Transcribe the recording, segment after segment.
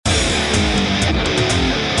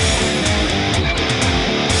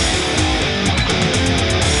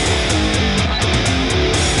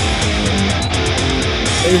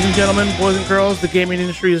and gentlemen, boys and girls, the gaming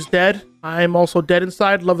industry is dead. I am also dead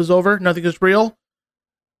inside. Love is over. Nothing is real.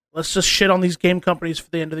 Let's just shit on these game companies for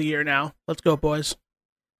the end of the year now. Let's go, boys.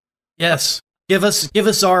 Yes. Give us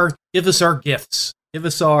our gifts. Give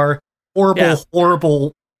us our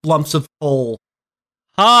horrible lumps of coal.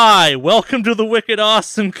 Hi, welcome to the Wicked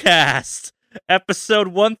Awesome Cast, episode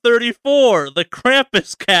 134, the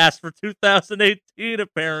Krampuscast for 2018,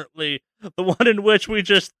 apparently. The one in which we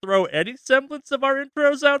just throw any semblance of our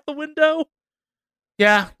intros out the window?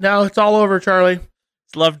 Yeah, no, it's all over, Charlie.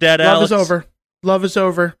 It's love dead, Love Alex. is over. Love is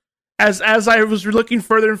over. As I was looking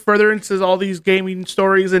further and further into all these gaming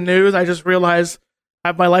stories and news, I just realized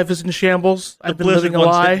my life is in shambles. I've been living a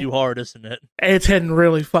lie. Hitting you hard, isn't it? It's hitting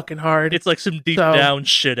really fucking hard. It's like some deep down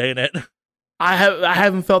shit, ain't it? I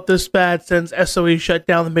haven't felt this bad since SOE shut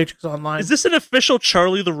down the Matrix Online. Is this an official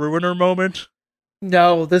Charlie the Ruiner moment?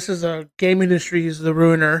 No, this is a game industry's the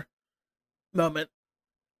ruiner moment.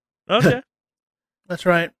 Okay. That's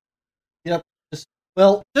right. Yep. Just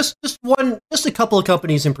a couple of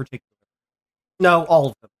companies in particular. No, all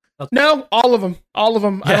of them. Okay. No, all of them. All of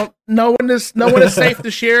them. Yeah. No one is safe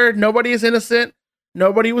this year. Nobody is innocent.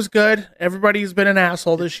 Nobody was good. Everybody's been an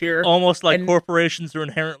asshole this year. Almost like corporations are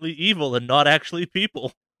inherently evil and not actually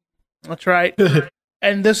people. That's right.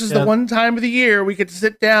 And this is the one time of the year we get to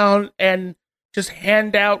sit down and just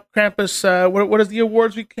hand out Krampus. What is the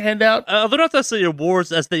awards we hand out? They're not necessarily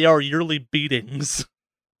awards as they are yearly beatings.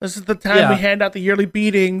 This is the time we hand out the yearly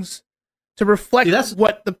beatings to reflect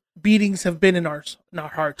what the beatings have been in our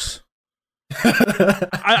hearts.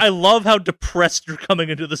 I love how depressed you're coming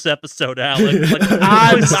into this episode, Alex.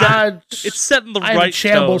 Like, it's setting the right tone. I am in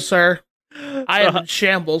shambles, sir. I am in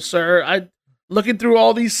shambles, sir. I looking through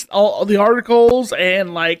all the articles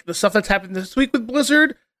and like the stuff that's happened this week with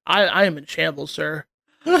Blizzard. I am in shambles, sir.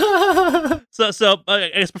 So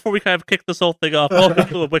I guess before we kind of kick this whole thing off, welcome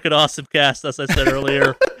to a Wicked Awesome Cast, as I said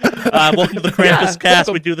earlier. Welcome to the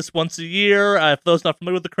Krampuscast. We do this once a year. For those not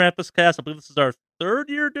familiar with the Krampuscast, I believe this is our third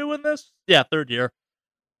year doing this. Yeah, third year.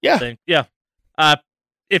 Yeah. I think. Yeah.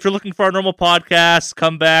 If you're looking for our normal podcast,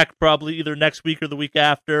 come back probably either next week or the week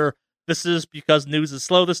after. This is because news is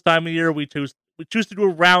slow this time of year. We choose to do a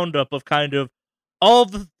roundup of kind of all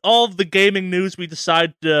of the gaming news we've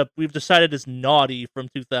decided is naughty from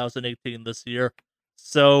 2018 this year.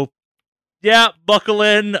 So, yeah, buckle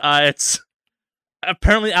in. It's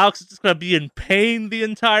apparently Alex is just gonna be in pain the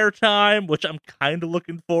entire time, which I'm kind of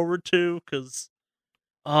looking forward to because,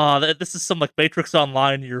 this is some like Matrix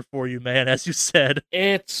Online year for you, man. As you said,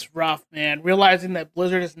 it's rough, man. Realizing that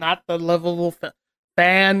Blizzard is not the level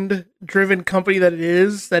fan-driven company that it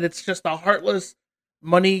is, that it's just a heartless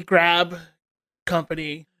money grab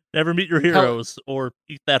company. Never meet your heroes or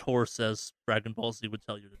eat that horse, as Dragon Ball Z would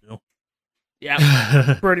tell you to do.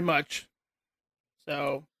 Yeah, pretty much.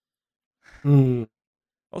 So,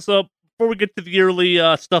 also, before we get to the yearly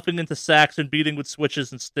stuffing into sacks and beating with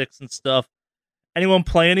switches and sticks and stuff, anyone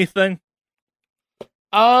play anything?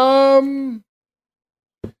 Not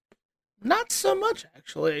so much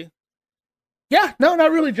actually. Yeah, no,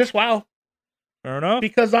 not really. Just WoW. Fair enough.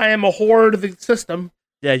 Because I am a whore to the system.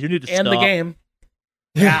 Yeah, you need to and stop. the game.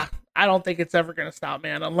 Yeah, I don't think it's ever gonna stop,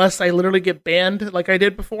 man. Unless I literally get banned like I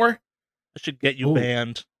did before. I should get you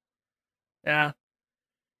banned. Yeah.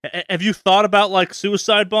 Have you thought about like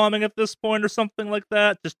suicide bombing at this point or something like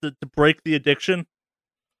that, just to break the addiction?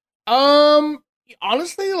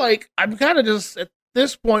 Honestly, like I'm kind of just at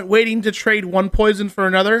this point waiting to trade one poison for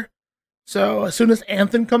another. So as soon as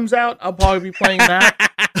Anthem comes out, I'll probably be playing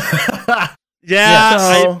that.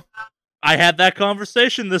 Yeah, I had that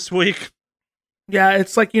conversation this week. Yeah,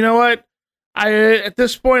 it's like, you know what? At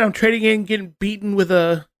this point, I'm trading in getting beaten with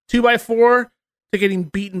a 2x4 to getting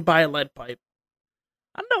beaten by a lead pipe.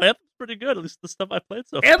 I don't know, Anthem's pretty good, at least the stuff I played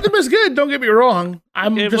so far. Anthem is good, don't get me wrong.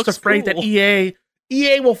 I'm just afraid that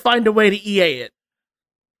EA will find a way to EA it.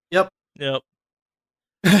 Yep.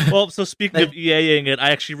 Well, so speaking of EAing it, I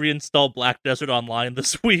actually reinstalled Black Desert Online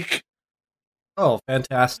this week. Oh,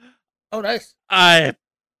 fantastic. Oh, nice. I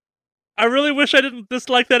really wish I didn't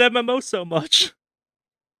dislike that MMO so much.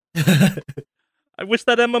 I wish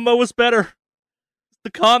that MMO was better.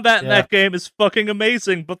 The combat in that game is fucking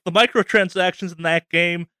amazing, but the microtransactions in that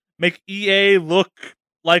game make EA look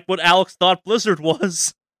like what Alex thought Blizzard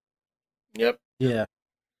was. Yep. Yeah.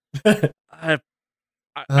 I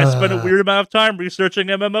spent a weird amount of time researching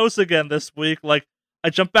MMOs again this week. Like, I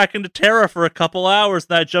jumped back into Terra for a couple hours,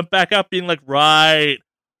 and I jumped back up being like, right,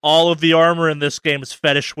 all of the armor in this game is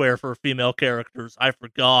fetish wear for female characters. I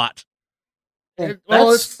forgot.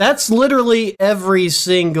 That's literally every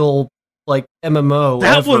single like MMO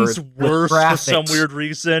That ever one's with worse for graphics. some weird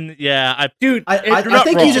reason. Yeah, Dude, I not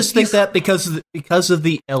think wrong. you just think that because of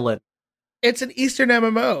the Ellen. it's an Eastern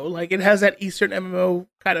MMO. Like, it has that Eastern MMO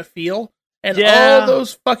kind of feel. And Yeah. all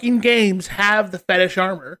those fucking games have the fetish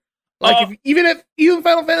armor. Like, even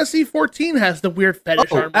Final Fantasy 14 has the weird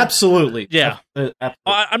fetish armor. Absolutely. Yeah. Absolutely.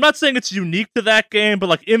 I'm not saying it's unique to that game, but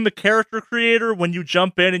like in the character creator, when you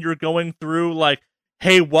jump in and you're going through like,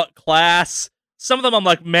 hey, what class? Some of them I'm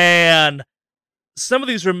like, man, some of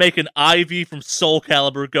these are making Ivy from Soul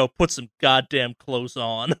Calibur go put some goddamn clothes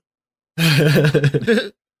on.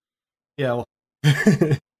 Yeah.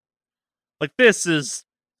 Like, this is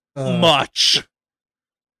much.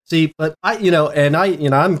 See, but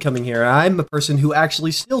I'm coming here. I'm a person who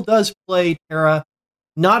actually still does play Terra,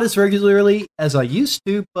 not as regularly as I used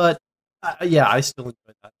to, but yeah, I still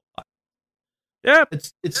enjoy that a lot. Yeah,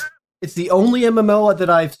 it's the only MMO that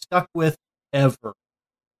I've stuck with ever.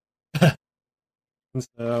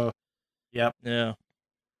 So, yeah. I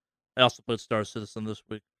also played Star Citizen this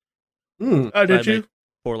week. Oh, did you?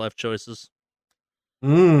 Poor life choices.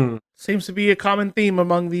 Seems to be a common theme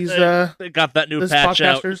among these. They got that new patch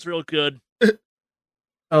out. podcasters. It's real good.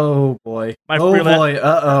 Oh boy. My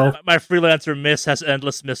freelancer miss has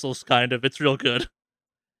endless missiles, kind of. It's real good.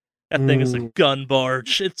 That thing is a gun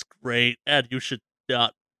barge. It's great. And you should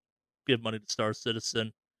not give money to Star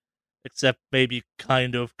Citizen. Except maybe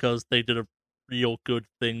kind of, because they did a real good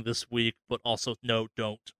thing this week, but also, no,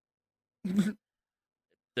 don't.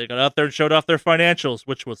 They got out there and showed off their financials,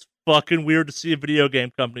 which was fucking weird to see a video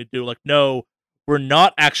game company do. Like, no, we're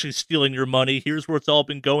not actually stealing your money. Here's where it's all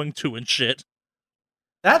been going to and shit.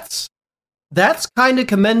 That's kind of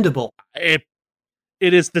commendable. It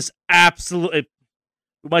is this absolute.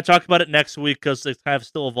 We might talk about it next week because it's kind of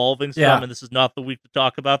still evolving some, and this is not the week to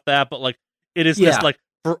talk about that. But like, it is this like,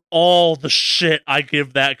 for all the shit I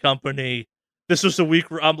give that company, this was a week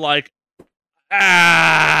where I'm like,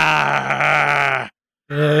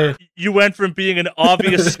 you went from being an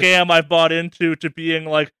obvious scam I bought into to being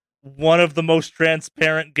like one of the most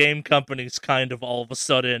transparent game companies, kind of all of a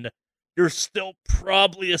sudden. You're still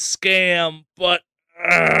probably a scam, but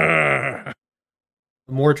a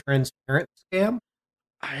more transparent scam?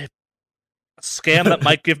 A scam that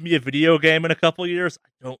might give me a video game in a couple years? I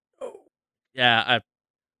don't know. Yeah,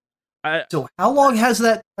 So how long has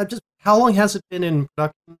that? How long has it been in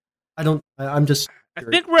production? I'm just. I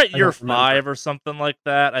think we're at year 5 or something like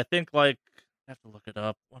that. I think I have to look it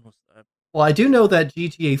up. When was that? Well, I do know that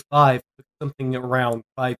GTA 5 took something around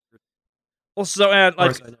 5 years. Well, so and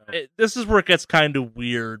this is where it gets kind of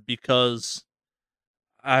weird because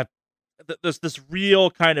there's this real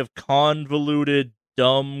kind of convoluted,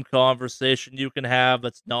 dumb conversation you can have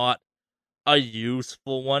that's not a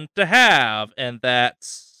useful one to have, and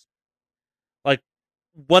that's like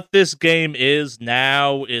what this game is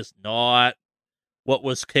now is not what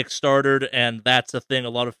was Kickstarted, and that's a thing a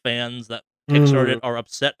lot of fans that Kickstarted are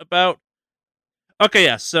upset about. Okay,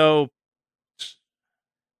 yeah, so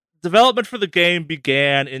development for the game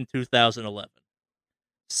began in 2011.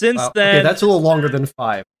 Since then... Okay, that's a little longer than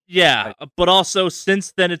 5. Yeah, right. But also,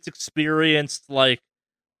 since then, it's experienced,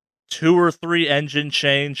 2 or 3 engine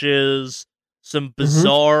changes, some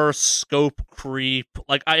bizarre scope creep.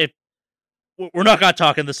 We're not gonna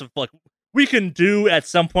talk in this, we can do at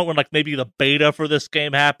some point when, maybe the beta for this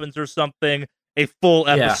game happens or something, a full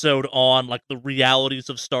episode on, the realities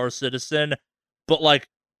of Star Citizen. But,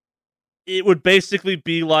 it would basically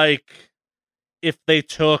be if they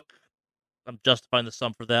took, I'm justifying the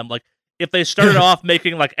sum for them, if they started off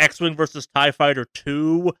making X-Wing versus TIE Fighter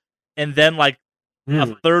 2, and then a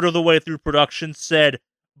third of the way through production said,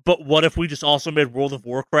 but what if we just also made World of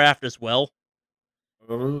Warcraft as well?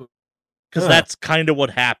 Because that's kind of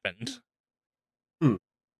what happened.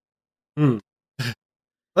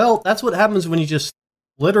 Well, that's what happens when you just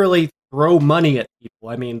literally throw money at people.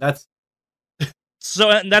 I mean, that's...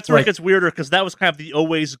 So, and that's where it gets weirder, because that was kind of the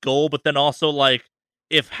always goal, but then also,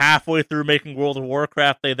 if halfway through making World of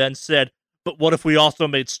Warcraft, they then said, but what if we also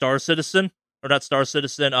made Star Citizen? Or not Star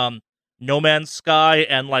Citizen, No Man's Sky,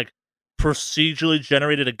 and, procedurally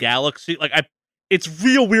generated a galaxy? It's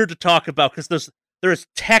real weird to talk about, because there's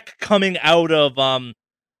tech coming out of,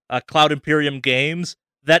 Cloud Imperium Games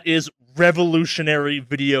that is revolutionary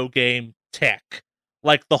video game tech.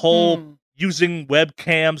 The whole... using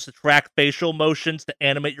webcams to track facial motions to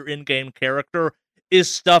animate your in-game character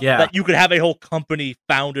is stuff that you could have a whole company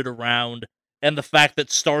founded around. And the fact that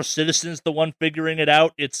Star Citizen's the one figuring it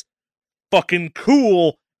out, it's fucking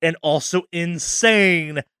cool and also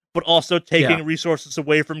insane, but also taking resources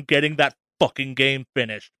away from getting that fucking game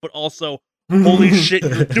finished. But also, holy shit,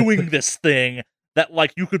 you're doing this thing. that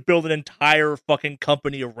like you could build an entire fucking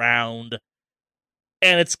company around.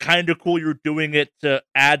 And it's kind of cool you're doing it to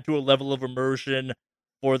add to a level of immersion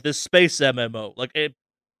for this space MMO. Like it's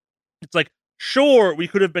like, sure, we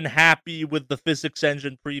could have been happy with the physics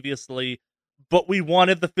engine previously, but we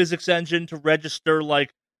wanted the physics engine to register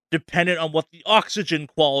like dependent on what the oxygen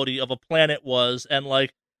quality of a planet was, and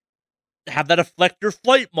like have that affect your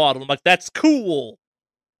flight model. I'm like, that's cool.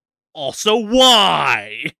 Also,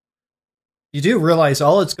 why? You do realize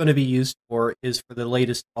all it's going to be used for is for the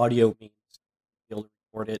latest audio means to be able to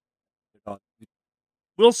record it. Put it on YouTube.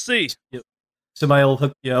 We'll see. Somebody will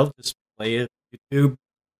hook, just play a YouTube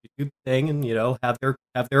thing, and have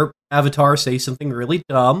their avatar say something really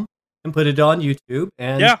dumb and put it on YouTube.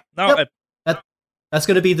 And yeah, no, that's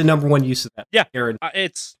going to be the number one use of that. Yeah, Aaron.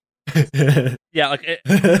 It's yeah, like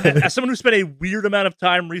as someone who spent a weird amount of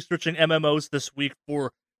time researching MMOs this week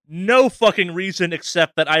for no fucking reason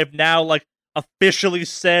except that I have now like officially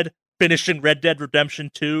said finishing Red Dead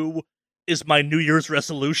Redemption 2 is my New Year's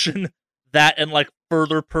resolution. That and like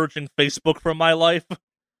further purging Facebook from my life.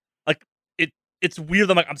 Like it's weird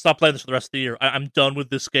that I'm stop playing this for the rest of the year. I'm done with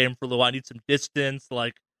this game for a little while. I need some distance.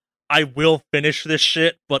 Like I will finish this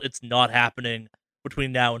shit, but it's not happening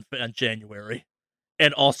between now and January.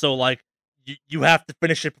 And also, like, you have to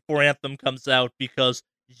finish it before Anthem comes out because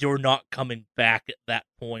you're not coming back at that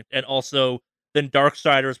point. And also, then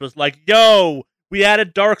Darksiders was like, yo, we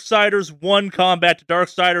added Darksiders 1 combat to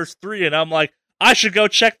Darksiders 3. And I'm like, I should go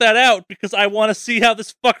check that out because I want to see how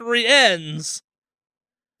this fuckery ends.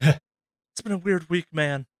 It's been a weird week,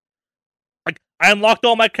 man. Like, I unlocked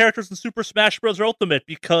all my characters in Super Smash Bros. Ultimate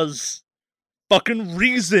because fucking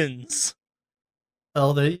reasons.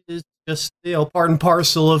 Well, it's just, part and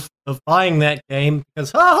parcel of buying that game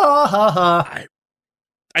because ha.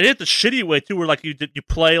 I did it the shitty way too, where like you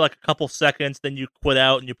play like a couple seconds, then you quit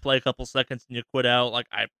out, and you play a couple seconds, and you quit out. Like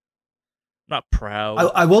I'm not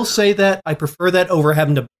proud. I will say that I prefer that over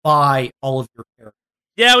having to buy all of your characters.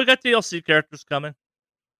 Yeah, we got DLC characters coming.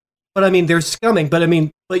 But I mean, they're coming.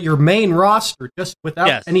 But your main roster, just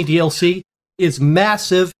without any DLC, is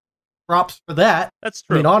massive. Props for that. That's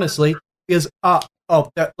true. I mean, honestly, because I'll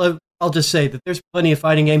just say that there's plenty of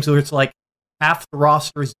fighting games where it's like half the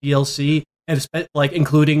roster is DLC, and it's like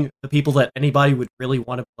including the people that anybody would really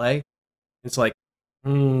want to play. It's like,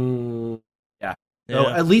 yeah. So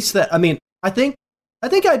at least that. I mean, I think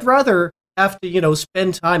I'd rather have to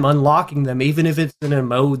spend time unlocking them, even if it's in a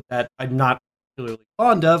mode that I'm not particularly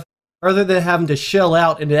fond of, rather than having to shell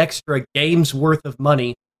out an extra game's worth of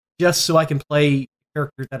money just so I can play a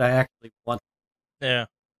character that I actually want. Yeah.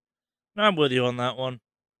 I'm with you on that one.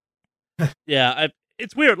 Yeah,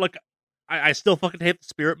 it's weird. Like, I still fucking hate the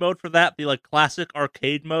spirit mode for that. The like classic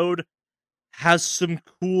arcade mode has some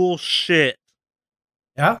cool shit.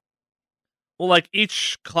 Yeah. Well, like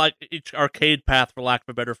each arcade path, for lack of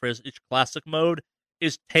a better phrase, each classic mode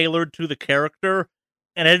is tailored to the character,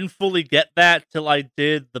 and I didn't fully get that till I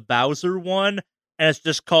did the Bowser one, and it's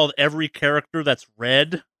just called Every Character That's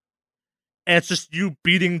Red. And it's just you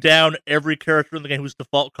beating down every character in the game whose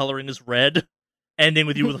default coloring is red, ending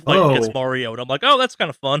with you with a fight against Mario. And I'm like, oh, that's kind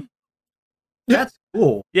of fun. That's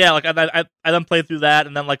cool. Yeah, like I then played through that,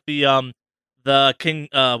 and then like the King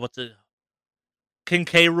King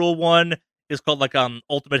K. Rool one is called like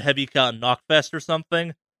Ultimate Heavy Knockfest or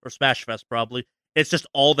something, or Smash Fest probably. It's just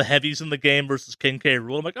all the heavies in the game versus King K.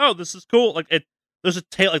 Rool. I'm like, oh, this is cool. Like there's a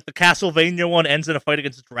tail, like the Castlevania one ends in a fight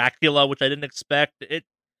against Dracula, which I didn't expect.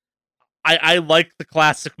 I like the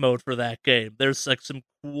classic mode for that game. There's like some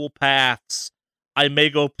cool paths. I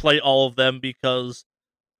may go play all of them because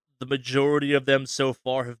the majority of them so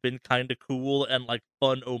far have been kind of cool and like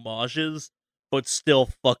fun homages, but still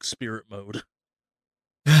fuck spirit mode.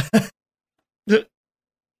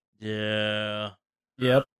 Yeah.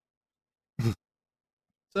 Yep.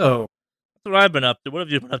 So that's what I've been up to. What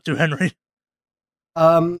have you been up to, Henry?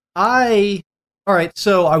 All right,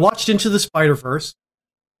 so I watched Into the Spider-Verse.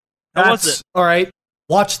 How was it? All right,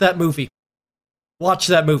 watch that movie. Watch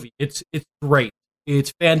that movie. It's great.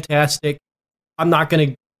 It's fantastic. I'm not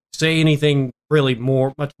going to say anything really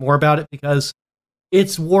much more about it because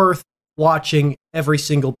it's worth watching every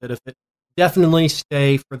single bit of it. Definitely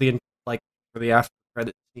stay for the after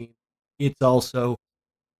credit scene. It's also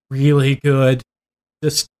really good.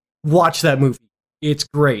 Just watch that movie. It's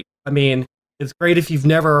great. I mean, it's great if you've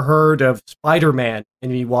never heard of Spider-Man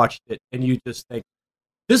and you watched it and you just think,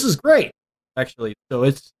 this is great, actually. So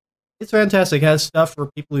it's fantastic. It has stuff for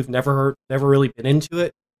people who've never really been into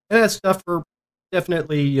it. And it has stuff for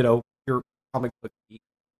definitely, your comic book geek.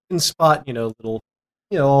 You can spot, little,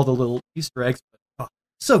 all the little Easter eggs. But,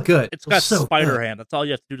 so good. It's got so Spider-Ham. That's all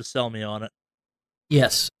you have to do to sell me on it.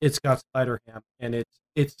 Yes, it's got Spider-Ham, and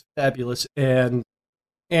it's fabulous, and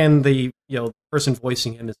the person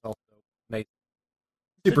voicing him is also amazing.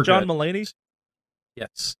 Super John good. Mulaney?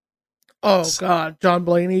 Yes. Oh God, John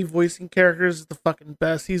Blaney voicing characters is the fucking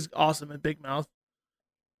best. He's awesome in Big Mouth.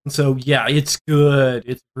 So yeah, it's good.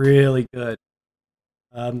 It's really good.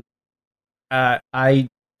 I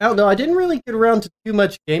don't know. I didn't really get around to too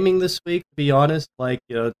much gaming this week, to be honest. Like,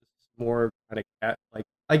 just more kind of like,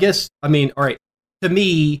 I guess. I mean, all right. To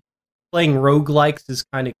me, playing roguelikes is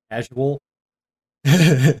kind of casual.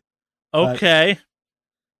 Okay.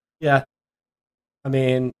 Yeah. I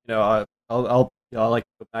mean, I like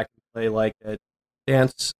to go back and play like a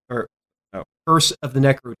Dance or no, Curse of the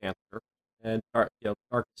Necro Dancer and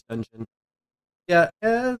Darkest Dungeon. Yeah,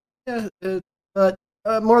 but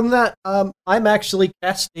more than that, I'm actually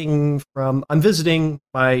I'm visiting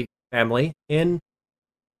my family in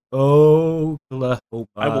Oklahoma.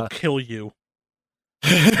 I will kill you.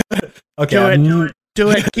 Okay, Do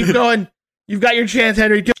it. Keep going. You've got your chance,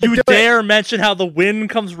 Henry. Do You it. dare mention how the wind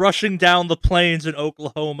comes rushing down the plains in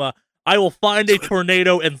Oklahoma. I will find a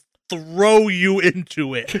tornado and throw you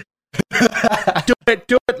into it. Do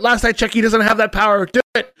it. Last I checked, he doesn't have that power. Do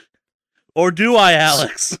it. Or do I,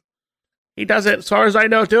 Alex? He does it. As far as I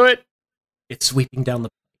know, do it. It's sweeping down the.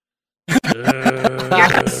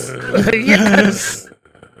 Yes. Yes.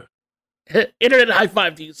 Internet high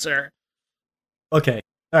five to you, sir. Okay.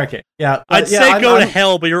 Yeah. I'd say go to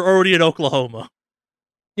hell, but you're already in Oklahoma.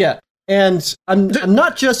 Yeah, and I'm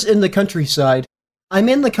not just in the countryside. I'm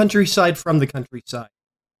in the countryside from the countryside.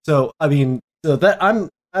 So I mean, so that I'm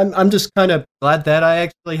just kind of glad that I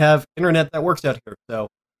actually have internet that works out here. So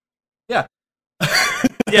yeah,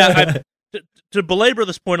 yeah. To belabor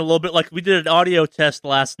this point a little bit, like we did an audio test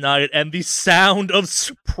last night, and the sound of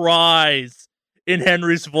surprise in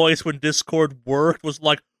Henry's voice when Discord worked was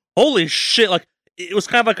like, "Holy shit!" Like it was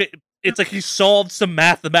kind of like it's like he solved some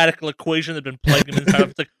mathematical equation that had been plaguing him.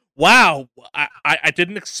 It's like, wow, I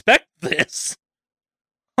didn't expect this.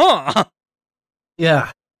 Huh.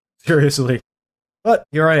 Yeah, seriously. But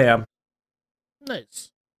here I am.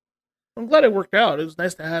 Nice. I'm glad it worked out. It was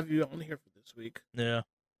nice to have you on here for this week. Yeah.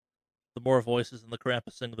 The more voices in the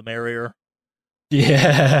Krampuscast, the merrier.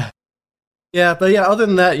 Yeah. Yeah, but yeah, other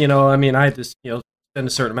than that, I mean, I just, spend a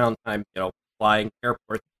certain amount of time, flying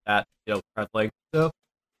airports, traveling. So,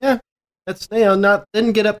 yeah, that's,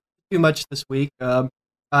 didn't get up too much this week.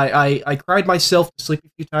 I cried myself to sleep a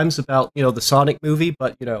few times about, the Sonic movie,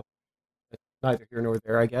 but, neither here nor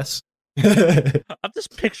there, I guess. I'm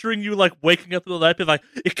just picturing you, like, waking up in the night, being like,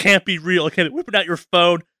 it can't be real. It can't be, whipping out your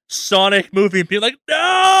phone, Sonic movie, and being like,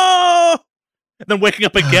 no! And then waking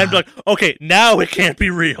up again, be like, okay, now it can't be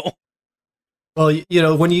real. Well,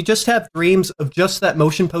 when you just have dreams of just that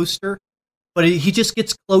motion poster, but he just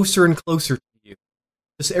gets closer and closer to you.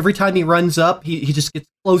 Just every time he runs up, he just gets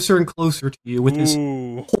closer and closer to you with his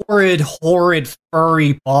horrid,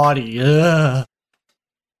 furry body. Ugh.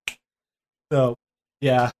 So,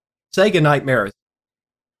 yeah. Sega Nightmares.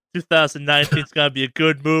 2019 is going to be a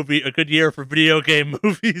good movie, a good year for video game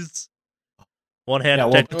movies. One hand,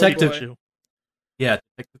 Detective Pikachu. Yeah,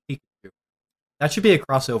 Detective Pikachu. That should be a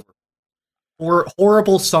crossover.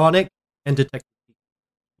 Horrible Sonic and Detective Pikachu.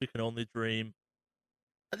 We can only dream.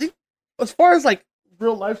 I think, as far as like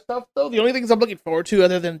real life stuff, though, the only things I'm looking forward to,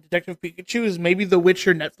 other than Detective Pikachu, is maybe the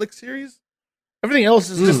Witcher Netflix series. Everything else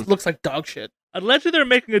just looks like dog shit. Allegedly, they're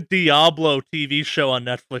making a Diablo TV show on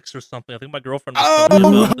Netflix or something. I think my girlfriend was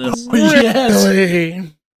telling me about this. Yes.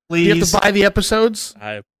 Really? Please. Do you have to buy the episodes?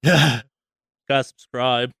 I gotta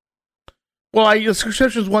subscribe. Well, the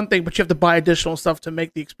subscription is one thing, but you have to buy additional stuff to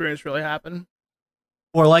make the experience really happen.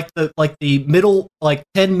 Or like the middle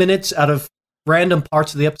 10 minutes out of random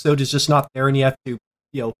parts of the episode is just not there, and you have to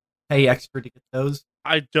pay extra to get those.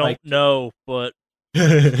 I don't know, but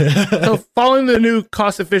So following the new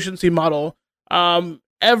cost efficiency model,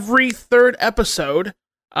 every third episode,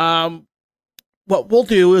 what we'll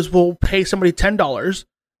do is we'll pay somebody $10,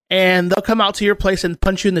 and they'll come out to your place and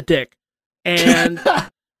punch you in the dick, and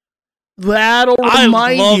that'll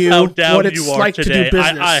remind you what it's like to do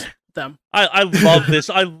business with them. I love this.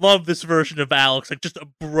 I love this version of Alex, like just a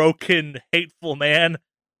broken, hateful man.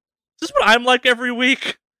 Is this what I'm like every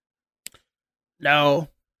week? No,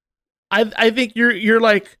 I think you're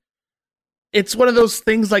like, it's one of those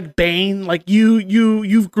things like Bane, like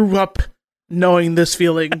you grew up knowing this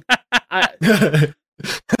feeling. I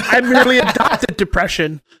merely adopted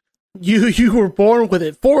depression. You were born with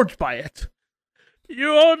it, forged by it.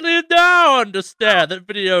 You only now understand that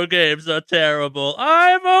video games are terrible.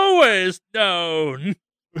 I've always known.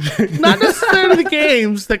 Not necessarily the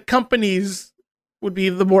games, the companies would be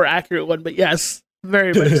the more accurate one, but yes.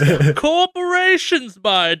 Very much so. Corporations,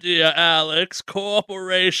 my dear Alex,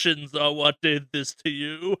 corporations are what did this to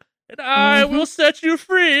you, and I will set you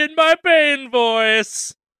free in my Bane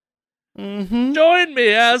voice. Join me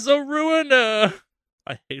as a ruiner.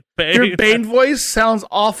 I hate Bane. Your Bane voice sounds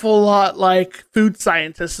awful lot like Food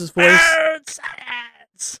Scientist's voice. Food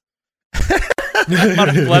science! I'm not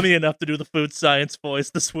phlegmy enough to do the food science voice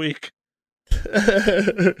this week. For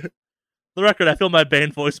the record, I feel my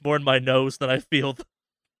Bane voice more in my nose than I feel the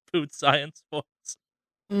food science voice.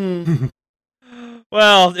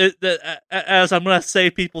 Well, as I'm gonna say,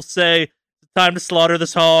 people say, it's time to slaughter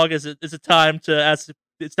this hog. Is it time to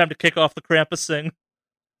it's time to kick off the Krampus sing?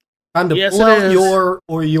 Time to Yes, pull it is.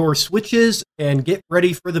 out your switches and get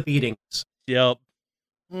ready for the beatings. Yep.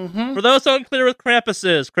 For those unclear what Krampus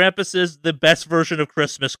is the best version of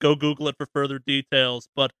Christmas. Go Google it for further details.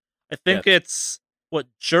 But I think it's what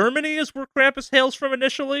Germany is where Krampus hails from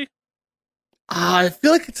initially. I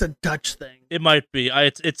feel like it's a Dutch thing. It might be.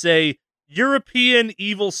 It's a European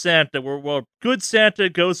evil Santa where good Santa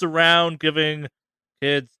goes around giving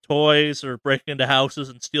kids toys or breaking into houses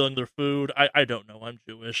and stealing their food. I don't know. I'm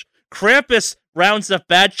Jewish. Krampus rounds up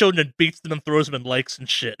bad children and beats them and throws them in lakes and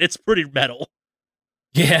shit. It's pretty metal.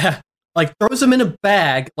 Yeah, like throws them in a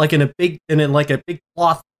bag, like in a big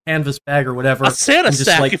cloth canvas bag or whatever. A Santa just,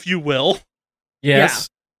 sack, if you will. Yes.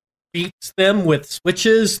 Yeah. Beats them with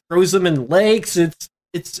switches, throws them in lakes.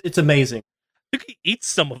 It's amazing. I think he eats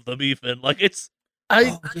some of them even. Like it's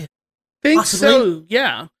I think Possibly. so,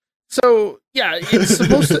 yeah. So, yeah, it's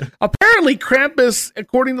supposed to... Apparently, Krampus,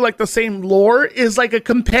 according to, like, the same lore, is, like, a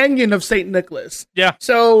companion of St. Nicholas. Yeah.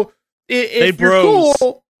 So, if you're bros.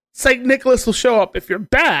 cool, St. Nicholas will show up. If you're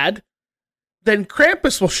bad, then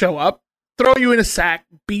Krampus will show up, throw you in a sack,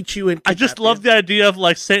 beat you, and I just love the idea of,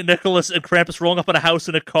 like, St. Nicholas and Krampus rolling up in a house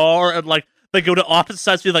in a car, and, like, they go to opposite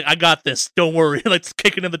sides, being like, I got this, don't worry. Like, just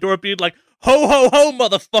kicking in the door, being like, ho, ho, ho,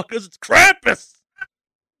 motherfuckers, it's Krampus!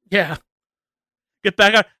 Yeah. Get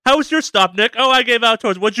back out. How was your stop, Nick? Oh, I gave out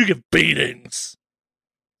toys. What'd you give? Beatings.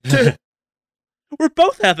 We're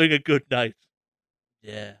both having a good night.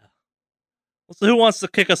 Yeah. Well, so who wants to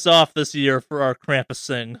kick us off this year for our Krampus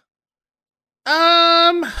sing?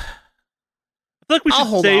 I feel like we I'll should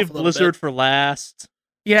hold save off a little Blizzard bit. for last.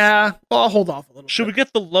 Yeah, well, I'll hold off a little Should we bit.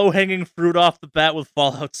 get the low-hanging fruit off the bat with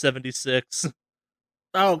Fallout 76?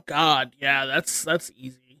 Oh, God, yeah, that's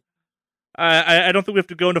easy. I don't think we have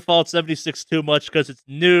to go into Fallout 76 too much because it's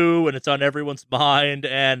new and it's on everyone's mind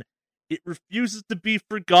and it refuses to be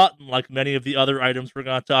forgotten like many of the other items we're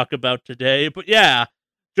going to talk about today. But yeah,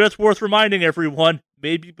 just worth reminding everyone,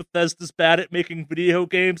 maybe Bethesda's bad at making video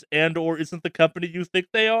games and or isn't the company you think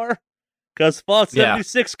they are. Because Fallout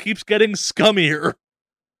 76 keeps getting scummier.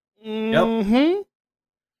 Mm-hmm.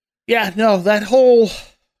 Yeah, no, that whole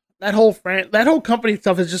company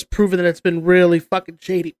stuff has just proven that it's been really fucking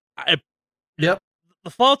shady. Yep.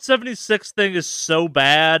 The Fallout 76 thing is so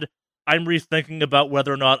bad, I'm rethinking about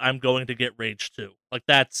whether or not I'm going to get Rage 2. Like,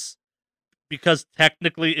 that's because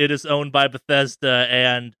technically it is owned by Bethesda,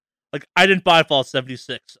 and, like, I didn't buy Fallout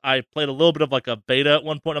 76. I played a little bit of, like, a beta at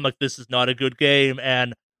one point. I'm like, this is not a good game,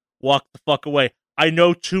 and walked the fuck away. I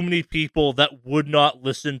know too many people that would not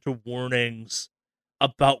listen to warnings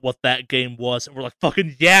about what that game was, and we're like,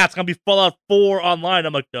 fucking yeah, it's gonna be Fallout 4 online.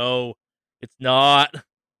 I'm like, no, it's not.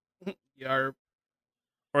 Yarp.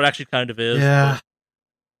 Or it actually kind of is. Yeah.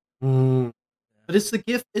 But it's the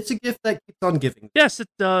gift. It's a gift that keeps on giving. Yes, it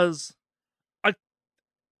does.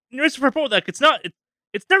 Here's the report that it's not.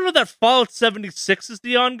 It's never that Fallout 76 is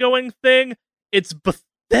the ongoing thing. It's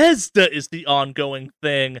Bethesda is the ongoing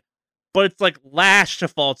thing, but it's like lashed to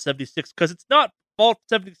Fallout 76 because it's not Fallout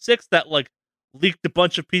 76 that like leaked a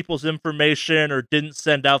bunch of people's information or didn't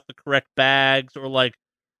send out the correct bags or like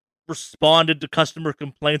responded to customer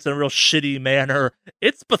complaints in a real shitty manner.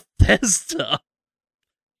 It's Bethesda.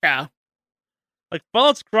 Yeah. Like,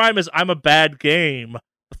 Fallout's crime is I'm a bad game.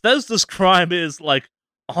 Bethesda's crime is, like,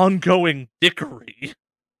 ongoing dickery.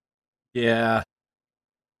 Yeah.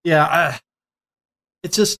 Yeah.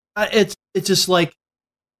 It's just like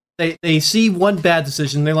they see one bad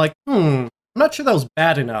decision. They're like, I'm not sure that was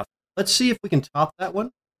bad enough. Let's see if we can top that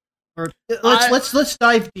one. Or let's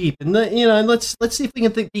dive deep and let's see if we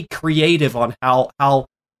can be creative on how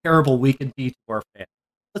terrible we can be to our fans.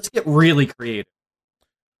 Let's get really creative.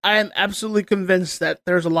 I am absolutely convinced that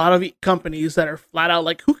there's a lot of companies that are flat out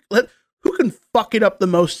like, who can fuck it up the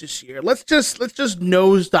most this year? Let's just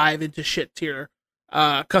nosedive into shit tier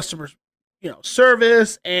customers,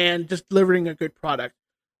 service and just delivering a good product.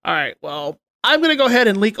 All right, well, I'm gonna go ahead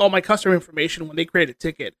and leak all my customer information when they create a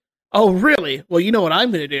ticket. Oh, really? Well, you know what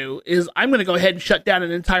I'm going to do is I'm going to go ahead and shut down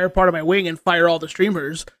an entire part of my wing and fire all the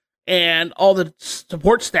streamers and all the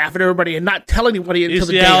support staff and everybody and not tell anybody until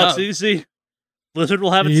the Easy, day Alex, of. easy. Blizzard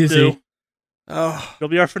will have its Easy. due. Oh. It'll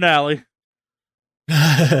be our finale.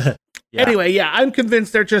 Yeah. Anyway, yeah, I'm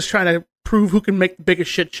convinced they're just trying to prove who can make the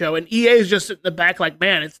biggest shit show, and EA is just in the back like,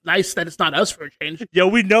 man, it's nice that it's not us for a change, Yeah,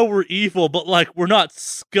 we know we're evil, but like we're not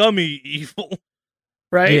scummy evil.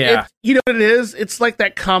 right? Yeah. You know what it is? It's like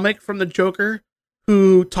that comic from the Joker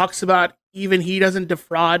who talks about even he doesn't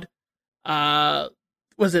defraud.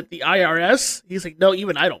 Was it the IRS? He's like, no,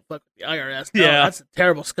 even I don't fuck with the IRS. No, Yeah. that's a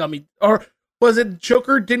terrible scummy. Or was it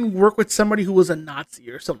Joker didn't work with somebody who was a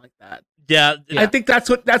Nazi or something like that? Yeah, I think that's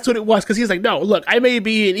what it was, because he's like, no, look, I may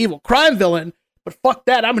be an evil crime villain, but fuck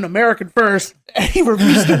that, I'm an American first. And he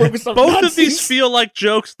refused to work with some both Nazis. of these feel like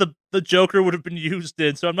jokes the Joker would have been used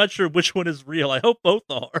in, so I'm not sure which one is real. I hope both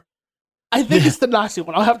are. I think it's the Nazi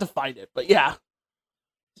one. I'll have to find it, but yeah.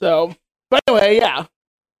 So, but anyway, yeah.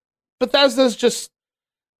 Bethesda's just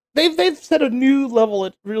they've set a new level.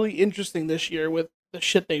 It's really interesting this year with the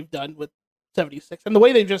shit they've done with 76, and the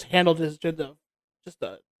way they've just handled it is just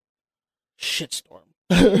a shitstorm.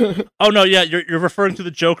 Oh no, yeah, you're referring to the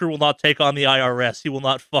Joker will not take on the IRS. He will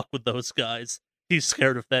not fuck with those guys. He's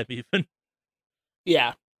scared of them even.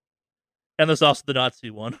 Yeah. And there's also the Nazi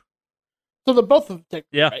one. So they're both of them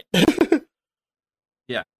technically, Yeah. right?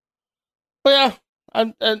 Yeah. But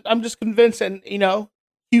yeah, I'm just convinced, and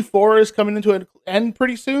Q4 is coming into an end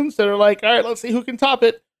pretty soon, so they're like, all right, let's see who can top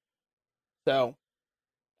it. So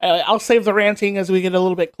I'll save the ranting as we get a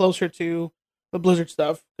little bit closer to the Blizzard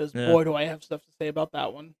stuff, because boy, do I have stuff to say about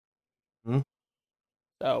that one.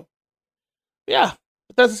 So, yeah,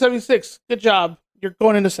 Bethesda 76, good job. You're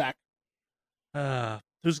going into sack.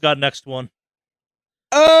 Who's got next one?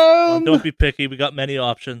 Don't Don't be picky. We got many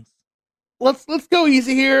options. let's go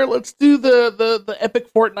easy here. Let's do the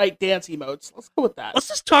epic Fortnite dance emotes. Let's go with that. Let's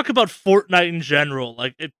just talk about Fortnite in general.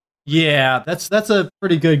 Like it, Yeah, that's a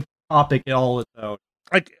pretty good topic all its own.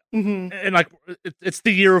 like, Mm-hmm. and like it's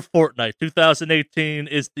the year of Fortnite. 2018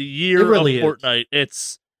 is the year It really of is. Fortnite.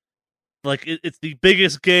 It's like it's the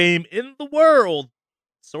biggest game in the world,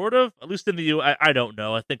 sort of. At least in the U. I don't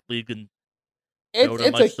know. I think League and Dota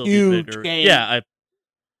It's might a still be huge bigger. game. Yeah,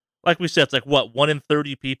 like we said, it's like what 1 in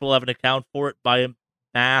 30 people have an account for it by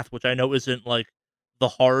math, which I know isn't like the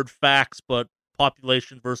hard facts, but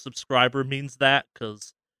population versus subscriber means that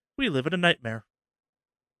because we live in a nightmare.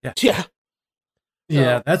 Yeah.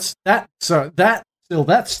 Yeah, that stat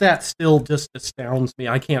still just astounds me.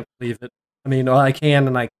 I can't believe it. I mean, I can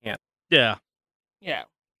and I can't. Yeah. Yeah.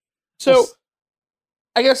 So,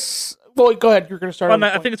 I guess. Well, go ahead. You're going to start. Well,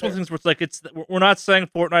 I think it's one of the things where it's like we're not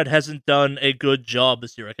saying Fortnite hasn't done a good job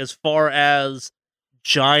this year. Like as far as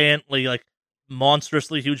giantly, like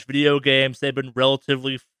monstrously huge video games, they've been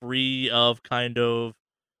relatively free of kind of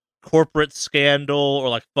corporate scandal or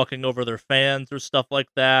like fucking over their fans or stuff like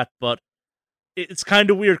that. But it's kind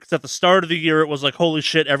of weird because at the start of the year it was like, holy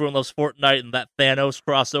shit, everyone loves Fortnite and that Thanos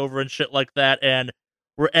crossover and shit like that, and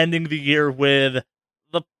we're ending the year with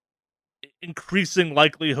the increasing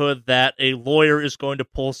likelihood that a lawyer is going to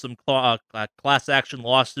pull some class action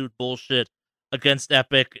lawsuit bullshit against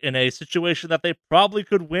Epic in a situation that they probably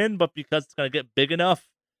could win, but because it's going to get big enough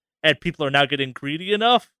and people are now getting greedy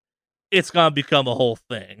enough, it's going to become a whole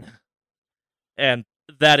thing. And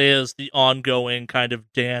that is the ongoing kind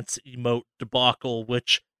of dance emote debacle,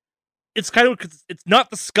 which it's kind of, it's not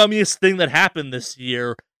the scummiest thing that happened this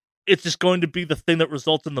year. It's just going to be the thing that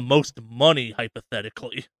results in the most money,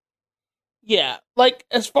 hypothetically. Yeah, like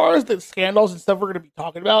as far as the scandals and stuff we're going to be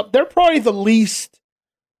talking about, they're probably the least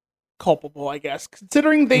culpable, I guess,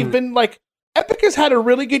 considering they've been like Epic has had a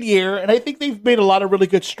really good year, and I think they've made a lot of really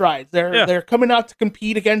good strides. They're coming out to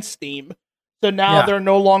compete against Steam, so now they're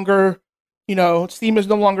no longer, Steam is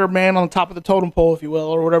no longer man on the top of the totem pole, if you will,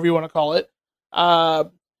 or whatever you want to call it.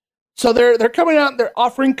 So they're coming out, they're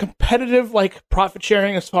offering competitive like profit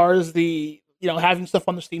sharing as far as the having stuff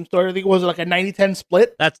on the Steam store. I think it was like a 90-10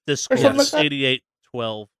 split. That's Discord. Or something like that?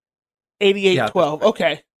 88-12. 88-12.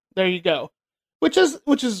 Okay, there you go. Which is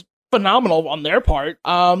phenomenal on their part.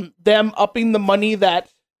 Them upping the money that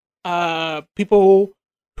people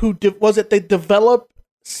who they develop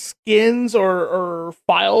skins or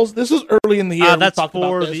files. This was early in the year. That's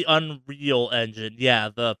for the Unreal Engine. Yeah,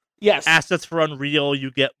 the assets for Unreal.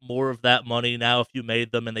 You get more of that money now if you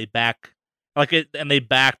made them, and they backpaid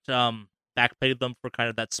them for kind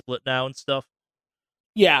of that split now and stuff.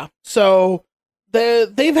 Yeah. So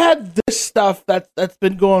they've had this stuff that's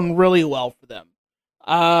been going really well for them.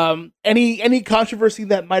 Any controversy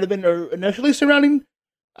that might have been initially surrounding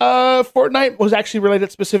Fortnite was actually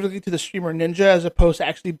related specifically to the streamer Ninja as opposed to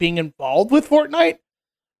actually being involved with Fortnite.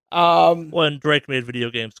 When Drake made video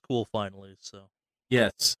games cool finally, so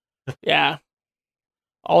Yes. Yeah.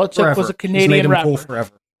 All it took Forever. was a He's made Canadian him rapper. cool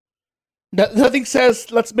forever. Nothing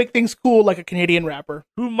says let's make things cool like a Canadian rapper.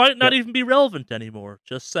 who might not even be relevant anymore.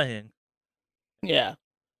 Just saying. Yeah.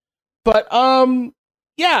 But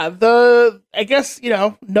yeah, I guess,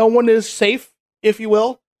 no one is safe, if you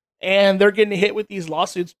will, and they're getting hit with these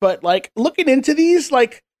lawsuits, but like looking into these,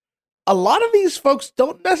 like a lot of these folks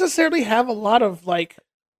don't necessarily have a lot of like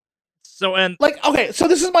okay, so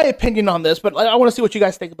this is my opinion on this, but I want to see what you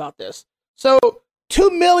guys think about this. So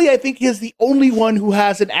 2 Milli, I think, is the only one who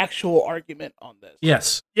has an actual argument on this.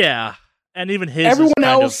 Yes. Yeah, and even his Everyone is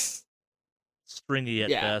kind else of stringy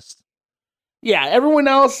at Yeah. best. Yeah, everyone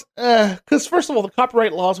else, because first of all, the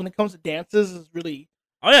copyright laws when it comes to dances is really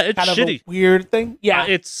Oh yeah, it's kind of shitty. a weird thing.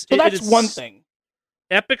 Yeah, so that's one thing.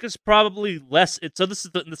 Epic is probably less. So this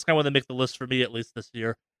is kind of why they make the list for me, at least this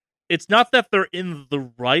year. It's not that they're in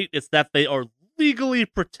the right; it's that they are legally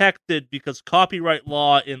protected because copyright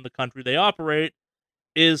law in the country they operate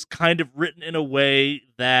is kind of written in a way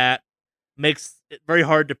that makes it very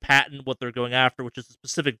hard to patent what they're going after, which is a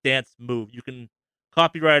specific dance move. You can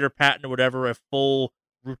copyright or patent or whatever a full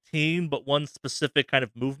routine, but one specific kind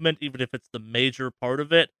of movement, even if it's the major part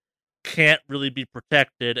of it, can't really be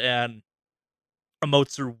protected, and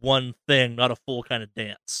emotes are one thing, not a full kind of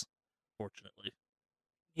dance, fortunately.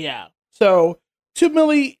 Yeah. So 2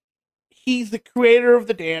 Milli, he's the creator of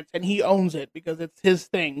the dance and he owns it because it's his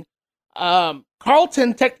thing.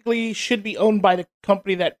 Carlton technically should be owned by the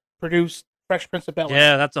company that produced Fresh Prince of Bel-Air.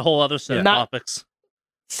 Yeah, that's a whole other set of topics.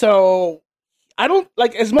 So I don't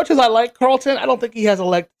like, as much as I like Carlton, I don't think he has a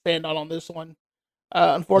leg to stand on this one.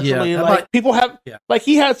 Unfortunately, people have like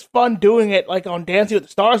he has fun doing it, like on Dancing with the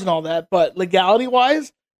Stars and all that. But legality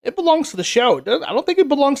wise, it belongs to the show. I don't think it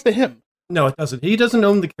belongs to him. No, it doesn't. He doesn't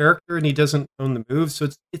own the character and he doesn't own the move, so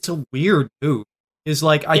it's a weird move. Is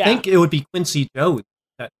like I think it would be Quincy Jones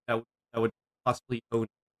that would possibly own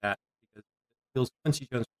that because it feels Quincy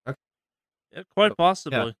Jones' production. Yeah, quite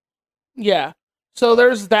possibly. Yeah. So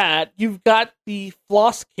there's that. You've got the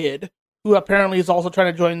Floss Kid, who apparently is also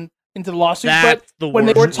trying to join into the lawsuit. That's but when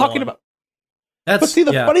they were talking about, but see,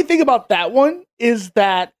 the funny thing about that one is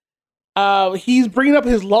that he's bringing up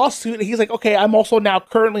his lawsuit, and he's like, "Okay, I'm also now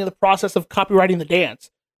currently in the process of copyrighting the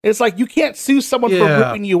dance." It's like you can't sue someone for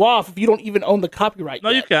ripping you off if you don't even own the copyright. No,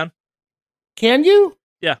 yet. you can. Can you?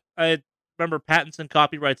 Yeah, I remember patents and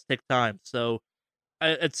copyrights take time, so.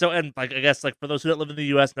 I guess like for those who don't live in the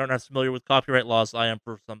U.S. and aren't as familiar with copyright laws, I am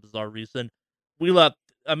for some bizarre reason.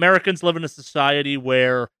 Americans live in a society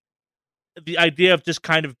where the idea of just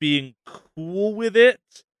kind of being cool with it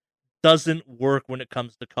doesn't work when it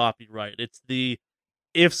comes to copyright. It's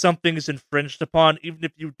if something is infringed upon, even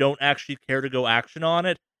if you don't actually care to go action on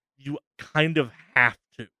it, you kind of have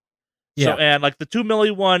to. Yeah. So, and like the 2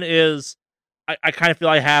 Milli one is, I kind of feel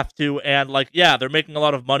I have to, and like, yeah, they're making a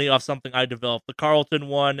lot of money off something I developed. The Carlton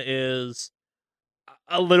one is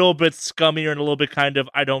a little bit scummier and a little bit kind of,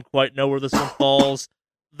 I don't quite know where this one falls.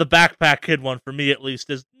 The Backpack Kid one, for me at least,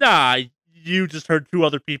 is, nah, you just heard two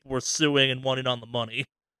other people were suing and wanting on the money.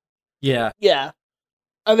 Yeah. Yeah.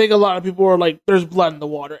 I think a lot of people are like, there's blood in the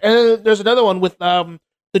water. And then there's another one with the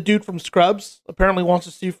dude from Scrubs, apparently wants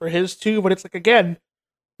to sue for his too, but it's like, again,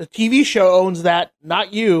 the TV show owns that,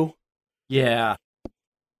 not you. Yeah.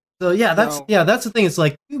 So yeah, that's the thing. It's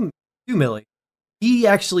like 2 Milli. He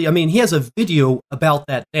actually, I mean, he has a video about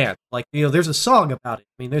that dance. Like, there's a song about it.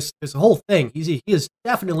 I mean, there's a whole thing. He is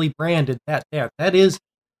definitely branded that dance. That is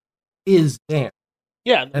his dance.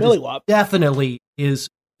 Yeah, the Milli Wop. Definitely his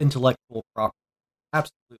intellectual property.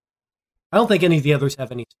 Absolutely. I don't think any of the others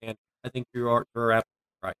have any standard. I think you're absolutely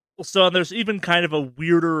right. Well, so there's even kind of a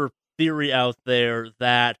weirder theory out there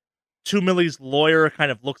that 2 Milli's lawyer kind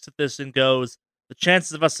of looks at this and goes, the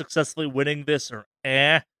chances of us successfully winning this are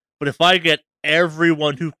but if I get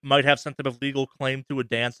everyone who might have some type of legal claim to a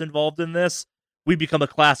dance involved in this, we become a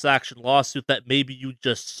class action lawsuit that maybe you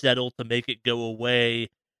just settle to make it go away,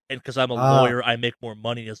 and because I'm a lawyer, I make more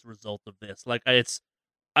money as a result of this. Like,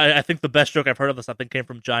 I think the best joke I've heard of this, I think, came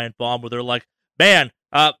from Giant Bomb, where they're like, man,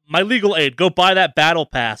 my legal aid, go buy that battle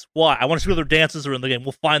pass. Why? I want to see what other dances are in the game.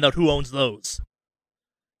 We'll find out who owns those.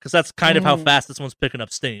 Because that's kind of how fast this one's picking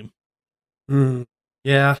up steam.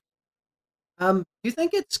 Yeah. Do you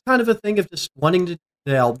think it's kind of a thing of just wanting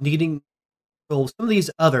to, needing, well, some of these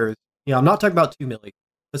others, I'm not talking about 2 Milli,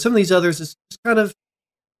 but some of these others is just kind of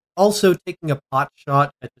also taking a pot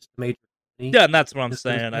shot at just a major company. Yeah, and that's what I'm This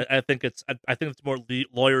saying. is- I think it's more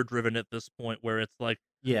lawyer driven at this point, where it's like,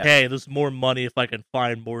 Yeah. hey, there's more money if I can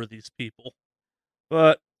find more of these people.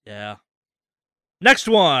 But yeah, next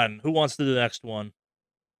one. Who wants to do the next one?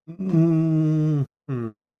 Mm-hmm.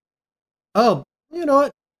 Oh, you know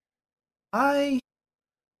what? I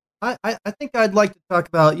think I'd like to talk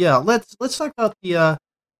about, yeah, let's talk about the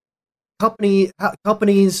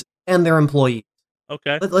companies and their employees.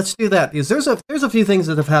 Okay. Let's do that, because there's a few things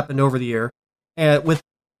that have happened over the year, with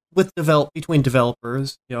between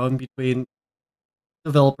developers, and between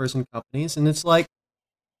developers and companies, and it's like,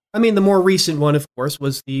 I mean, the more recent one, of course,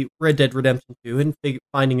 was the Red Dead Redemption 2, and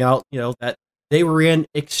finding out, that they were in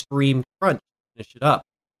extreme crunch to finish it up,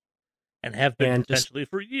 And have been and just, potentially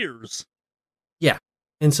for years. yeah,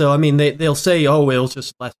 and so I mean, they'll say, oh, it'll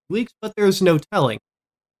just last 2 weeks, but there's no telling.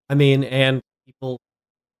 I mean, and people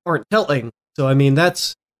aren't telling, so I mean,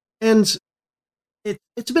 and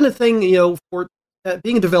it's been a thing, for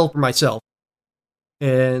being a developer myself,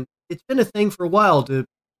 and it's been a thing for a while. It,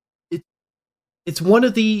 it's one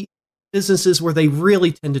of the businesses where they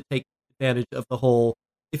really tend to take advantage of the whole,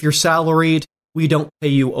 if you're salaried, we don't pay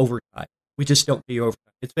you overtime. We just don't pay you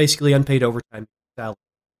overtime. It's basically unpaid overtime salary.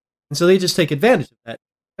 And so they just take advantage of that,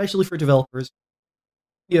 especially for developers.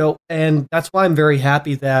 And that's why I'm very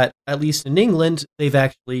happy that, at least in England, they've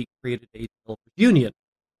actually created a developers union.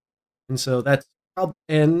 And so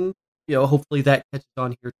and hopefully that catches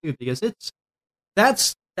on here too, because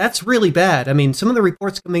that's really bad. I mean, some of the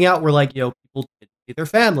reports coming out were like, people didn't see their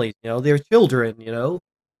families, their children,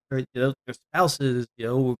 their spouses,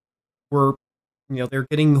 were, they're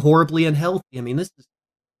getting horribly unhealthy. I mean,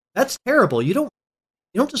 that's terrible. You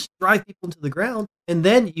don't just drive people into the ground, and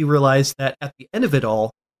then you realize that at the end of it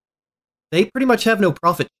all, they pretty much have no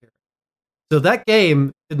profit share. So that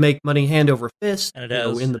game could make money hand over fist, And it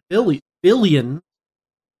has. in the billion,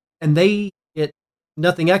 and they get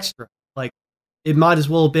nothing extra. Like, it might as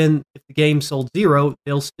well have been, if the game sold zero,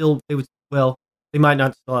 they might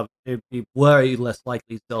not still have, they'd be way less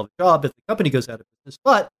likely to still have a job if the company goes out of business.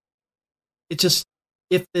 But it just,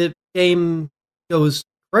 if the game goes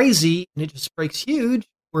crazy and it just breaks huge,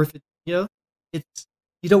 or if it's,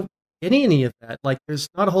 you don't get any of that. Like, there's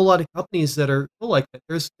not a whole lot of companies that are cool like that.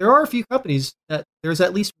 There are a few companies there's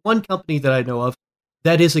at least one company that I know of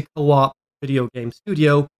that is a co-op video game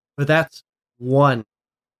studio, but that's one.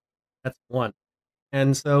 That's one.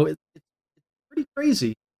 And so it's pretty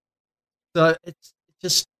crazy. So it's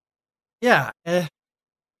just, yeah,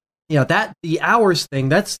 that the hours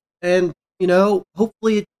thing. And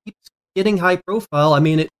hopefully it keeps getting high profile. I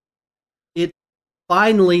mean, it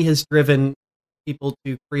finally has driven people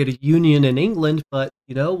to create a union in England, but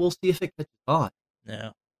we'll see if it catches on.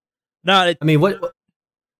 Yeah. No, I mean, what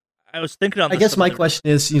I was thinking on this. I guess my question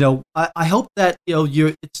is, I hope that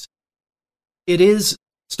it is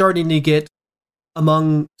starting to get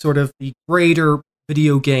among sort of the greater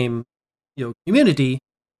video game community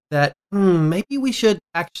that maybe we should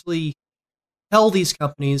actually tell these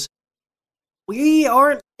companies, we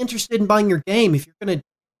aren't interested in buying your game if you're going to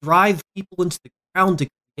drive people into the ground to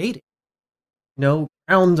create it.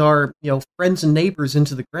 Ground our friends and neighbors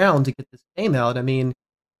into the ground to get this game out. I mean,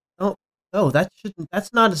 no,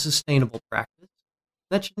 that's not a sustainable practice.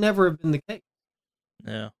 That should never have been the case.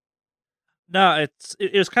 Yeah. No,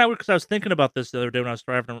 it was kind of weird because I was thinking about this the other day when I was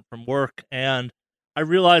driving from work, and I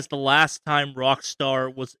realized the last time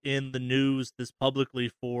Rockstar was in the news this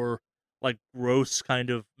publicly for like gross kind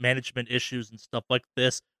of management issues and stuff like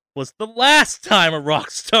this was the last time a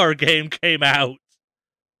Rockstar game came out.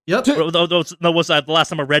 Yep. Was the last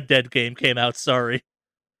time a Red Dead game came out? Sorry.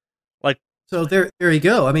 So there you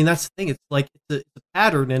go. I mean, that's the thing. It's like it's a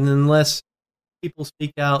pattern, and unless people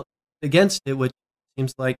speak out against it, which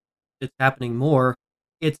seems like it's happening more,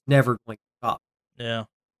 it's never going to stop. Yeah.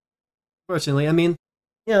 Fortunately, I mean,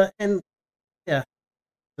 yeah, and yeah.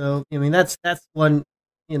 So I mean, that's one,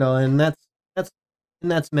 and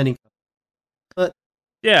that's many. But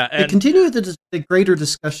yeah, and to continue the greater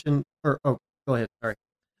discussion. Go ahead. Sorry.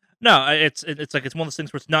 No, it's like it's one of those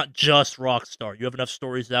things where it's not just Rockstar. You have enough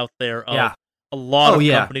stories out there of a lot of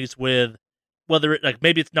companies with, whether it, like,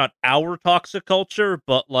 maybe it's not our toxic culture,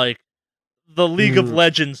 but like the League of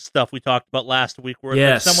Legends stuff we talked about last week, where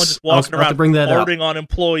it's like someone just walking around farting on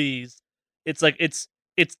employees. It's like it's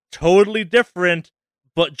totally different,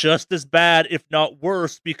 but just as bad, if not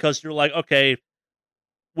worse, because you're like, okay,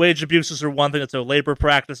 wage abuses are one thing. That's labor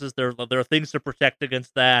practices. There are things to protect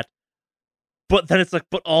against that. But then it's like,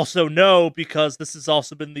 but also no, because this has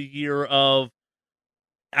also been the year of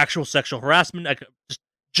actual sexual harassment, like just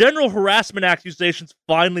general harassment accusations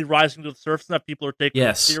finally rising to the surface, and that people are taking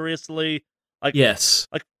it seriously. Like, Yes.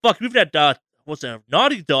 like fuck, we've had was it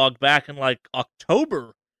Naughty Dog back in like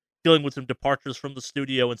October, dealing with some departures from the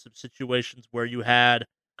studio and some situations where you had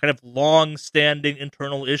kind of long-standing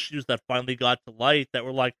internal issues that finally got to light that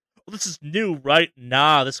were like, well, this is new, right?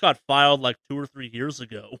 Nah, this got filed like 2 or 3 years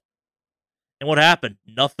ago. And what happened?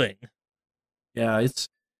 Nothing. Yeah,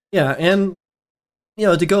 and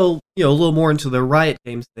to go, a little more into the Riot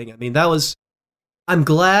Games thing. I mean, I'm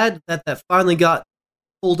glad that finally got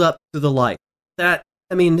pulled up to the light.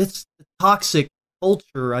 It's the toxic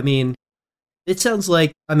culture. I mean, it sounds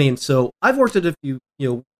like, so I've worked at a few,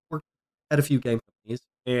 worked at a few game companies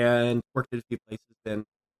and worked at a few places, and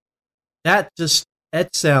that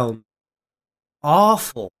sounds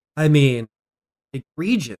awful. I mean,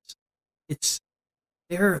 egregious.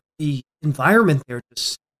 The environment there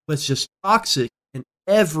was just toxic in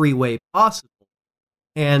every way possible.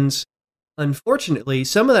 And unfortunately,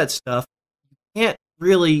 some of that stuff you can't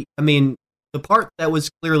really, the part that was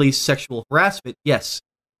clearly sexual harassment, yes,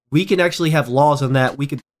 we can actually have laws on that. We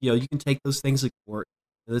could, you can take those things to court.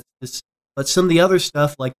 But some of the other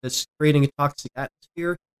stuff, like this creating a toxic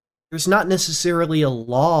atmosphere, there's not necessarily a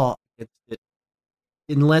law against it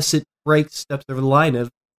unless it breaks steps over the line of,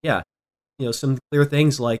 some clear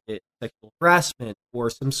things like sexual harassment or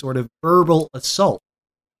some sort of verbal assault,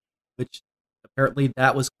 which apparently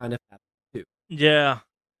that was kind of happening too. Yeah.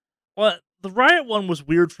 Well, the Riot one was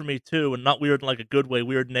weird for me too, and not weird in like a good way.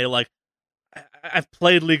 Weird in a like, I've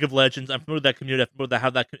played League of Legends. I'm familiar with that community. I'm familiar with how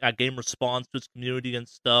that game responds to its community and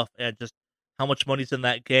stuff, and just how much money's in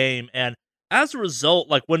that game. And as a result,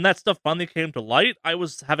 like when that stuff finally came to light, I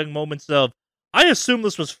was having moments of, I assume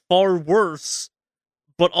this was far worse,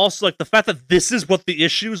 but also like the fact that this is what the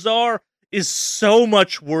issues are is so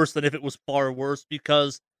much worse than if it was far worse,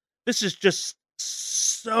 because this is just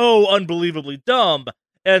so unbelievably dumb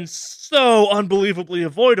and so unbelievably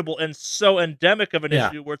avoidable and so endemic of an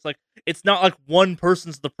issue where it's like, it's not like one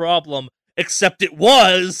person's the problem, except it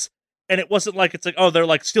was, and it wasn't like, it's like, oh, they're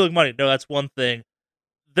like stealing money. No, that's one thing.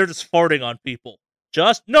 They're just farting on people.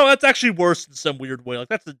 No, that's actually worse in some weird way. Like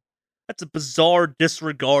that's a bizarre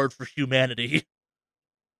disregard for humanity.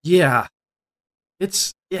 Yeah.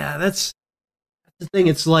 That's the thing.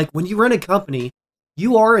 It's like when you run a company,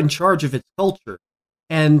 you are in charge of its culture.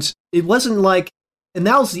 And it wasn't like, and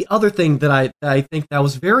that was the other thing that I think that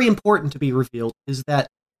was very important to be revealed, is that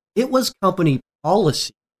it was company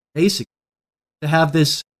policy, basically, to have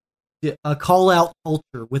this a call-out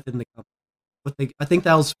culture within the company. I think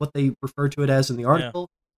that was what they referred to it as in the article,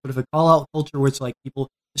 sort of a call-out culture where it's like people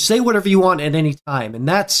say whatever you want at any time, and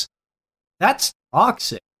that's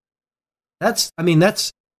toxic. That's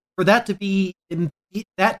for that to be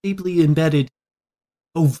that deeply embedded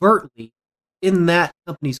overtly in that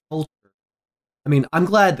company's culture. I mean, I'm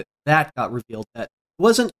glad that got revealed, that it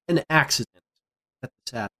wasn't an accident that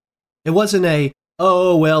this happened. It wasn't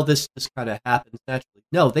oh, well, this kind of happens naturally.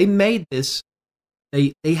 No, they made this,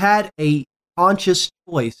 they had a conscious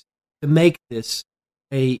choice to make this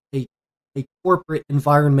a corporate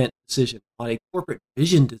environment decision, on a corporate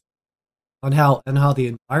vision decision, on how the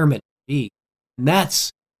environment would be. And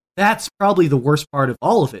that's probably the worst part of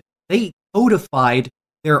all of it. They codified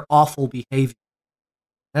their awful behavior.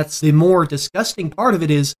 That's the more disgusting part of it,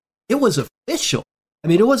 is it was official. I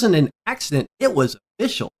mean, it wasn't an accident. It was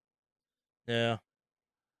official. Yeah.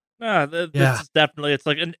 This is definitely, it's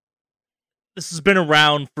like, and this has been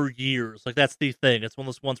around for years. Like, that's the thing. It's one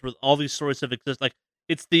of those ones where all these stories have existed. Like,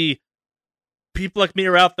 it's the people like me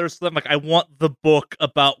are out there, so I'm like, I want the book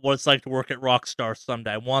about what it's like to work at Rockstar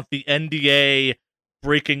someday. I want the NDA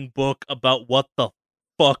breaking book about what the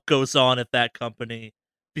fuck goes on at that company.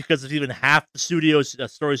 Because if even half the studio's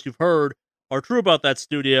stories you've heard are true about that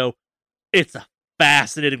studio, it's a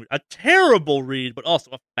terrible read, but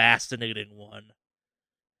also a fascinating one.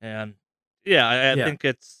 And I think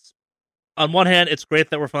it's, on one hand, it's great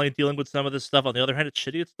that we're finally dealing with some of this stuff. On the other hand, it's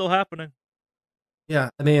shitty it's still happening. Yeah,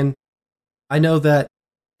 I mean, I know that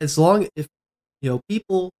if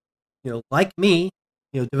people, like me,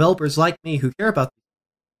 developers like me who care about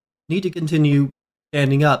these, need to continue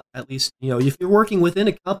standing up. At least, if you're working within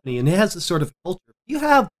a company and it has this sort of culture, you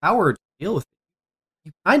have power to deal with it.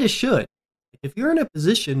 You kind of should. If you're in a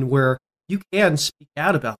position where you can speak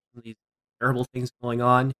out about some of these terrible things going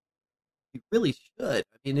on, you really should.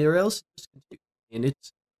 I mean, or else just continue. And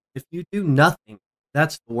if you do nothing,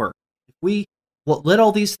 that's the work. If we let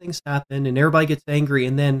all these things happen and everybody gets angry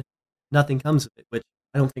and then nothing comes of it, which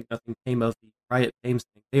I don't think nothing came of the Riot Games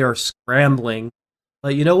thing. They are scrambling.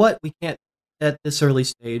 But you know what? We can't, at this early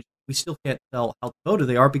stage, we still can't tell how devoted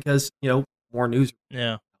they are because, more news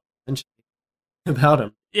essentially about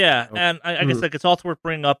them. Yeah, So, and I guess like it's also worth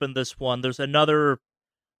bringing up in this one. There's another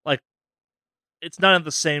like it's not in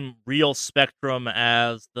the same real spectrum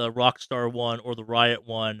as the Rockstar one or the Riot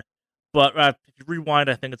one, but if you rewind,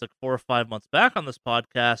 I think it's like 4 or 5 months back on this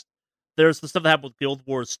podcast. There's the stuff that happened with Guild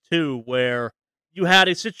Wars 2, where you had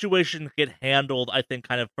a situation get handled, I think,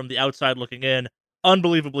 kind of from the outside looking in,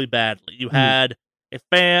 unbelievably badly. You had a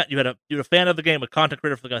fan, you had a fan of the game, a content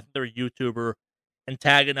creator for the game, I think they're a YouTuber,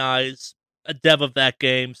 antagonize a dev of that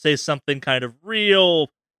game, say something kind of real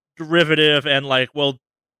derivative, and like, well,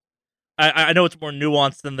 I know it's more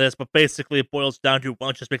nuanced than this, but basically it boils down to why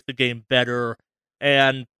don't you just make the game better?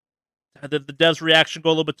 And did the dev's reaction go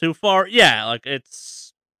a little bit too far? Yeah, like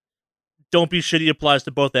it's don't be shitty applies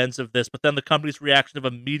to both ends of this, but then the company's reaction of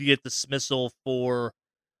immediate dismissal for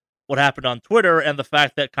what happened on Twitter and the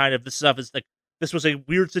fact that kind of this stuff is like this was a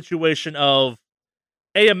weird situation of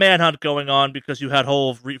a manhunt going on because you had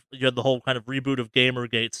the whole kind of reboot of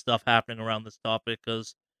Gamergate stuff happening around this topic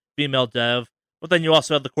because female dev, but then you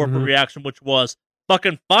also had the corporate reaction, which was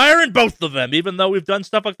fucking firing both of them, even though we've done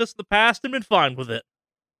stuff like this in the past and been fine with it.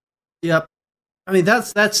 Yep. I mean,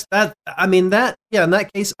 that's that. I mean, that, yeah, in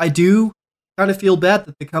that case, I do kind of feel bad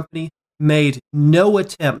that the company made no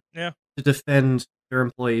attempt to defend their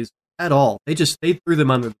employees at all. They threw them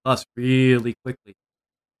under the bus really quickly.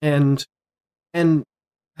 And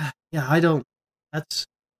yeah, I don't,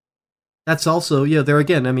 that's also, there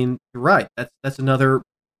again, I mean, you're right. That's another,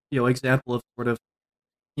 example of sort of,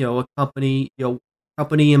 a company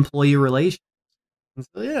employee relations. And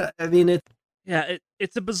so, yeah, I mean,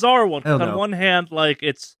 it's a bizarre one. I don't On know. one hand, like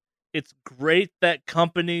it's great that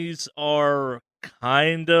companies are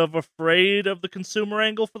kind of afraid of the consumer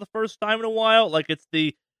angle for the first time in a while. Like it's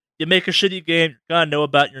you make a shitty game, you're gonna know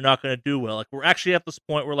about it, you're not gonna do well. Like we're actually at this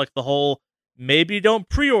point where like the whole maybe don't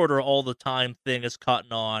pre-order all the time thing is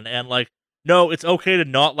cutting on, and like no, it's okay to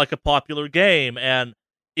not like a popular game, and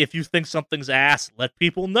if you think something's ass, let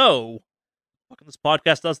people know. Fucking this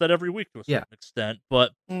podcast does that every week to a certain extent,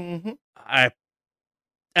 but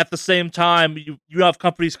at the same time, you have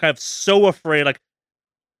companies kind of so afraid, like,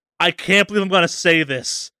 I can't believe I'm going to say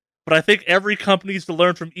this, but I think every company needs to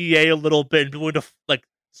learn from EA a little bit and be willing to, like,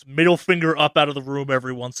 middle finger up out of the room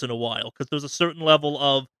every once in a while, because there's a certain level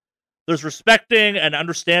of, there's respecting and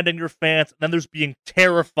understanding your fans, and then there's being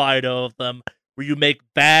terrified of them, where you make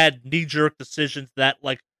bad, knee-jerk decisions that,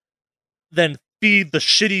 like, then feed the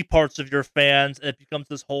shitty parts of your fans, and it becomes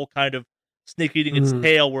this whole kind of snake eating its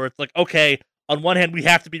tail, where it's like, okay, on one hand, we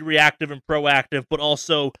have to be reactive and proactive, but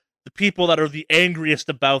also the people that are the angriest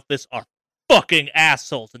about this are fucking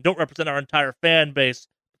assholes and don't represent our entire fan base.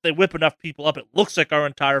 If they whip enough people up, it looks like our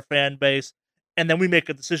entire fan base, and then we make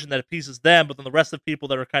a decision that appeases them, but then the rest of the people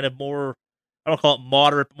that are kind of more, I don't call it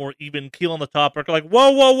moderate, but more even keel on the topic are like,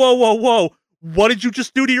 whoa, whoa, whoa, whoa, whoa, what did you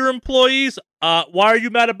just do to your employees? Why are you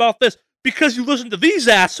mad about this? Because you listen to these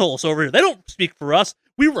assholes over here. They don't speak for us.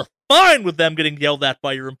 We were fine with them getting yelled at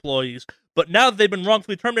by your employees. But now that they've been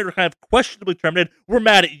wrongfully terminated or kind of questionably terminated, we're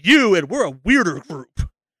mad at you, and we're a weirder group.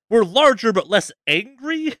 We're larger but less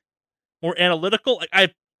angry, more analytical.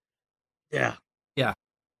 Yeah.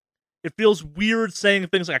 It feels weird saying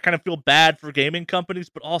things like I kind of feel bad for gaming companies,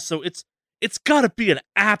 but also it's got to be an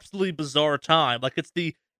absolutely bizarre time. Like it's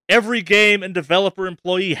every game and developer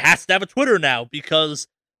employee has to have a Twitter now because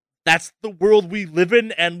that's the world we live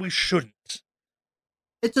in, and we shouldn't.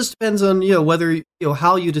 It just depends on, whether,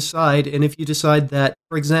 how you decide, and if you decide that,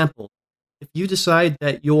 for example, if you decide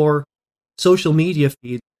that your social media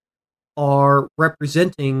feeds are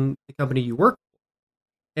representing the company you work for,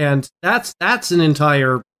 and that's an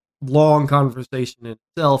entire long conversation in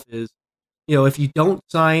itself, is, if you don't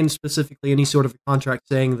sign specifically any sort of a contract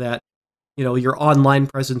saying that, your online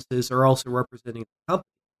presences are also representing the company,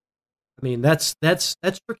 I mean, that's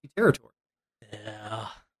tricky territory. Yeah.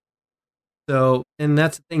 So, and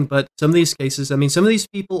that's the thing, but some of these cases, I mean, some of these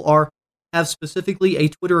people have specifically a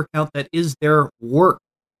Twitter account that is their work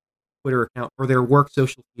Twitter account or their work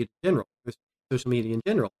social media in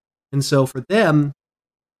general. And so for them,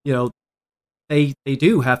 they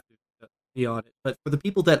do have to be on it. But for the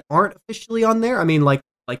people that aren't officially on there, I mean, like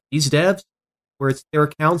these devs, where it's their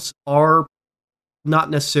accounts are not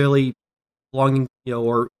necessarily belonging,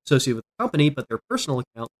 or associated with the company, but their personal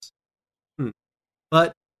accounts.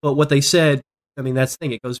 But what they said, I mean, that's the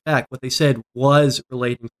thing. It goes back. What they said was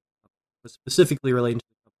specifically relating to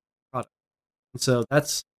the product, and so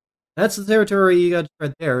that's the territory you got to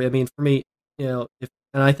tread there. I mean, for me, and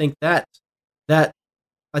I think that I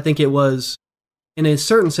think it was, in a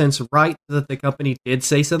certain sense, right that the company did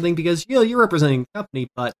say something because you're representing the company,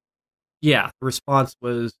 but yeah, the response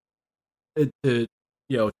was to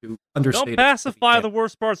to understate Don't it. pacify the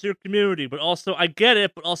worst parts of your community, but also, I get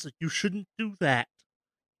it, but also, you shouldn't do that.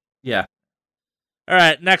 Yeah. All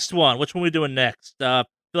right, next one. Which one are we doing next? Feel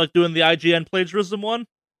like doing the IGN plagiarism one?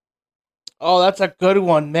 Oh, that's a good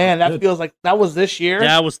one, man. That Good. feels like that was this year.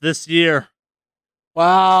 Yeah, it was this year.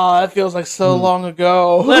 Wow, that feels like so long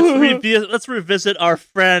ago. Let's revisit our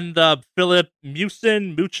friend Philip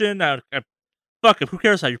Muchin. Fuck him. Who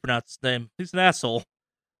cares how you pronounce his name? He's an asshole.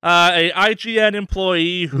 A IGN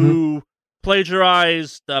employee who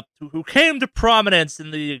plagiarized, who came to prominence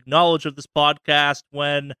in the knowledge of this podcast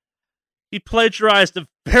when he plagiarized a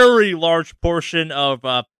very large portion of,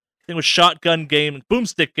 I think it was Shotgun Gaming,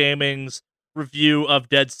 Boomstick Gaming's review of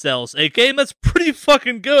Dead Cells, a game that's pretty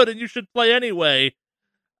fucking good and you should play anyway.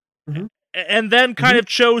 And then kind of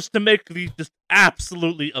chose to make the just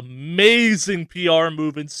absolutely amazing PR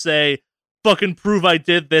move and say, fucking prove I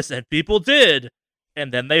did this, and people did.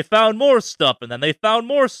 And then they found more stuff, and then they found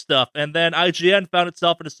more stuff, and then IGN found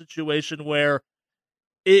itself in a situation where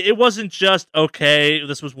it wasn't just, okay,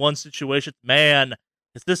 this was one situation. Man,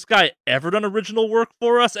 has this guy ever done original work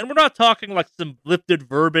for us? And we're not talking like some lifted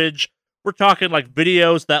verbiage. We're talking like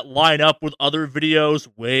videos that line up with other videos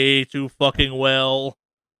way too fucking well.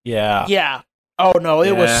 Yeah. Yeah. Oh no,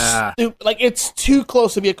 it was stupid. Like, it's too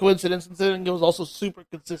close to be a coincidence, considering it was also super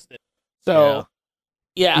consistent. So,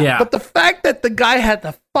 yeah. But the fact that the guy had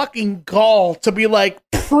the fucking gall to be like,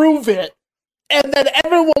 prove it, and then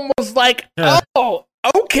everyone was like, oh,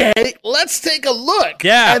 okay, let's take a look.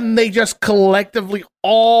 Yeah. And they just collectively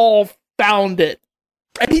all found it.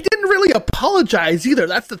 And he didn't really apologize either.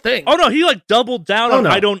 That's the thing. Oh no, he like doubled down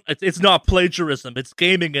on it's not plagiarism, it's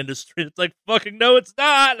gaming industry. It's like, fucking no, it's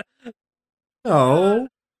not. No,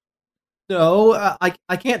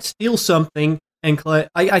 I can't steal something and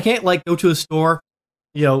I can't like go to a store,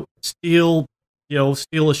 steal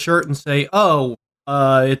a shirt and say, oh,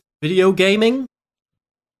 it's video gaming.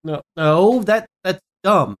 No, that's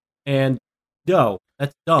dumb. And no,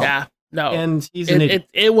 that's dumb. Yeah, no. And he's an idiot.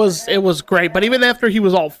 It was great. But even after he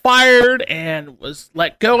was all fired and was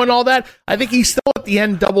let go and all that, I think he still at the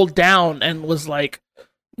end doubled down and was like,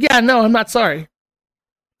 yeah, no, I'm not sorry.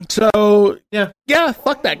 So yeah,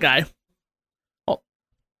 fuck that guy.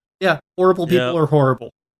 Yeah, horrible people are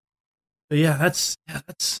horrible. But that's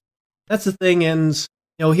the thing. And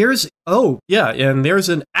and there's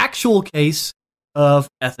an actual case of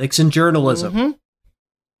ethics in journalism.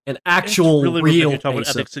 An actual really real you're talking case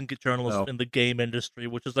about ethics in journalism in the game industry,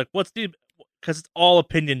 which is like, because it's all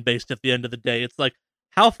opinion based at the end of the day. It's like,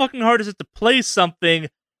 how fucking hard is it to play something,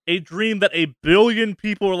 a dream that a billion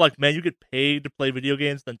people are like, man, you get paid to play video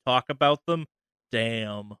games, then talk about them?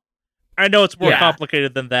 Damn. I know it's more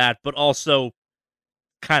complicated than that, but also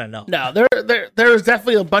kind of not. No, there's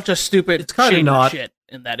definitely a bunch of stupid it's kind of not shit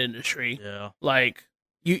in that industry. Yeah. Like,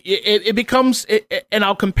 it becomes, and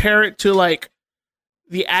I'll compare it to like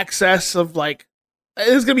the access of like, this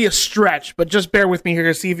is gonna be a stretch, but just bear with me here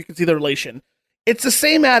to see if you can see the relation. It's the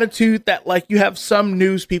same attitude that like you have some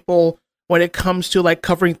news people when it comes to like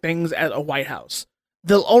covering things at a White House.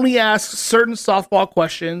 They'll only ask certain softball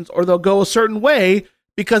questions, or they'll go a certain way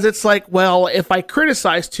because it's like, well, if I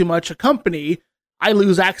criticize too much a company, I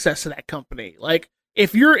lose access to that company. Like,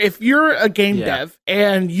 if you're a game dev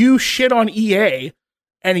and you shit on EA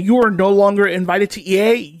and you are no longer invited to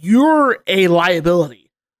EA, you're a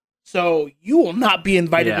liability. So you will not be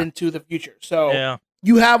invited into the future. So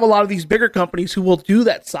you have a lot of these bigger companies who will do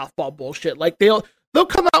that softball bullshit. Like, they'll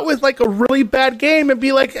come out with like a really bad game and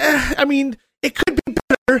be like, I mean, it could be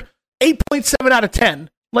better. 8.7 out of 10.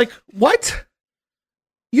 Like, what?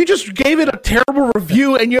 You just gave it a terrible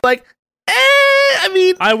review and you're like, I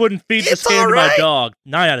mean, I wouldn't feed this game to my dog.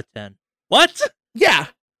 9 out of 10. What? Yeah,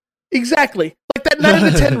 exactly. Like, that 9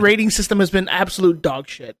 out of 10 rating system has been absolute dog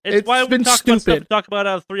shit. It's why been we talk stupid. About stuff, talk about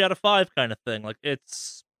a 3 out of 5 kind of thing. Like,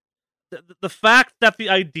 it's the fact that the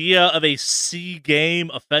idea of a C game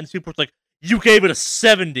offends people. It's like, you gave it a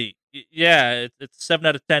 70. Yeah, it's a 7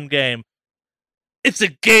 out of 10 game. It's a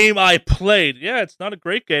game I played. Yeah, it's not a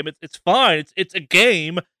great game. It's fine. It's a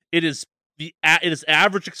game. It is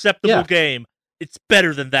average acceptable game. It's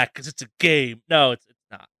better than that because it's a game. No, it's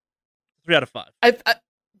not. 3 out of 5.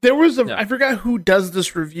 There was I forgot who does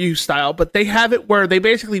this review style, but they have it where they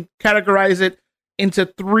basically categorize it into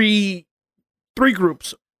three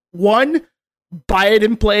groups. 1, buy it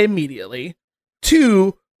and play immediately.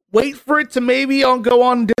 2, wait for it to maybe go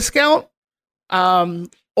on discount.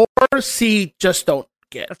 Or C, just don't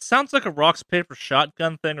get. That sounds like a rocks, paper,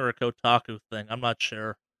 shotgun thing or a Kotaku thing. I'm not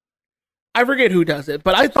sure. I forget who does it,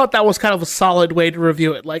 but I thought that was kind of a solid way to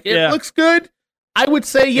review it. Like, it looks good. I would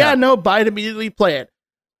say, no, buy it immediately, play it.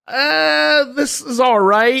 this is all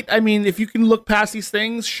right. I mean, if you can look past these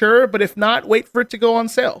things, sure. But if not, wait for it to go on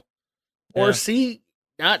sale. Or Yeah. see,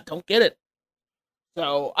 don't get it.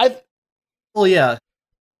 So Well, yeah.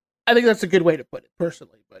 I think that's a good way to put it,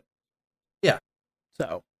 personally. But Yeah.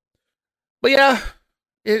 So, but yeah,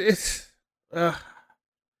 it's. We're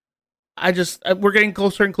getting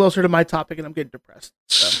closer and closer to my topic, and I'm getting depressed.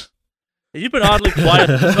 So. You've been oddly quiet.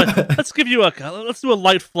 Let's do a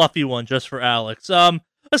light, fluffy one just for Alex.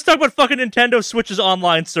 Let's talk about fucking Nintendo Switch's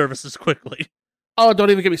online services quickly. Oh, don't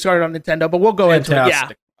even get me started on Nintendo, but we'll go into it. Yeah.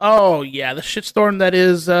 Oh yeah, the shitstorm that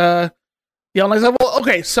is the online stuff. Well,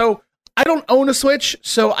 okay, so I don't own a Switch,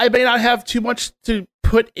 so I may not have too much to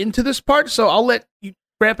put into this part. So I'll let you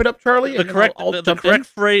wrap it up, Charlie. The correct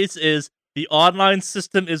phrase is the online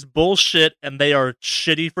system is bullshit, and they are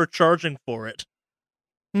shitty for charging for it.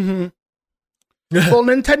 Mm-hmm. Well,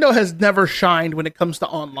 Nintendo has never shined when it comes to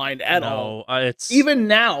online at all. Even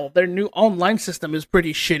now, their new online system is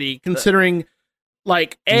pretty shitty, considering,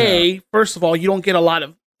 first of all, you don't get a lot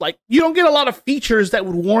of features that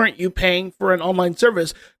would warrant you paying for an online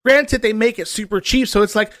service. Granted, they make it super cheap, so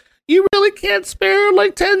it's like, you really can't spare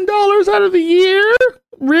like $10 out of the year?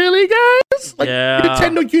 Really, guys?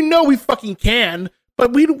 Nintendo, we fucking can,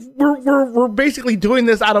 but we're basically doing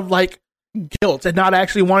this out of guilt and not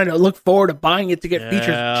actually wanting to look forward to buying it to get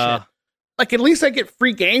features and shit. At least I get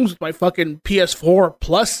free games with my fucking PS4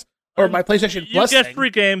 Plus or my PlayStation Plus. You get free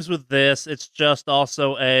games with this. It's just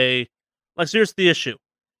also here's the issue.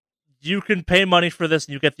 You can pay money for this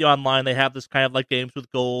and you get the online. They have this kind of games with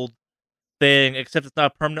gold thing, except it's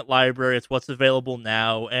not a permanent library. It's what's available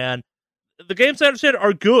now. And the games I understand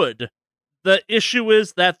are good. The issue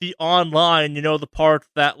is that the online, the part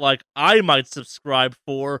that I might subscribe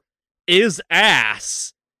for, is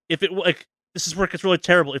ass. If it this is where it gets really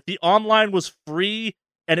terrible. If the online was free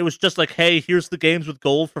and it was just hey, here's the games with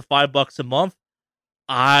gold for $5 a month,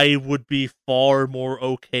 I would be far more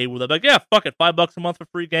okay with it. Yeah, fuck it, $5 a month for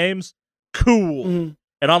free games, cool. Mm.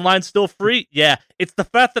 And online's still free. Yeah, it's the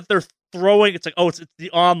fact that they're throwing. It's it's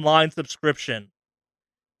the online subscription.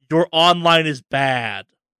 Your online is bad,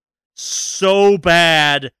 so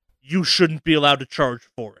bad you shouldn't be allowed to charge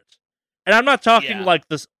for it. And I'm not talking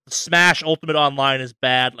the Smash Ultimate Online is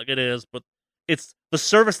bad, it is, but it's the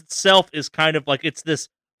service itself is kind of it's this,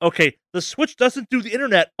 okay, the Switch doesn't do the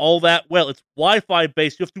internet all that well. It's Wi-Fi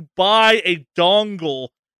based. You have to buy a dongle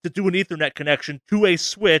to do an Ethernet connection to a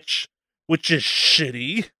Switch, which is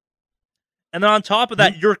shitty. And then on top of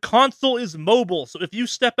that, your console is mobile. So if you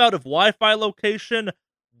step out of Wi-Fi location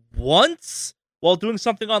once while doing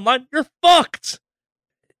something online, you're fucked.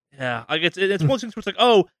 Yeah, it's one of those things where it's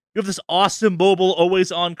oh, you have this awesome mobile,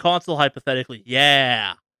 always-on console, hypothetically.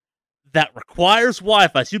 Yeah. That requires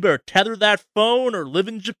Wi-Fi, so you better tether that phone or live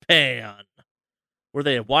in Japan, where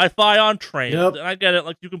they have Wi-Fi on trains. Yep. And I get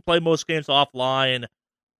it, you can play most games offline,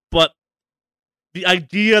 but the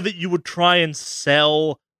idea that you would try and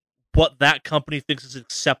sell what that company thinks is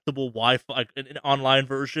acceptable Wi-Fi, an online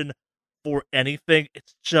version, for anything,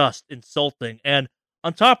 it's just insulting. And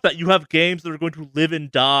on top of that, you have games that are going to live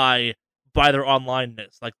and die by their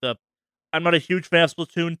onlineness. I'm not a huge fan of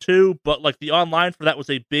Splatoon 2, but the online for that was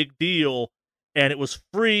a big deal, and it was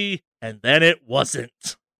free, and then it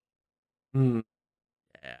wasn't. Yeah,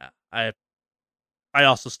 I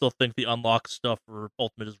also still think the unlock stuff for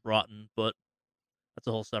Ultimate is rotten, but that's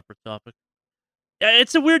a whole separate topic. Yeah,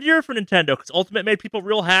 it's a weird year for Nintendo, because Ultimate made people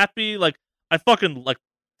real happy. I fucking,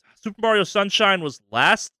 Super Mario Sunshine was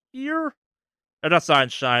last year? Not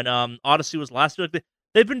Sunshine, Odyssey was last year.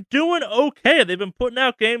 They've been doing okay. They've been putting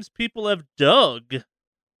out games people have dug.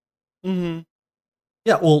 Mm-hmm.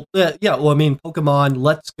 Yeah, well, I mean, Pokemon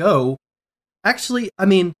Let's Go. Actually, I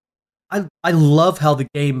mean, I love how the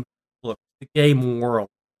game looks, the game world.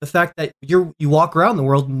 The fact that you walk around the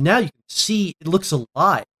world, and now you can see, it looks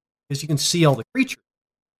alive, because you can see all the creatures.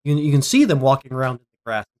 You can see them walking around in the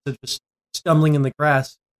grass, instead of just stumbling in the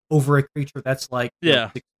grass over a creature that's 6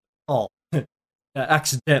 feet tall,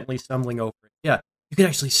 accidentally stumbling over it. Yeah. You can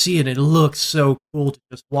actually see it, and it looks so cool to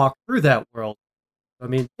just walk through that world. I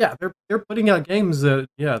mean, yeah, they're putting out games that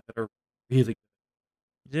are really good.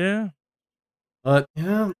 Yeah. But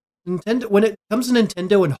Nintendo, when it comes to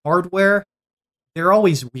Nintendo and hardware, they're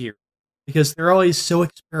always weird because they're always so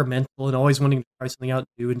experimental and always wanting to try something out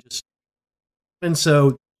new and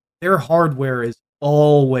so their hardware is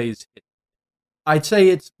always hit. I'd say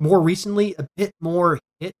it's more recently a bit more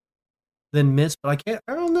hit than miss, but I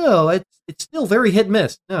don't know. It's still very hit and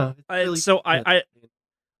miss. No, I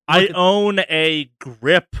own a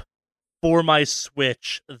grip for my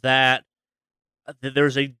Switch that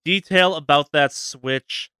there's a detail about that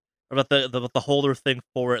Switch about the holder thing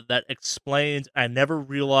for it that explains. I never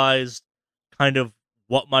realized kind of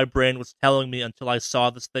what my brain was telling me until I saw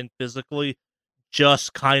this thing physically.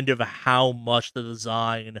 Just kind of how much the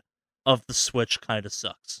design of the Switch kind of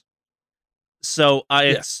sucks. So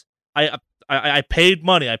I paid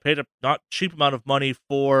money. I paid a not cheap amount of money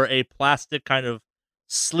for a plastic kind of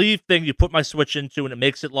sleeve thing you put my Switch into, and it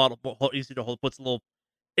makes it a lot easier to hold. Puts a little.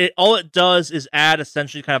 All it does is add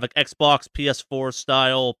essentially kind of like Xbox PS4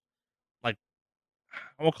 style, like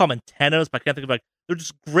I won't call them antennas, but I can't think of they're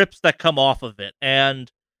just grips that come off of it,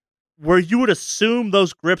 and where you would assume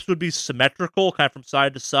those grips would be symmetrical, kind of from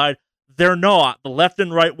side to side, they're not. The left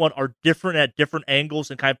and right one are different at different angles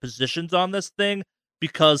and kind of positions on this thing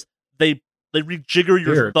because they rejigger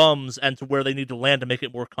your thumbs and to where they need to land to make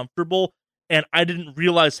it more comfortable. And I didn't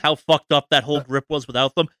realize how fucked up that whole grip was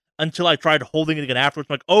without them until I tried holding it again afterwards.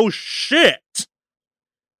 I'm like, oh shit!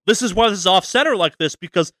 This is why this is off center like this,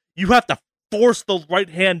 because you have to force the right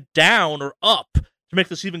hand down or up to make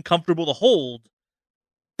this even comfortable to hold.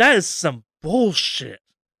 That is some bullshit.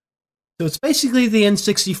 So it's basically the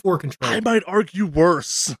N64 controller. I might argue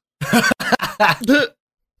worse.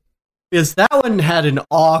 Because that one had an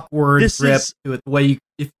awkward grip to it. The way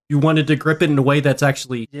if you wanted to grip it in a way that's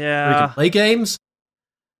actually where you can play games.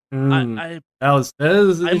 I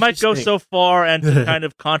I might go so far and to kind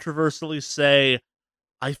of controversially say,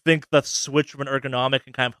 I think the Switch from an ergonomic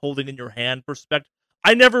and kind of holding in your hand perspective.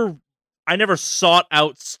 I never sought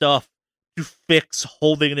out stuff to fix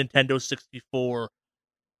holding a Nintendo 64.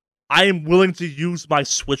 I am willing to use my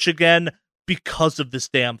Switch again because of this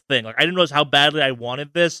damn thing. Like I didn't realize how badly I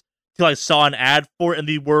wanted this till I saw an ad for it, and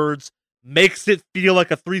the words "makes it feel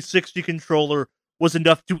like a 360 controller" was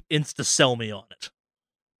enough to insta sell me on it.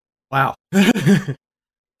 Wow.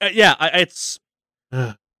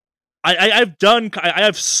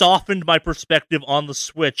 I've softened my perspective on the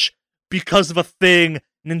Switch because of a thing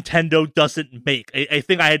Nintendo doesn't make. I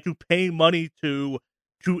think I had to pay money to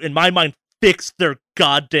in my mind fix their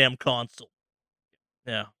goddamn console.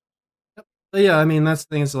 Yeah. But yeah, I mean that's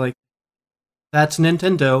the thing. Is like that's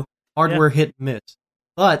Nintendo hardware hit and miss,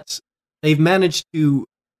 but they've managed to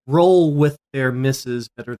roll with their misses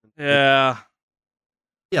better than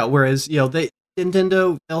yeah. Whereas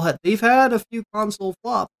Nintendo they've had a few console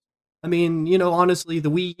flops. I mean, honestly, the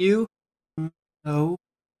Wii U. No,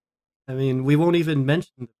 I mean we won't even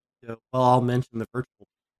mention. I'll mention the virtual.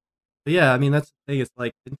 But yeah, I mean that's the thing. It's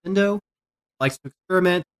like Nintendo likes to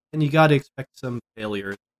experiment, and you got to expect some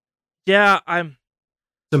failures. Yeah,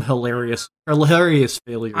 some hilarious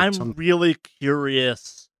failures. I'm really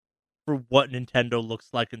curious for what Nintendo looks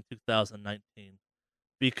like in 2019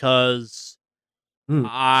 because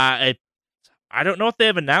I don't know if they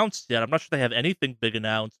have announced yet. I'm not sure they have anything big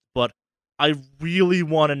announced, but I really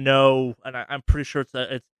want to know, and I'm pretty sure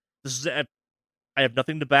I have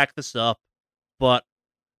nothing to back this up, but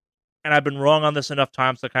and I've been wrong on this enough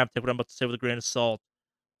times, so I kind of take what I'm about to say with a grain of salt.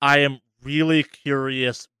 I am really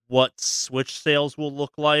curious what Switch sales will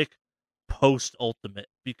look like post-Ultimate,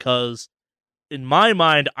 because in my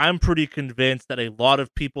mind, I'm pretty convinced that a lot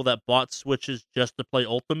of people that bought Switches just to play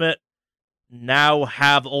Ultimate now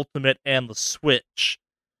have Ultimate and the Switch.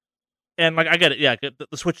 And I get it, yeah,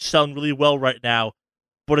 the Switch is selling really well right now,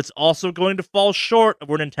 but it's also going to fall short of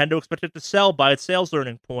where Nintendo expected to sell by its sales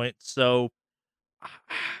learning point, so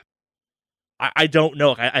I don't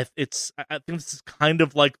know. I think this is kind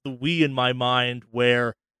of like the Wii in my mind,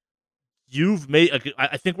 where you've made.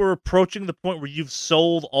 I think we're approaching the point where you've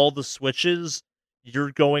sold all the Switches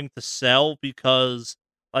you're going to sell because,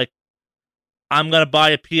 I'm gonna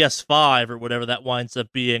buy a PS5 or whatever that winds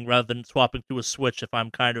up being, rather than swapping to a Switch if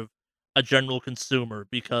I'm kind of a general consumer,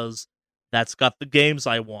 because that's got the games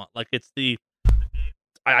I want. It's the.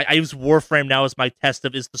 I use Warframe now as my test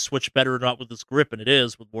of is the Switch better or not with this grip, and it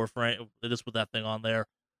is with Warframe. It is with that thing on there.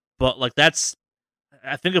 But that's,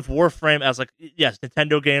 I think of Warframe as yes,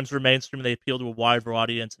 Nintendo games are mainstream, they appeal to a wider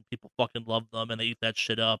audience, and people fucking love them, and they eat that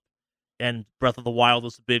shit up. And Breath of the Wild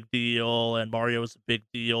was a big deal, and Mario was a big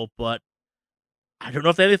deal, but I don't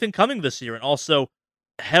know if they have anything coming this year. And also,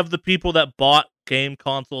 have the people that bought game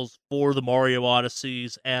consoles for the Mario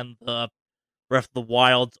Odysseys and the Breath of the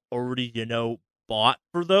Wild already, bought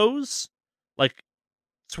for those?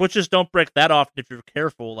 Switches don't break that often if you're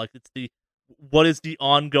careful. It's what is the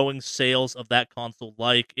ongoing sales of that console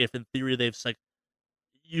like, if in theory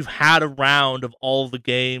you've had a round of all the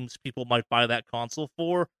games people might buy that console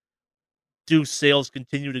for? Do sales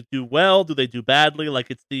continue to do well? Do they do badly?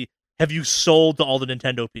 Have you sold to all the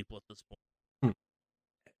Nintendo people at this point?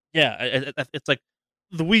 Yeah, it's like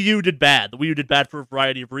the Wii U did bad. The Wii U did bad for a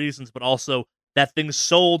variety of reasons, but also that thing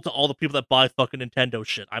sold to all the people that buy fucking Nintendo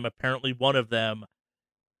shit. I'm apparently one of them.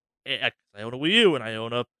 I own a Wii U and I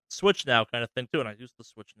own a Switch now, kind of thing too, and I use the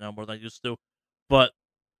Switch now more than I used to. But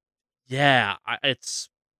yeah,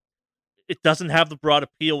 it doesn't have the broad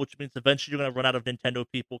appeal, which means eventually you're gonna run out of Nintendo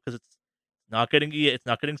people because it's not getting EA, it's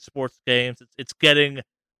not getting sports games, it's getting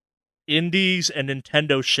indies and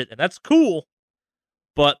Nintendo shit, and that's cool,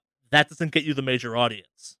 but that doesn't get you the major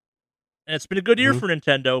audience. And it's been a good year for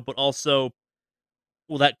Nintendo, but also,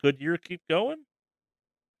 will that good year keep going?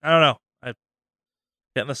 I don't know. I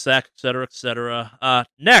get in the sack, etc., etc.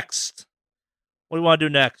 Next, what do you want to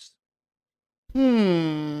do next?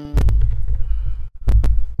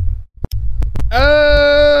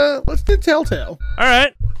 Let's do Telltale. All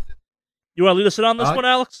right. You want to lead us in on this one,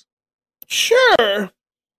 Alex? Sure.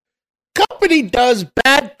 Company does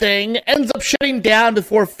bad thing, ends up shutting down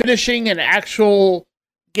before finishing an actual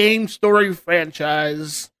game story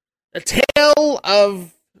franchise. A tale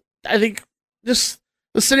of, I think, just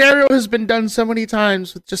the scenario has been done so many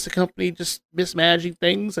times with just a company just mismanaging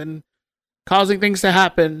things and causing things to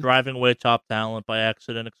happen. Driving away top talent by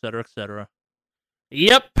accident, etc., etc.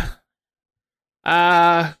 Yep.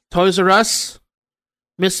 Toys R Us,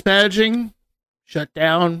 mismanaging, shut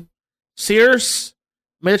down. Sears,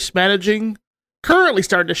 mismanaging, currently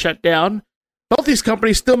starting to shut down. Both these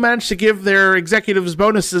companies still managed to give their executives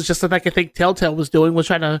bonuses, just like I think Telltale was doing, was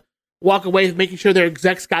trying to walk away with making sure their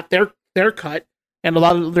execs got their cut, and a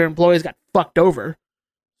lot of their employees got fucked over.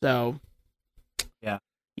 So,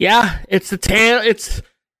 yeah, it's a tale. It's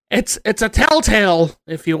a telltale,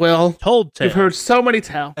 if you will. Told tale. We've heard so many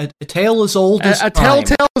tales. A tale as old as time. A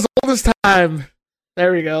telltale as old as time.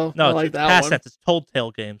 There we go. No, I like it's that past one. tense. It's Told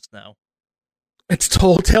Tale games now. It's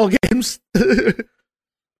Told Tale games.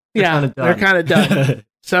 Yeah, they're kind of done.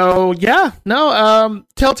 So yeah, no.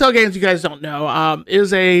 Telltale Games, you guys don't know,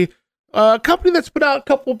 is a company that's put out a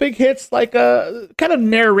couple big hits, like kind of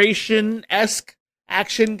narration-esque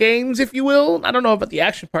action games, if you will. I don't know about the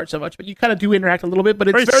action part so much, but you kind of do interact a little bit. But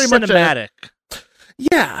it's very much cinematic.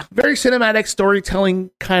 Very cinematic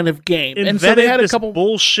storytelling kind of game. Invented and so they had a this couple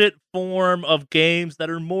bullshit form of games that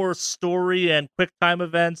are more story and quick time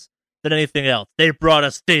events than anything else. They brought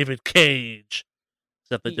us David Cage,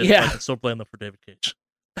 except they didn't. I can still blame them for David Cage.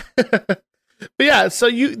 But yeah, so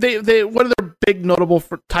they one of their big notable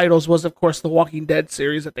titles was, of course, the Walking Dead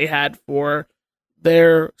series that they had for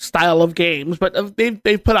their style of games. But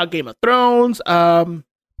they've put out Game of Thrones,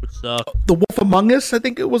 which sucked. The Wolf Among Us, I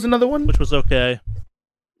think it was another one, which was okay.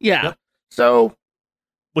 Yeah, yep. So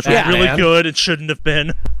which was really good. It shouldn't have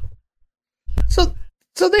been. So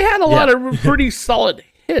they had a lot of pretty solid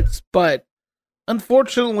hits, but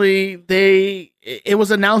unfortunately, it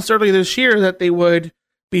was announced earlier this year that they would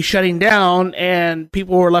be shutting down, and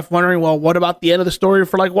people were left wondering, well, what about the end of the story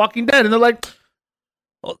for like Walking Dead? And they're like,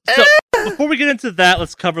 so before we get into that,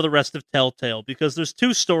 let's cover the rest of Telltale, because there's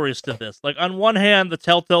two stories to this. Like, on one hand, the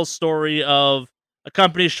Telltale story of a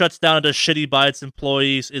company shuts down and does shitty by its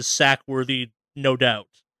employees is sack-worthy, no doubt.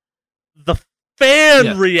 The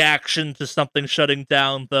fan reaction to something shutting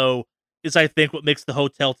down, though, is, I think, what makes the whole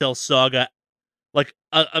Telltale saga like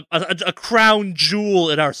a crown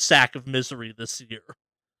jewel in our sack of misery this year.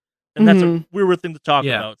 And that's a weird thing to talk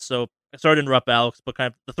about. So I sorry to interrupt, Alex, but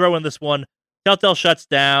kind of to throw in this one, Telltale shuts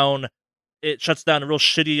down. It shuts down in a real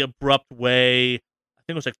shitty, abrupt way. I think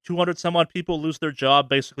it was like 200 some odd people lose their job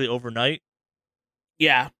basically overnight.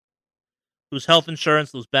 Yeah. Lose health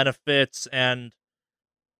insurance, lose benefits, and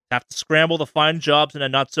have to scramble to find jobs in a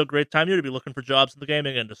not so great time of year to be looking for jobs in the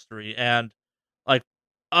gaming industry. And like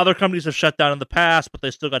other companies have shut down in the past, but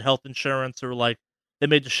they still got health insurance, or like they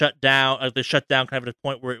made to shut down. Like they shut down kind of at a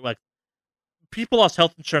point where like people lost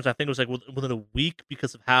health insurance. I think it was like within a week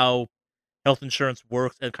because of how health insurance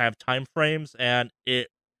works and kind of time frames, and it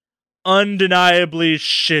undeniably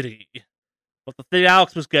shitty. But the thing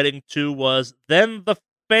Alex was getting to was then the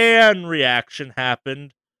fan reaction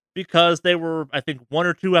happened because they were, I think, 1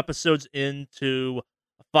 or 2 episodes into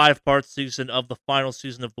a 5-part season of the final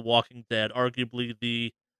season of The Walking Dead, arguably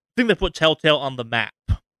the thing that put Telltale on the map.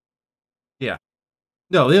 Yeah.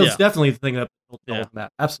 No, it was definitely the thing that put Telltale on the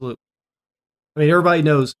map. Absolutely. I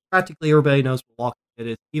mean, practically everybody knows what Walking Dead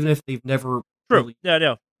is, even if they've never really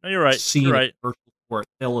No, you're right. seen you're right. it commercial before,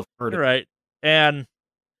 they'll have heard You're it. right. And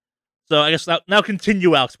so I guess now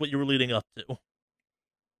continue, Alex, what you were leading up to.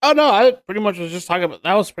 Oh no, I pretty much was just talking about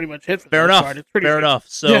that. Was pretty much it. For Fair enough. Part. It's pretty Fair enough.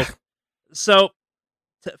 So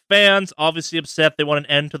fans obviously upset. They want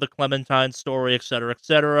an end to the Clementine story, etc.,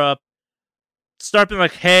 etc. Start being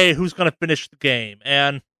like, "Hey, who's going to finish the game?"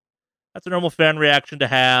 And that's a normal fan reaction to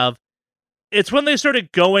have. It's when they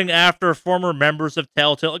started going after former members of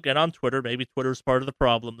Telltale, again on Twitter, maybe Twitter's part of the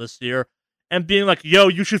problem this year, and being like, yo,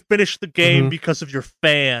 you should finish the game because of your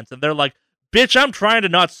fans. And they're like, bitch, I'm trying to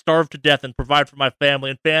not starve to death and provide for my family.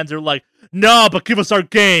 And fans are like, no, but give us our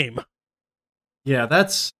game. Yeah,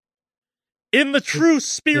 that's... In the true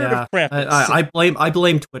spirit of Krampus. I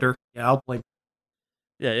blame Twitter. Yeah, I'll blame.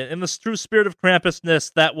 Yeah, in the true spirit of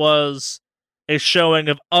Krampusness, that was a showing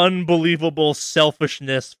of unbelievable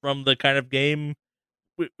selfishness from the kind of game.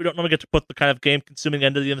 We don't normally get to put the kind of game-consuming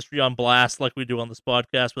end of the industry on blast like we do on this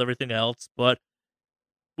podcast with everything else, but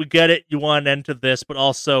we get it. You want an end to this, but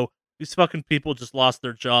also these fucking people just lost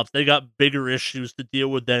their jobs. They got bigger issues to deal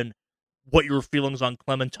with than what your feelings on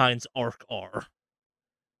Clementine's arc are.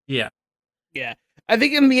 Yeah. Yeah. I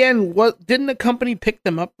think in the end, didn't a company pick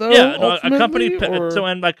them up, though? Yeah, no, a company... So,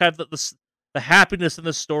 and like kind of the happiness in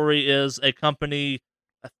the story is a company...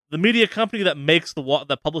 The media company that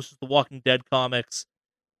that publishes the Walking Dead comics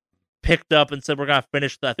picked up and said, we're going to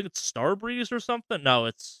finish that. I think it's Starbreeze or something. No,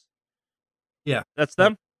 it's... Yeah. That's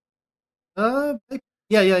them?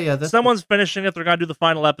 Yeah. Someone's finishing it. They're going to do the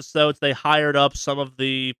final episodes. They hired up some of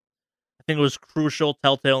the, I think it was crucial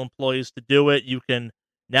Telltale employees to do it. You can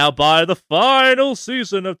now buy the final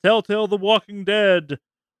season of Telltale The Walking Dead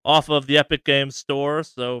off of the Epic Games Store.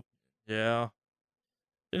 So, yeah. I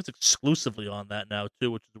think it's exclusively on that now, too,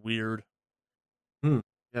 which is weird.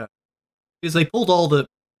 Yeah. Because they pulled a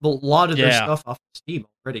lot of their stuff off Steam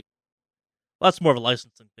already. Well, that's more of a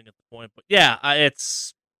licensing thing at the point. But yeah,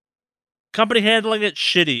 it's company handling it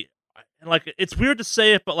shitty. And like, it's weird to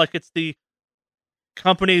say it, but like, it's the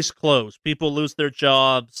companies close. People lose their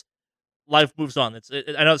jobs. Life moves on.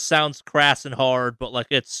 I know it sounds crass and hard, but like,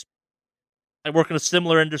 I work in a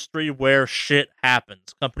similar industry where shit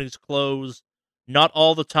happens. Companies close, not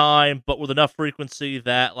all the time, but with enough frequency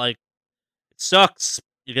that like, it sucks.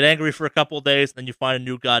 You get angry for a couple of days, and then you find a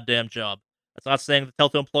new goddamn job. That's not saying the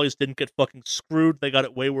Telltale employees didn't get fucking screwed. They got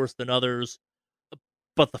it way worse than others.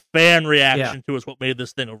 But the fan reaction to it is what made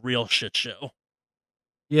this thing a real shit show.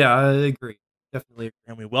 Yeah, I agree. Definitely agree.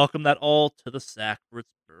 And we welcome that all to the sack for its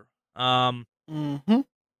pure. Mm-hmm.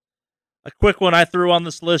 A quick one I threw on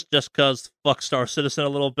this list just because fuck Star Citizen a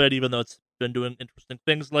little bit, even though it's been doing interesting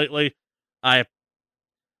things lately. The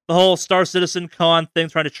whole Star Citizen Con thing,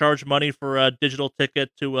 trying to charge money for a digital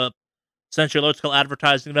ticket to essentially a large-scale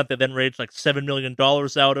advertising event they then raised like $7 million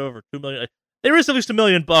out of, or $2 million. They raised at least $1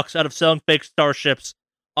 million out of selling fake starships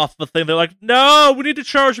off the thing. They're like, no, we need to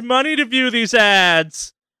charge money to view these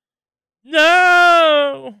ads.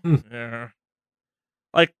 No! Yeah.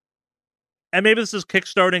 Like, and maybe this is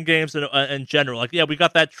kickstarting games in general. Like, yeah, we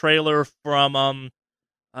got that trailer from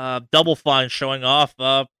Double Fine showing off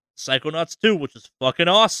Psychonauts 2, which is fucking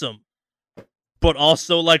awesome. But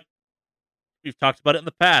also, like, we've talked about it in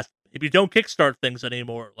the past. Maybe don't kickstart things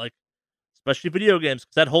anymore, like, especially video games,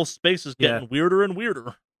 because that whole space is getting weirder and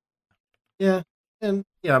weirder. Yeah, and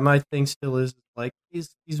yeah, my thing still is, like,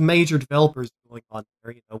 these major developers going on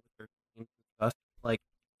there, you know, with their teams and stuff, like,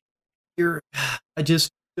 I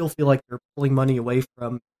just still feel like they're pulling money away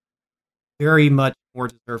from very much more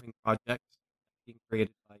deserving projects being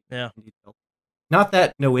created by indie developers. Not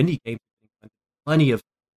that no indie games have been funded. Plenty of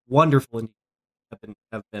wonderful indie games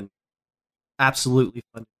have been absolutely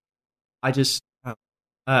funded. I just,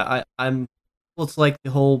 I'm, well, it's like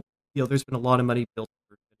the whole, you know, there's been a lot of money built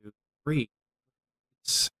for Cthulhu 3.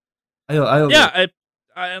 I don't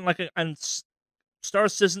know. And Star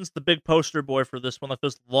Citizen's the big poster boy for this one. Like,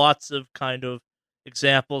 there's lots of kind of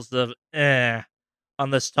examples of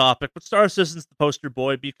on this topic, but Star Citizen's the poster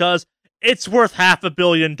boy because it's worth $500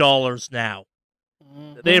 million now.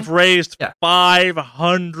 Mm-hmm. They've raised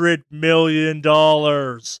 $500 million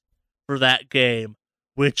for that game,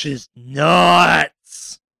 which is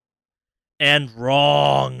nuts and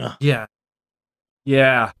wrong. Yeah.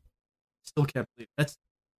 Still can't believe it.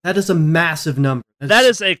 That is a massive number. That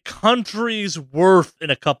is a country's worth in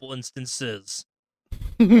a couple instances.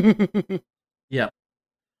 Yeah.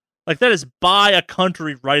 Like, that is buy a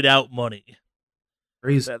country right out money.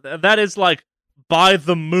 Crazy. That is like buy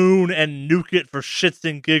the moon and nuke it for shits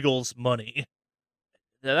and giggles money.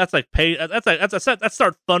 Yeah, that's like that's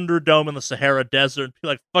start Thunderdome in the Sahara Desert and be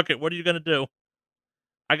like, fuck it, what are you gonna do?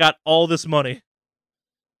 I got all this money.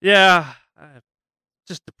 Yeah,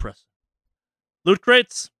 just depressing. Loot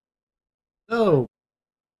crates? Oh,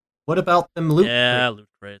 what about them loot? Yeah, loot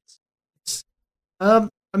crates. I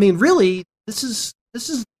mean, really, this is.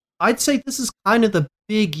 I'd say this is kind of the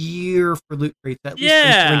big year for loot crates. At least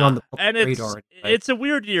on the public radar. It's a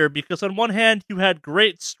weird year because on one hand you had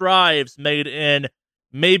great strives made in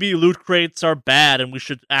maybe loot crates are bad and we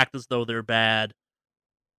should act as though they're bad,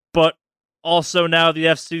 but also now the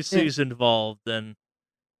FCC's involved, and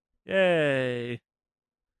yay.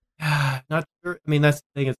 Not sure. I mean, that's the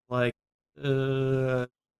thing. It's like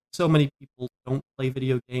so many people don't play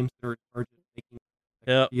video games that are in charge of making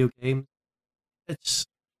video games. It's.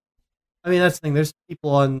 I mean, that's the thing. There's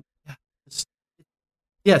people on.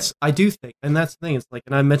 Yes, I do think, and that's the thing. It's like,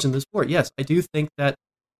 and I mentioned this before. Yes, I do think that,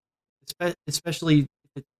 especially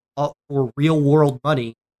if it's for real world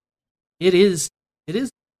money, it is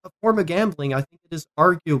a form of gambling. I think it is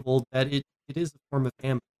arguable that it is a form of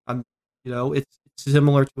gambling. It's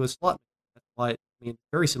similar to a slot machine. That's why it's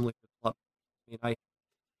very similar to a slot machine. I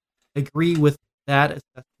agree with that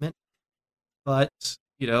assessment, but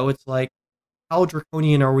it's like, how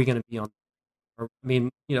draconian are we going to be on?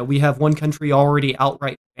 We have one country already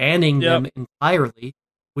outright banning them entirely,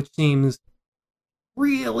 which seems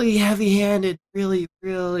really heavy-handed, really,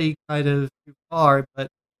 really kind of too far. But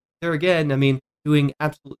there again, doing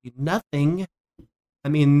absolutely nothing.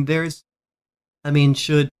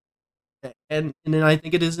 Should and then I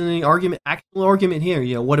think it is an actual argument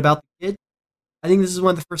here. What about the kid? I think this is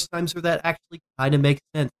one of the first times where that actually kind of makes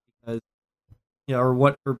sense because,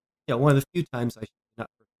 one of the few times not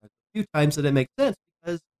first time, a few times that it makes sense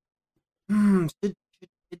because, should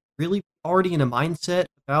it really be already in a mindset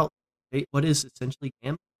about what is essentially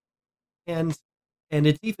gambling? And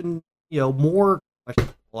it's even, more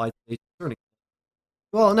questionable, I'd say, to a certain extent.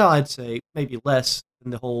 Well, no, I'd say maybe less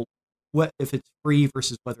than the whole if it's free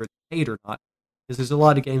versus whether it's paid or not. Because there's a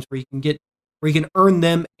lot of games where you can earn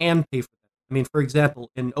them and pay for them. For example,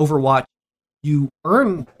 in Overwatch, you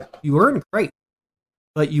earn crates,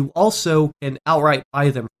 but you also can outright buy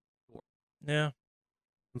them from the store. Yeah.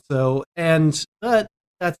 But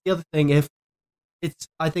that's the other thing.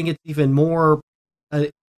 I think it's even more.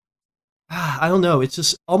 I don't know. It's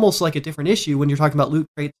just almost like a different issue when you're talking about loot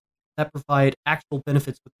crates that provide actual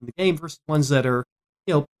benefits within the game versus ones that are,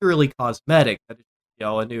 purely cosmetic. That is,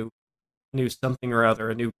 a new something or other,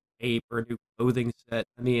 a new cape or a new clothing set.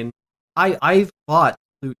 I've bought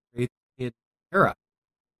loot crates in Terra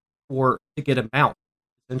to get a mount,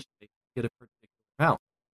 essentially, to get a particular mount,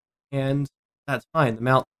 and that's fine. The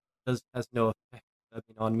mount has no effect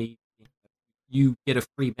on me. You get a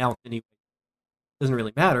free mount anyway. Doesn't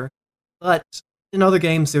really matter. But in other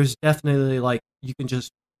games, there's definitely you can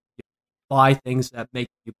just buy things that make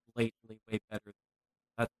you blatantly way better.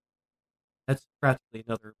 That's practically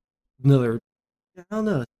another. I don't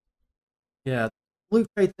know. Yeah, loot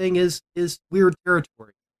crate thing is weird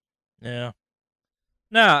territory. Yeah.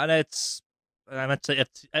 No, and I meant to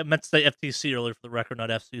say FTC earlier for the record, not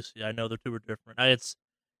FCC. I know the two are different.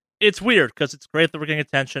 It's weird because it's great that we're getting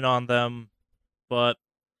attention on them, but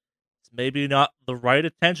it's maybe not the right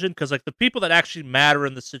attention because the people that actually matter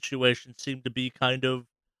in the situation seem to be kind of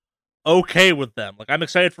okay with them. I'm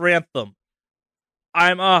excited for Anthem.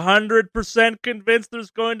 I'm 100% convinced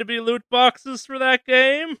there's going to be loot boxes for that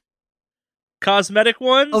game. Cosmetic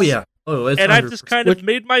ones. Oh, yeah. Oh, it's and 100%. I've just kind of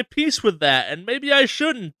made my peace with that. And maybe I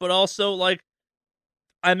shouldn't, but also,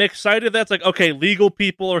 I'm excited that's okay, legal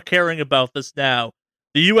people are caring about this now.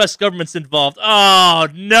 The U.S. government's involved. Oh,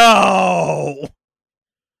 no!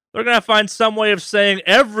 They're going to find some way of saying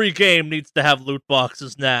every game needs to have loot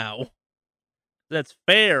boxes now. That's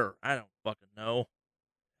fair. I don't fucking know.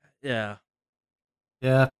 Yeah.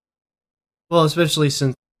 Yeah. Well, especially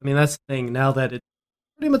since, that's the thing, now that it's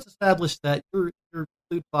pretty much established that your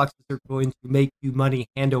loot boxes are going to make you money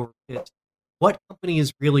hand over fist, what company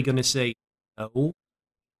is really going to say no?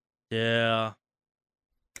 Yeah.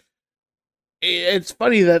 It's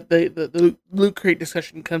funny that the loot crate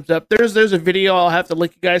discussion comes up. There's a video I'll have to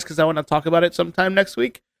link you guys because I want to talk about it sometime next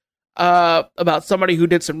week. About somebody who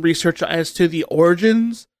did some research as to the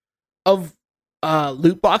origins of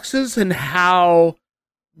loot boxes and how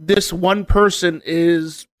this one person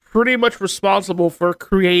is pretty much responsible for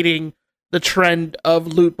creating the trend of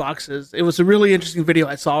loot boxes. It was a really interesting video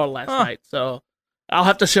I saw last night, so I'll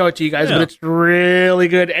have to show it to you guys, but it's really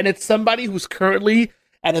good. And it's somebody who's currently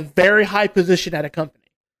at a very high position at a company.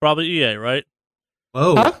 Probably EA, right?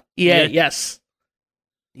 Whoa. Huh? EA, yes.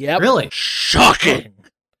 Yep. Really? Shocking!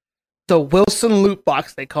 The Wilson loot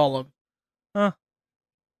box, they call him. Huh.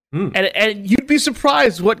 And you'd be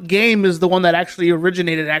surprised what game is the one that actually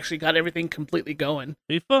originated and actually got everything completely going.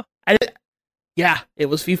 FIFA? Yeah, it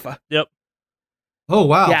was FIFA. Yep. Oh,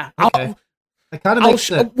 wow. Yeah. Okay. That kind of makes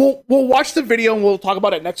sense. We'll watch the video and we'll talk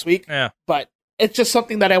about it next week. Yeah. But it's just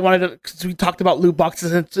something that I wanted to, because we talked about loot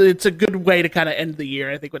boxes, and it's a good way to kind of end the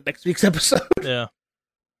year, I think, with next week's episode. Yeah.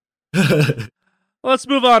 Let's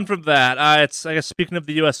move on from that. I guess speaking of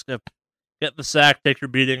the U.S., get the sack, take your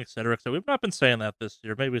beating, etc. So we've not been saying that this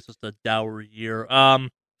year. Maybe it's just a dour year.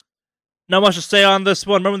 not much to say on this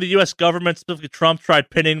one. Remember the U.S. government, specifically Trump, tried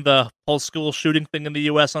pinning the whole school shooting thing in the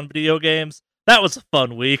U.S. on video games? That was a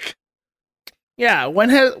fun week. Yeah, when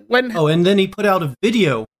Oh, and then he put out a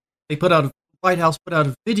video. White House put out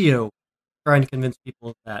a video trying to convince people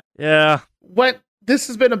of that. Yeah. This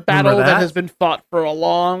has been a battle that has been fought for a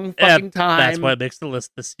long fucking time. That's why it makes the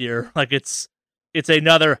list this year. Like, it's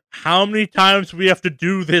another, how many times we have to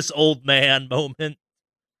do this, old man moment.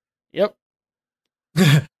 Yep.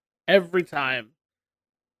 Every time.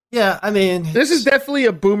 Yeah, I mean... This is definitely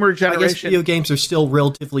a boomer generation. I guess video games are still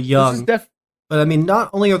relatively young. But, I mean,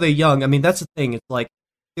 not only are they young, I mean, that's the thing. It's like,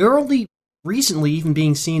 they're only recently even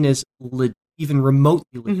being seen as even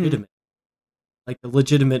remotely legitimate. Like, a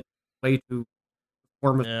legitimate way to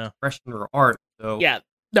form of expression or art. So yeah,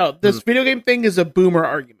 no, this video game thing is a boomer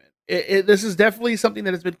argument. This is definitely something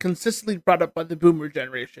that has been consistently brought up by the boomer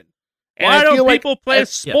generation. And why don't people play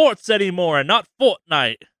sports anymore and not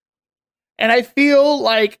Fortnite? And I feel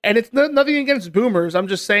like, and it's nothing against boomers, I'm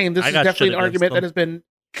just saying this is definitely an argument that has been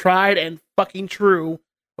tried and fucking true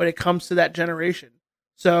when it comes to that generation.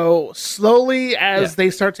 So slowly as they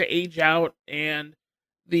start to age out and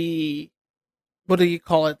the... what do you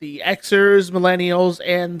call it? The Xers, millennials,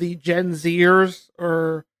 and the Gen Zers,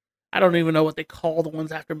 or I don't even know what they call the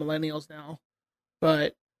ones after millennials now.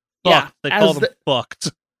 But fucked. They call them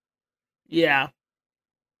fucked. Yeah.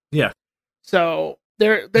 Yeah. So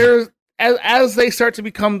there's as they start to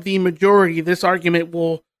become the majority, this argument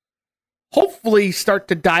will hopefully start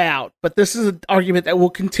to die out. But this is an argument that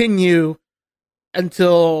will continue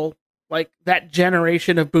until like that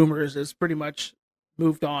generation of boomers is pretty much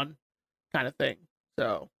moved on. Kind of thing.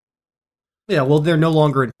 So yeah, well, they're no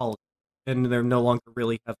longer in politics, and they're no longer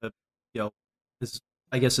really have a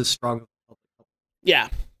I guess as strong of a public health. Yeah.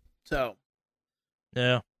 So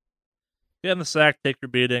yeah, get in the sack, take your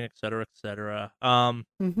beating, etc., etc.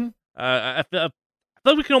 I feel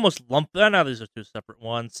like we can almost lump that. Now these are two separate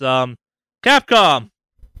ones. Capcom.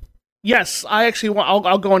 Yes, I actually want.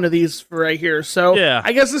 I'll go into these for right here. So yeah,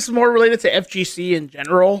 I guess this is more related to FGC in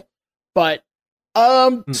general, but.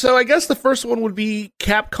 So I guess the first one would be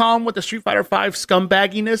Capcom with the Street Fighter V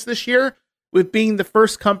scumbagginess this year, with being the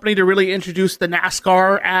first company to really introduce the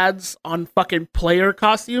NASCAR ads on fucking player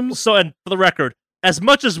costumes. So, and for the record, as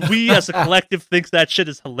much as we as a collective thinks that shit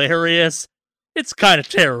is hilarious, it's kind of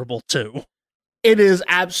terrible too. It is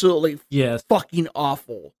absolutely fucking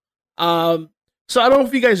awful. So I don't know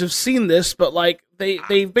if you guys have seen this, but like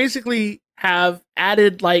they basically have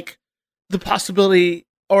added like the possibility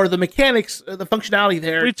or the mechanics, the functionality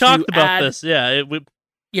there. We talked about this, yeah. We've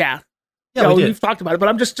talked about it, but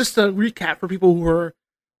I'm just to recap for people who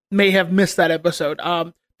may have missed that episode.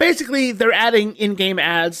 Basically, they're adding in-game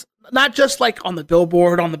ads, not just like on the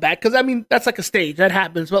billboard on the back, because I mean that's like a stage that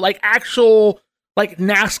happens, but like actual like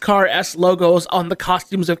NASCAR-esque logos on the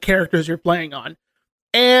costumes of characters you're playing on.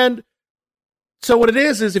 And so what it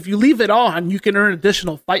is if you leave it on, you can earn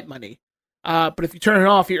additional fight money, but if you turn it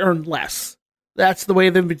off, you earn less. That's the way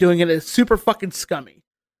they've been doing it. It's super fucking scummy.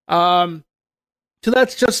 So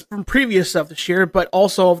that's just from previous stuff this year, but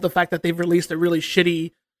also of the fact that they've released a really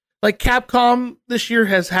shitty... Like, Capcom this year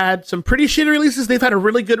has had some pretty shitty releases. They've had a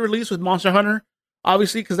really good release with Monster Hunter,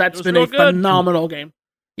 obviously, because that's been a phenomenal game.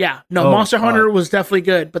 Yeah, no, Monster Hunter was definitely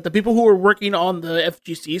good, but the people who are working on the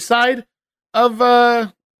FGC side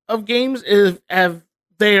of games,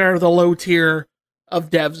 they are the low tier of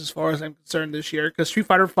devs as far as I'm concerned this year, because Street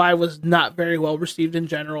Fighter V was not very well received in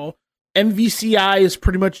general. MVCI is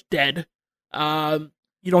pretty much dead. You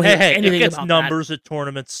don't hear anything it gets about numbers at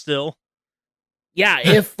tournaments still. Yeah,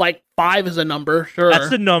 if like 5 is a number, sure.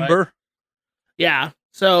 That's a number. But, yeah,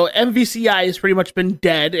 so MVCI has pretty much been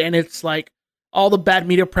dead, and it's like all the bad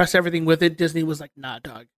media press, everything with it. Disney was like, nah,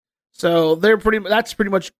 dog. So that's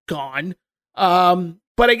pretty much gone.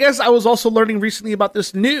 But I guess I was also learning recently about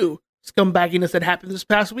this new scumbagginess that happened this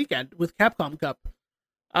past weekend with Capcom Cup.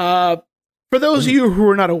 For those of you who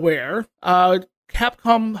are not aware,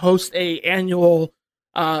 Capcom hosts a annual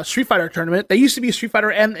Street Fighter tournament. They used to be Street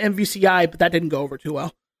Fighter and MVCI, but that didn't go over too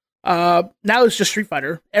well. Now it's just Street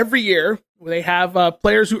Fighter. Every year, they have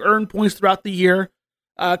players who earn points throughout the year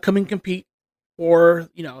come and compete for,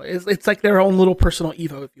 it's like their own little personal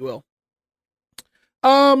Evo, if you will.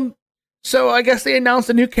 So I guess they announced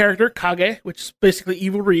a new character, Kage, which is basically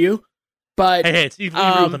Evil Ryu. But hey, it's Evil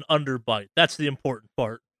Ryu with an underbite. That's the important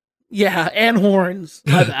part. Yeah, and horns.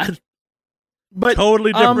 My bad. But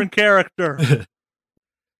totally different character.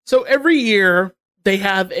 So every year they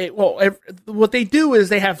have what they do is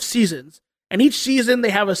they have seasons, and each season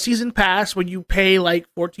they have a season pass when you pay like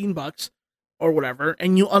 $14 or whatever,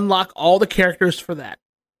 and you unlock all the characters for that.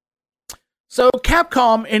 So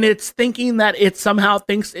Capcom, in its thinking that it somehow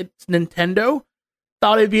thinks it's Nintendo,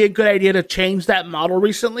 thought it'd be a good idea to change that model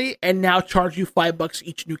recently and now charge you $5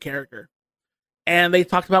 each new character. And they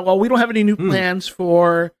talked about, well, we don't have any new plans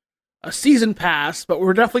for a season pass, but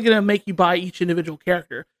we're definitely going to make you buy each individual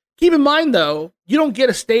character. Keep in mind, though, you don't get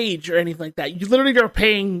a stage or anything like that. You literally are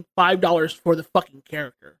paying $5 for the fucking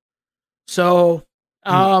character. So,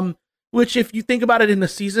 which, if you think about it in the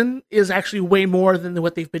season, is actually way more than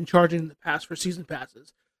what they've been charging in the past for season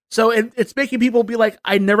passes. So it's making people be like,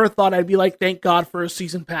 I never thought I'd be like, thank God for a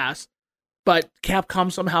season pass, but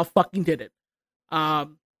Capcom somehow fucking did it.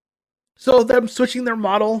 So them switching their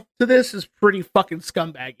model to this is pretty fucking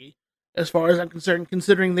scumbaggy, as far as I'm concerned,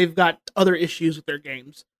 considering they've got other issues with their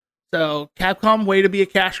games. So Capcom, way to be a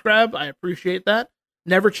cash grab. I appreciate that.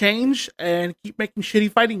 Never change and keep making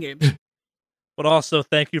shitty fighting games. But also,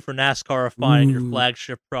 thank you for NASCARifying your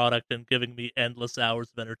flagship product and giving me endless hours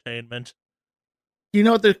of entertainment. You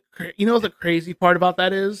know what the crazy part about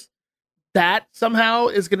that is? That somehow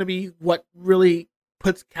is going to be what really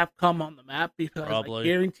puts Capcom on the map, because I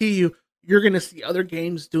guarantee you're going to see other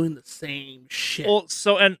games doing the same shit. Well,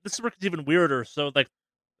 and this is where it's even weirder. So,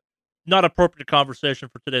 not appropriate conversation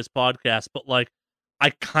for today's podcast, but I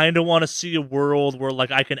kind of want to see a world where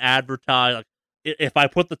I can advertise. If I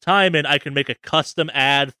put the time in, I can make a custom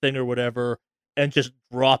ad thing or whatever, and just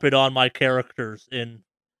drop it on my characters in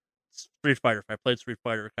Street Fighter. If I played Street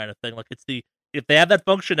Fighter, kind of thing. If they have that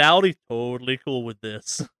functionality, totally cool with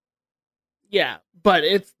this. Yeah, but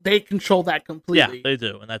they control that completely. Yeah, they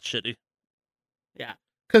do, and that's shitty. Yeah,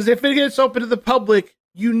 because if it gets open to the public,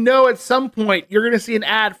 at some point you're gonna see an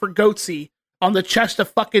ad for Goatsy on the chest of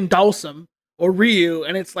fucking Dhalsim or Ryu,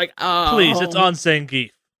 and it's like, please, it's on Zangief.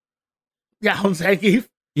 Yeah, on Zangief.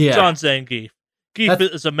 Yeah, it's on Zangief. Geef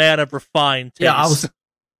is a man of refined taste.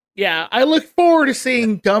 Yeah, I look forward to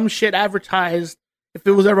seeing dumb shit advertised if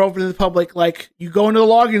it was ever open to the public. Like, you go into the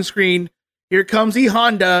login screen, here comes E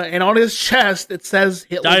Honda, and on his chest it says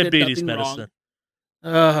Hitler diabetes did medicine.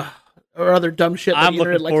 Wrong. Or other dumb shit. I'm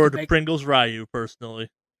looking forward to Pringles Ryu, personally.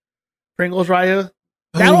 Pringles Ryu?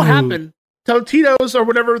 That'll happen. Totino's or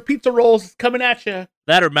whatever pizza rolls is coming at you.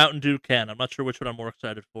 That or Mountain Dew can. I'm not sure which one I'm more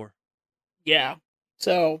excited for. Yeah.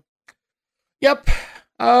 So, yep.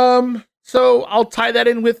 So I'll tie that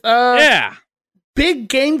in with big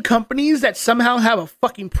game companies that somehow have a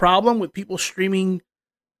fucking problem with people streaming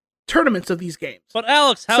tournaments of these games. But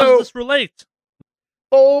Alex, how does this relate?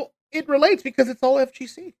 Oh, it relates because it's all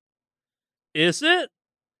FGC. Is it?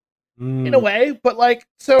 In a way, but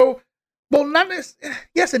not necessarily.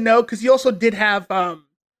 Yes and no, because you also did have.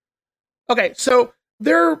 Okay, so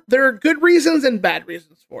there are good reasons and bad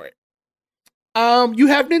reasons for it. You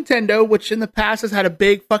have Nintendo, which in the past has had a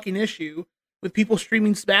big fucking issue with people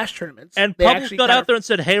streaming Smash tournaments. And Public got out there and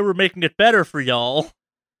said, hey, we're making it better for y'all.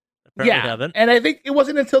 Apparently haven't. And I think it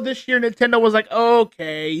wasn't until this year Nintendo was like,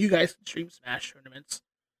 okay, you guys can stream Smash tournaments.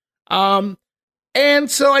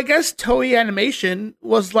 And so I guess Toei Animation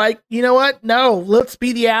was like, you know what? No, let's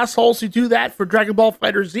be the assholes who do that for Dragon Ball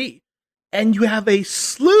FighterZ. And you have a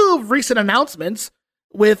slew of recent announcements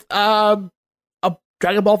with Dragon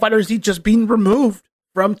Ball FighterZ just being removed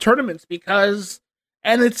from tournaments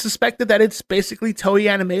and it's suspected that it's basically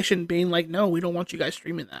Toei Animation being like, no, we don't want you guys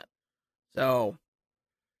streaming that. So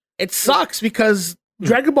it sucks because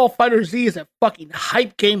Dragon Ball FighterZ is a fucking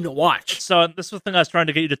hype game to watch. So this is the thing I was trying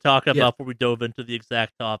to get you to talk about before we dove into the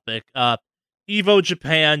exact topic. Evo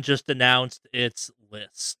Japan just announced its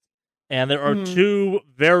list, and there are two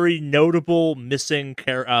very notable missing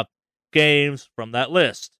games from that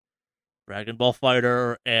list. Dragon Ball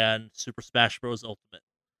Fighter and Super Smash Bros. Ultimate.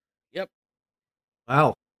 Yep.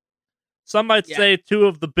 Wow. Some might say two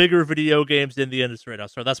of the bigger video games in the industry right now.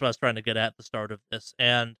 So that's what I was trying to get at the start of this.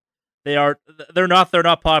 And they're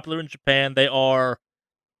not popular in Japan.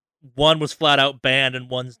 One was flat out banned and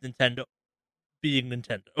one's Nintendo being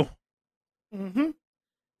Nintendo. Mm-hmm.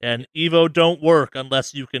 And Evo don't work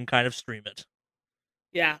unless you can kind of stream it.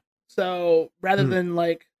 Yeah. So rather than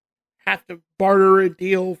have to barter a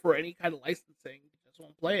deal for any kind of licensing, you just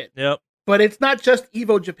won't play it. Yep. But it's not just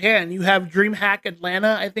Evo Japan. You have DreamHack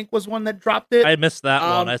Atlanta, I think, was one that dropped it. I missed that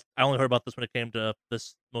one. I only heard about this when it came to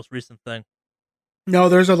this most recent thing. No,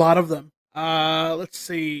 there's a lot of them. Let's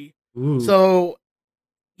see. Ooh. So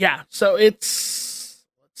it's,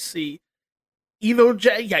 let's see. Evo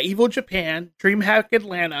Japan, DreamHack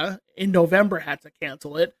Atlanta in November had to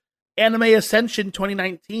cancel it. Anime Ascension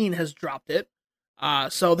 2019 has dropped it.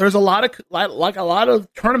 So there's a lot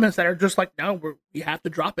of tournaments that are just like, no, we have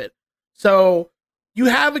to drop it. So you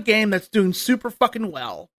have a game that's doing super fucking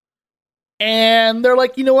well, and they're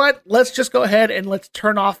like, you know what? Let's just go ahead and let's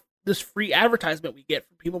turn off this free advertisement we get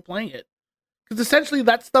from people playing it. Because essentially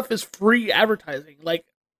that stuff is free advertising. Like,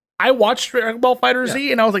 I watched Dragon Ball Fighter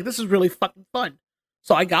Z and I was like, this is really fucking fun.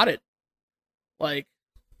 So I got it. Like,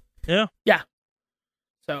 Yeah.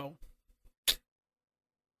 So.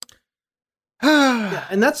 Yeah,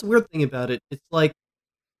 and that's the weird thing about it. It's like,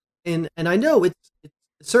 and I know it's a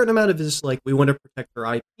certain amount of it is like we want to protect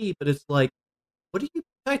our IP, but it's like, what are you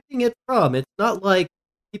protecting it from? It's not like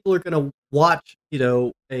people are going to watch,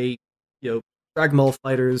 a Dragon Ball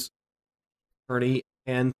Fighters tourney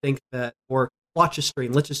and think that, or watch a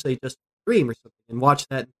stream. Let's just say just a stream or something, and watch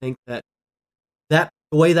that and think that the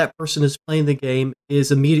way that person is playing the game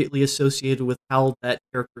is immediately associated with how that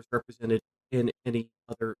character is represented in any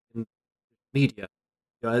other media.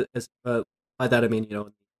 By that I mean, in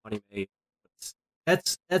the anime.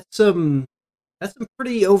 That's some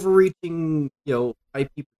pretty overreaching, IP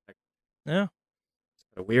protection. Yeah. It's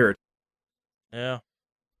kind of weird. Yeah.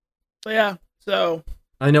 But yeah, so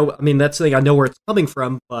I know. I mean, that's the thing. I know where it's coming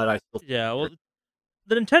from, but I still. Yeah. Well,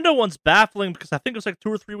 the Nintendo one's baffling because I think it was like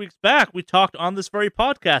 2 or 3 weeks back we talked on this very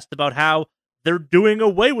podcast about how they're doing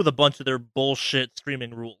away with a bunch of their bullshit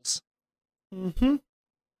streaming rules. Mm-hmm.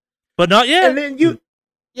 But not yet. And then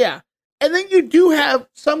you do have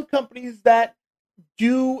some companies that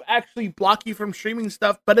do actually block you from streaming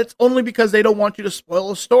stuff, but it's only because they don't want you to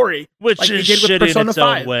spoil a story. Which like is they did with shitty in Persona its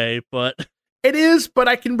 5. own way, but... It is, but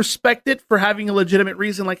I can respect it for having a legitimate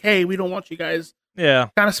reason, like, hey, we don't want you guys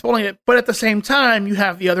kind of spoiling it. But at the same time, you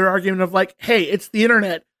have the other argument of like, hey, it's the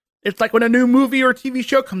internet. It's like when a new movie or TV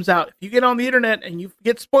show comes out. If you get on the internet and you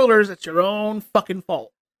get spoilers, it's your own fucking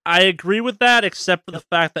fault. I agree with that, except for the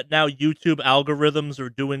fact that now YouTube algorithms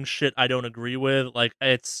are doing shit I don't agree with. Like,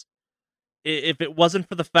 if it wasn't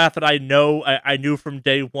for the fact that I knew from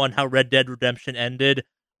day one how Red Dead Redemption ended,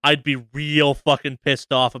 I'd be real fucking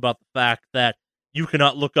pissed off about the fact that you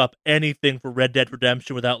cannot look up anything for Red Dead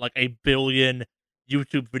Redemption without like a billion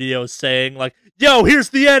YouTube videos saying like, yo, here's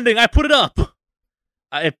the ending, I put it up.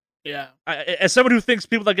 As someone who thinks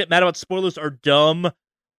people that get mad about spoilers are dumb,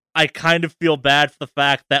 I kind of feel bad for the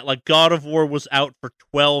fact that like God of War was out for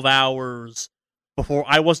 12 hours before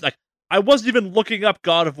I wasn't even looking up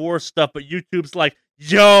God of War stuff, but YouTube's like,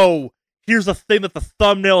 yo, here's the thing that the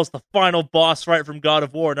thumbnail is the final boss fight from God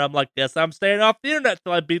of War, and I'm like, guess I'm staying off the internet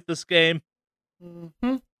till I beat this game.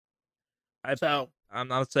 Mm-hmm. I'm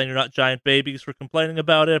not saying you're not giant babies for complaining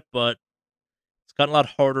about it, but it's gotten a lot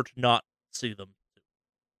harder to not see them.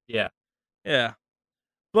 Yeah.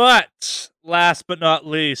 But last but not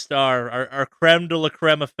least, our creme de la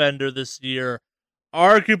creme offender this year,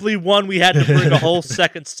 arguably one we had to bring a whole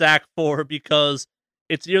second sack for because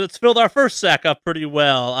it's the year that's filled our first sack up pretty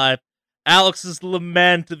well. Alex's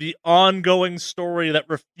lament, the ongoing story that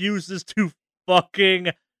refuses to fucking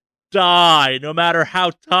die, no matter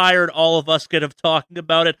how tired all of us get of talking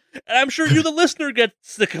about it. And I'm sure you, the listener, get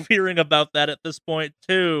sick of hearing about that at this point,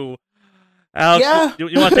 too. Alex,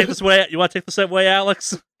 you want to take this away? You want to take this away,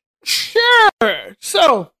 Alex? Sure.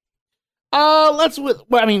 So, there's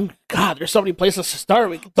so many places to start.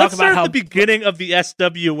 We can talk about how the beginning of the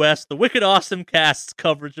SWS, the Wicked Awesome Cast's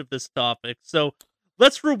coverage of this topic. So,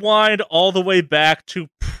 let's rewind all the way back to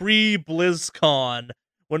pre-BlizzCon,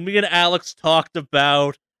 when me and Alex talked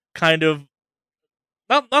about kind of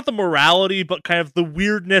not the morality, but kind of the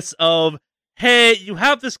weirdness of, hey, you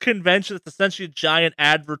have this convention that's essentially a giant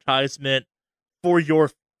advertisement for your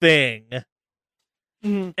thing,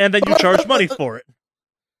 and then you charge money for it.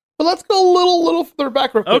 But let's go a little further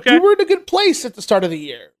back real quick. Okay. We were in a good place at the start of the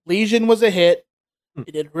year. Legion was a hit.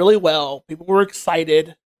 It did really well. People were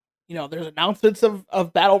excited. There's announcements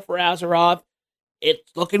of Battle for Azeroth.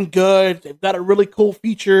 It's looking good. They've got a really cool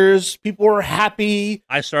features. People were happy.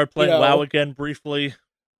 I started playing WoW again briefly.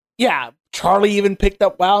 Yeah, Charlie even picked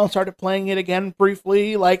up WoW and started playing it again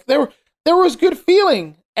briefly. Like, there was good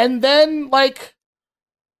feeling. And then, like,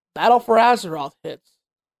 Battle for Azeroth hits.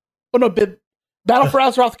 Oh, no, Battle for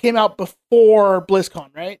Azeroth came out before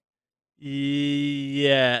BlizzCon, right?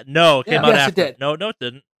 Yeah. No, it came out after. It did. No, it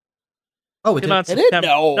didn't. Oh, it came out in September.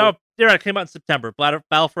 No, you're right. It came out in September. Battle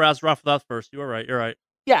for Azeroth was out first. You were right. You're right.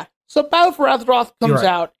 Yeah. So Battle for Azeroth comes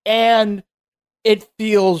out, and it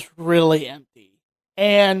feels really empty.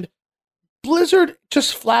 And Blizzard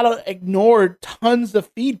just flat out ignored tons of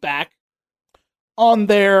feedback on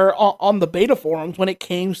the beta forums when it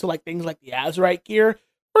came to like things like the Azerite gear.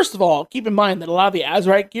 First of all, keep in mind that a lot of the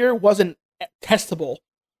Azerite gear wasn't testable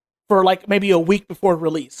for like maybe a week before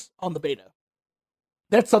release on the beta.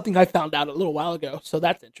 That's something I found out a little while ago, so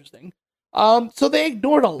that's interesting. So they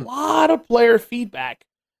ignored a lot of player feedback,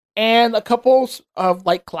 and a couple of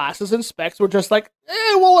like classes and specs were just like,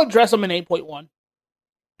 we'll address them in 8.1.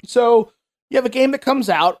 So you have a game that comes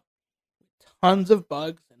out, tons of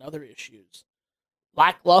bugs and other issues.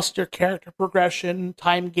 Lackluster character progression,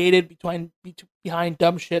 time gated behind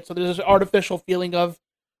dumb shit. So there's this artificial feeling of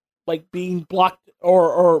like being blocked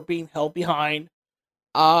or being held behind.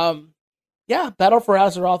 Battle for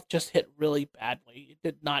Azeroth just hit really badly. It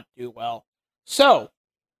did not do well. So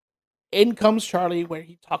in comes Charlie, where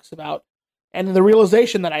he talks about, and the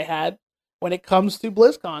realization that I had when it comes to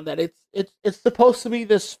BlizzCon, that it's supposed to be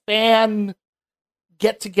this fan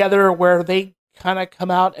get together where they kind of come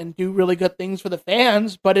out and do really good things for the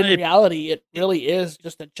fans, but in reality, it really is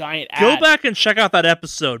just a giant ad. Go back and check out that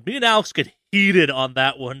episode. Me and Alex get heated on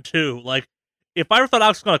that one too. Like, if I ever thought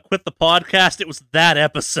Alex was going to quit the podcast, it was that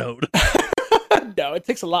episode. No, it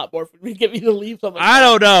takes a lot more for me to get me to leave something. I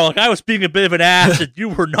don't know. Like, I was being a bit of an ass, and you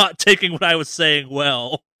were not taking what I was saying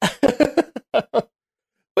well. But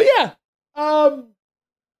yeah,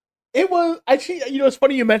 it was actually, it's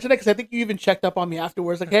funny you mentioned it because I think you even checked up on me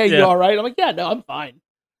afterwards. Like, hey, you all right? I'm like, yeah, no, I'm fine.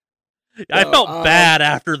 I felt bad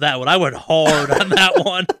after that one. I went hard on that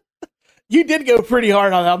one. You did go pretty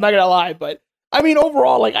hard on that. I'm not gonna lie, but I mean,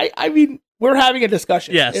 overall, like, I mean, we're having a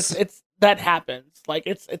discussion. Yes, it's that happens. Like,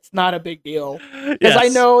 it's not a big deal because yes. I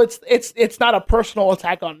know it's not a personal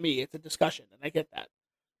attack on me. It's a discussion, and I get that.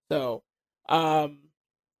 So,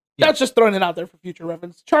 that's just throwing it out there for future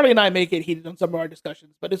reference. Charlie and I may get heated on some of our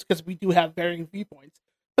discussions, but it's because we do have varying viewpoints.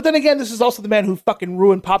 But then again, this is also the man who fucking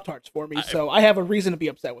ruined Pop-Tarts for me, so I have a reason to be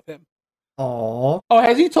upset with him. Aww. Oh,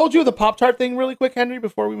 has he told you the Pop-Tart thing really quick, Henry,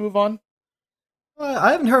 before we move on?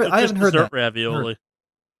 I haven't heard. I haven't heard that. Ravioli.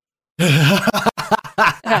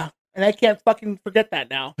 Yeah, and I can't fucking forget that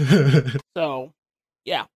now. So,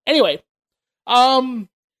 yeah. Anyway,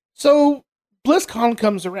 so BlizzCon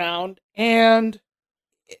comes around, and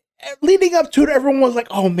leading up to it, everyone was like,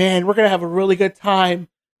 "Oh man, we're gonna have a really good time."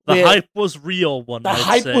 The hype was real. The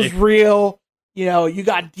hype was real. You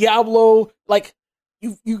got Diablo. Like,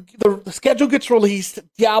 the schedule gets released.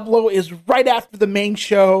 Diablo is right after the main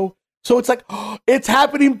show. So it's like, oh, it's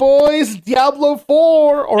happening, boys. Diablo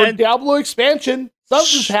 4 or Diablo expansion.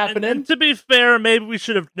 Something's happening. And to be fair, maybe we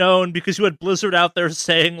should have known because you had Blizzard out there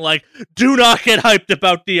saying, like, do not get hyped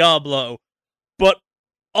about Diablo. But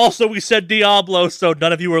also we said Diablo, so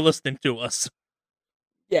none of you are listening to us.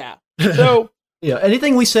 Yeah. So... yeah,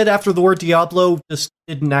 anything we said after the word Diablo just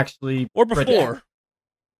didn't actually... Or before.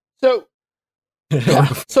 So,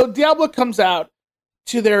 so Diablo comes out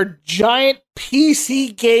to their giant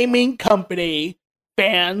PC gaming company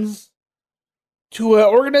fans, to an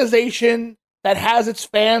organization that has its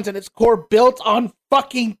fans and its core built on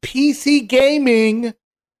fucking PC gaming,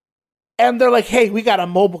 and they're like, hey, we got a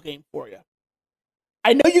mobile game for you.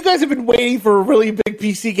 I know you guys have been waiting for a really big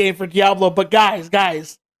PC game for Diablo, but guys,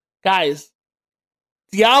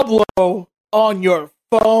 Diablo on your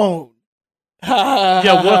phone.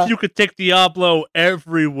 Yeah, what if you could take Diablo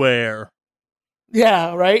everywhere?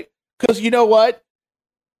 Yeah, right? Because you know what?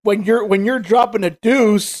 When you're dropping a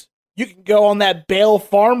deuce, you can go on that Bale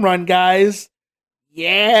farm run, guys.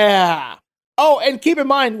 Yeah. Oh, and keep in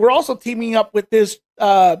mind, we're also teaming up with this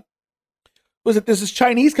this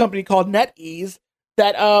Chinese company called NetEase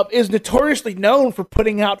that is notoriously known for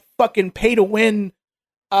putting out fucking pay-to-win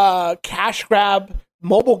cash grab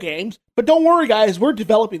mobile games. But don't worry, guys, we're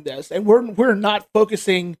developing this, and we're not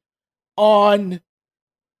focusing on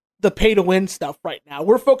the pay-to-win stuff right now.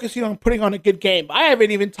 We're focusing on putting on a good game. I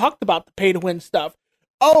haven't even talked about the pay-to-win stuff.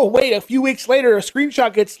 Oh, wait, a few weeks later, a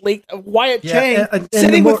screenshot gets leaked of Wyatt Chang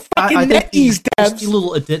sitting with fucking NetEase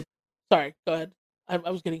devs. Sorry, go ahead. I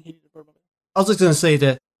was getting heated for a moment. I was just going to say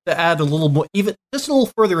to add a little more, even just a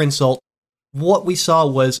little further insult, what we saw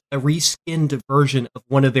was a reskinned version of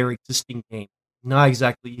one of their existing games. Not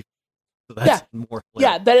exactly. So that's more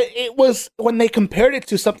flavor. Yeah, that it was, when they compared it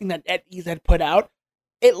to something that NetEase had put out,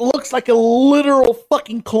 it looks like a literal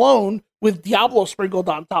fucking clone with Diablo sprinkled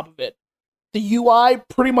on top of it. The UI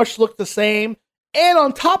pretty much looked the same. And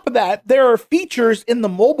on top of that, there are features in the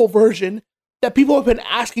mobile version that people have been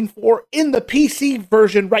asking for in the PC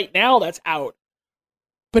version right now that's out.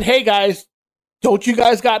 But hey, guys, don't you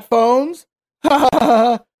guys got phones?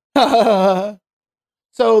 So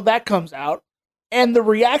that comes out. And the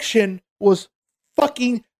reaction was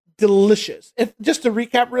fucking delicious. Just to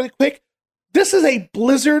recap really quick, this is a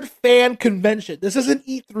Blizzard fan convention. This isn't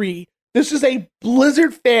E3. This is a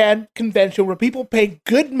Blizzard fan convention where people pay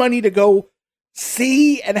good money to go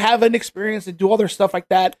see and have an experience and do all their stuff like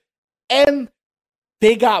that. And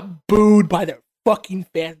they got booed by their fucking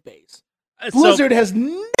fan base. Blizzard has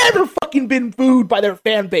never fucking been booed by their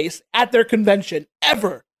fan base at their convention,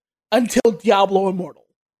 ever, until Diablo Immortal.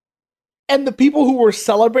 And the people who were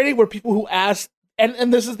celebrating were people who asked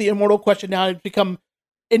and this is the immortal question now. It's become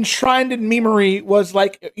enshrined in memory. Was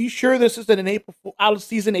like, are you sure this isn't an out of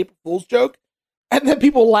season April Fool's joke? And then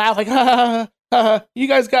people laugh like, ha ha ha. You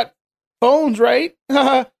guys got phones, right?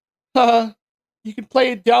 Ha ha. You can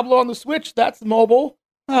play Diablo on the Switch. That's mobile.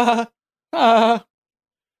 Ha ha.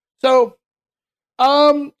 So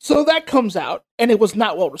that comes out, and it was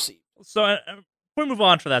not well received. So before we move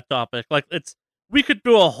on to that topic, like we could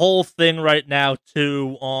do a whole thing right now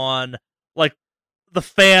too on like the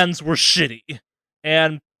fans were shitty,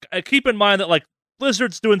 and keep in mind that like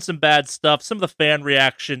Blizzard's doing some bad stuff. Some of the fan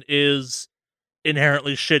reaction is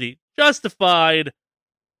inherently shitty, justified,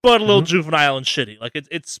 but a little juvenile and shitty. Like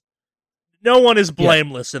it's no one is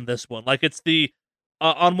blameless in this one. Like it's the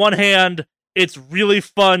on one hand, it's really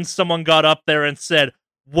fun. Someone got up there and said,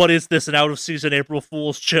 "What is this? An out of season April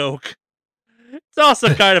Fool's joke?" It's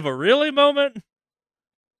also kind of a really moment.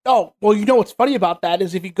 Oh, well, you know what's funny about that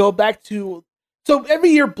is if you go back to... So every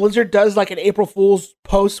year Blizzard does like an April Fool's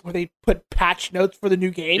post where they put patch notes for the new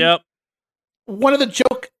game. Yep. One of the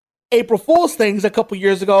joke April Fool's things a couple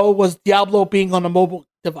years ago was Diablo being on a mobile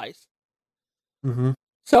device. Mm-hmm.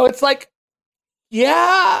 So it's like,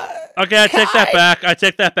 yeah... Okay, I take that back. I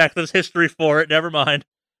take that back. There's history for it. Never mind.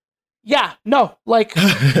 Yeah, no, like,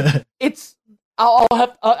 it's... I'll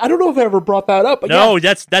have... I don't know if I ever brought that up. But no,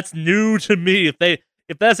 yeah. that's new to me.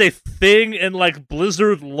 If that's a thing in like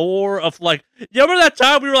Blizzard lore of like, you remember that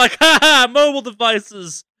time we were like, haha, mobile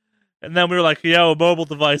devices, and then we were like, yo, mobile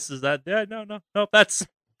devices. That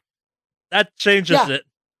changes it.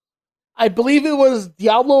 I believe it was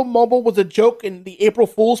Diablo Mobile was a joke in the April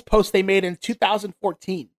Fool's post they made in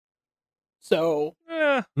 2014. So,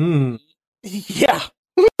 yeah. And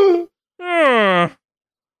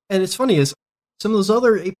it's funny is some of those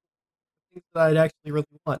other April things that I'd actually really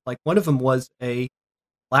want. Like one of them was a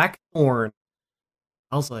Blackthorn.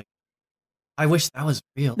 I was like, I wish that was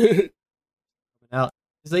real. Out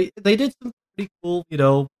they did some pretty cool,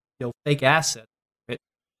 fake assets. Right?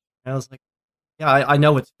 And I was like, yeah, I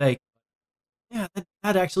know it's fake. But yeah,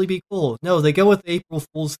 that'd actually be cool. No, they go with the April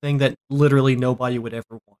Fool's thing that literally nobody would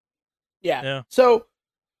ever want. Yeah. So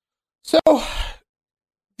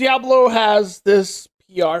Diablo has this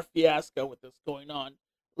PR fiasco with this going on.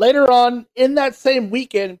 Later on in that same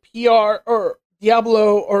weekend, PR or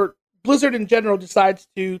Diablo or Blizzard in general decides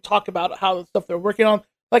to talk about how the stuff they're working on.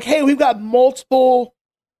 Like, hey, we've got multiple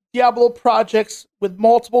Diablo projects with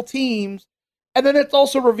multiple teams. And then it's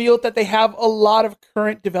also revealed that they have a lot of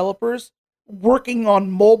current developers working on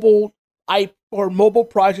mobile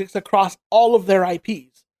projects across all of their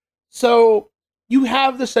IPs. So you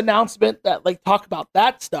have this announcement that like talk about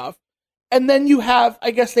that stuff. And then you have, I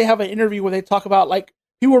guess they have an interview where they talk about like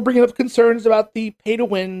people were bringing up concerns about the pay to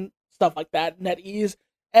win stuff like that, NetEase,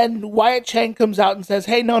 and Wyatt Chang comes out and says,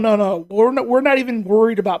 "Hey, no, we're not even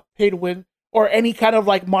worried about pay to win or any kind of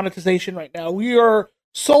like monetization right now. We are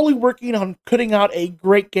solely working on putting out a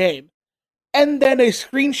great game." And then a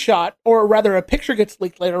screenshot, or rather a picture gets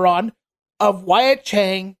leaked later on, of Wyatt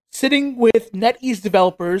Chang sitting with NetEase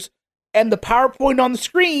developers, and the PowerPoint on the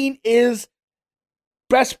screen is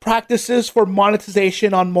best practices for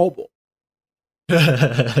monetization on mobile.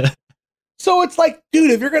 So it's like, dude,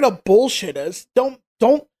 if you're gonna bullshit us, don't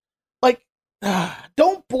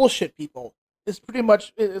bullshit people. Is pretty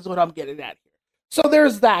much is what I'm getting at here. So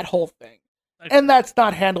there's that whole thing, and that's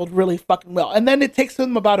not handled really fucking well. And then it takes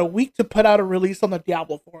them about a week to put out a release on the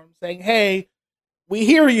Diablo forum saying, "Hey, we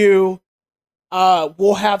hear you.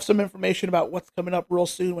 We'll have some information about what's coming up real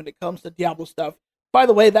soon when it comes to Diablo stuff." By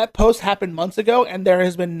the way, that post happened months ago, and there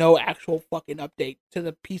has been no actual fucking update to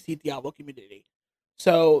the PC Diablo community.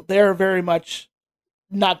 So they're very much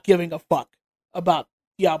not giving a fuck about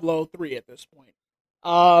Diablo 3 at this point.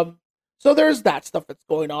 So there's that stuff that's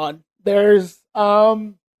going on. There's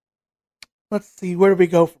let's see, where do we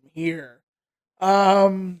go from here?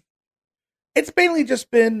 It's mainly just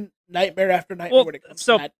been nightmare after nightmare when it comes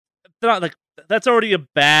to that. Not like that's already a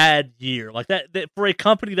bad year. Like that for a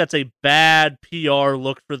company that's a bad PR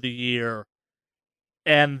look for the year.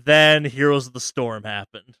 And then Heroes of the Storm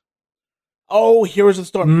happened. Oh, Heroes of the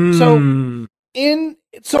Storm.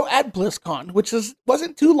 So at BlizzCon, which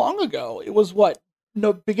wasn't too long ago. It was what?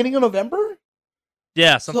 No, beginning of November?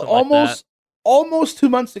 Yeah, something so like that. Almost 2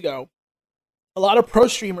 months ago. A lot of pro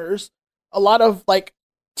streamers, a lot of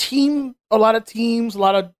teams, a lot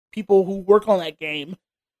of people who work on that game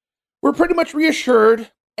were pretty much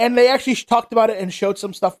reassured, and they actually talked about it and showed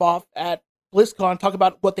some stuff off at BlizzCon, talk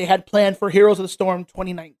about what they had planned for Heroes of the Storm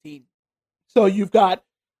 2019. So you've got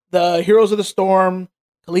the Heroes of the Storm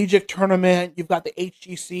collegiate tournament, you've got the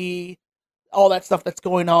HGC, all that stuff that's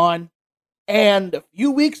going on. And a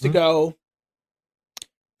few weeks ago,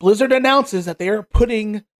 Blizzard announces that they are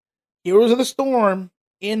putting Heroes of the Storm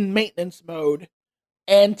in maintenance mode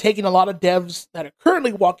and taking a lot of devs that are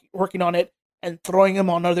currently working on it and throwing them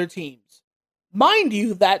on other teams. Mind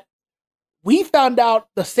you, that we found out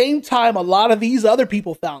the same time a lot of these other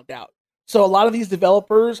people found out. So a lot of these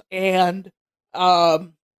developers and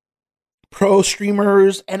pro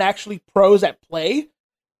streamers and actually pros at play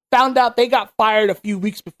found out they got fired a few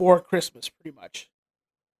weeks before Christmas, pretty much.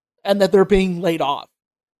 And that they're being laid off.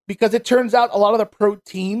 Because it turns out a lot of the pro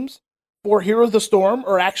teams for Heroes of the Storm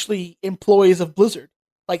are actually employees of Blizzard.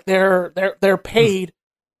 Like they're paid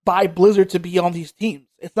by Blizzard to be on these teams.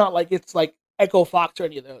 It's not like it's like Echo Fox or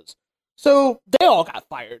any of those. So they all got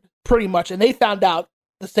fired, pretty much, and they found out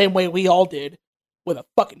the same way we all did with a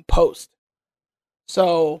fucking post.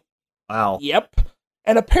 So, wow. Yep.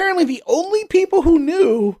 And apparently the only people who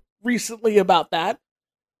knew recently about that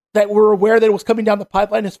were aware that it was coming down the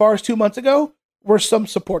pipeline as far as 2 months ago, were some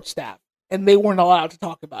support staff, and they weren't allowed to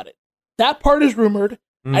talk about it. That part is rumored.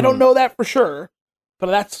 I don't know that for sure, but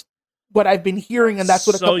that's what I've been hearing, and that's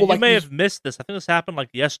what a couple you like may have missed this. I think this happened like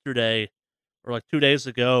yesterday or like 2 days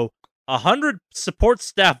ago. 100 support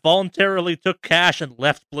staff voluntarily took cash and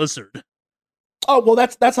left Blizzard. Oh, well,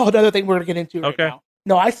 that's a whole other thing we're going to get into right now.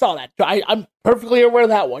 No, I saw that. I'm perfectly aware of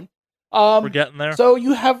that one. We're getting there. So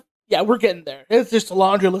you have, we're getting there. It's just a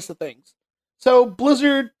laundry list of things. So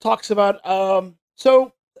Blizzard talks about,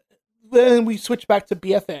 so then we switch back to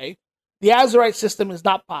BFA. The Azerite system is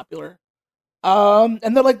not popular.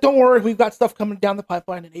 And they're like, don't worry, we've got stuff coming down the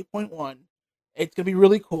pipeline in 8.1. It's going to be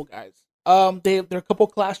really cool, guys. There are a couple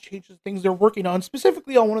class changes, things they're working on,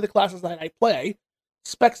 specifically on one of the classes that I play,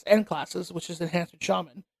 Specs End classes, which is Enhancement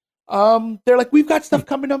Shaman. They're like, we've got stuff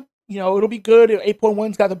coming up, it'll be good.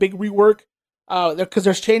 8.1's got the big rework, because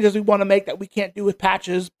there's changes we want to make that we can't do with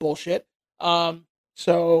patches, bullshit. Or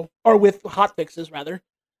with hotfixes, rather.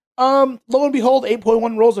 Lo and behold,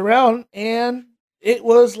 8.1 rolls around, and it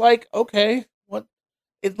was like, okay, what?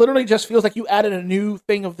 It literally just feels like you added a new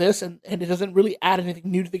thing of this, and it doesn't really add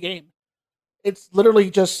anything new to the game. It's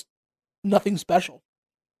literally just nothing special.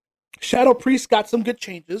 Shadow Priest got some good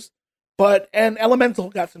changes, and Elemental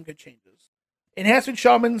got some good changes. Enhancement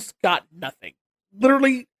Shamans got nothing.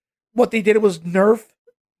 Literally, what they did was nerf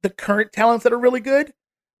the current talents that are really good,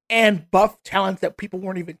 and buff talents that people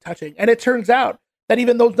weren't even touching. And it turns out that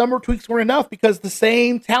even those number tweaks weren't enough, because the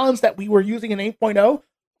same talents that we were using in 8.0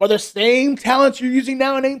 are the same talents you're using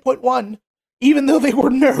now in 8.1, even though they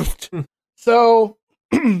were nerfed. So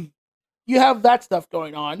you have that stuff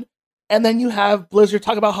going on. And then you have Blizzard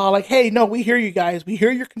talk about how, like, hey, no, we hear you guys. We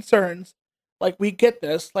hear your concerns. Like, we get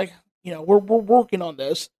this. Like, we're working on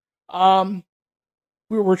this.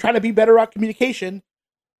 We're trying to be better at communication.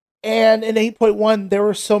 And in 8.1, there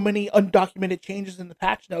were so many undocumented changes in the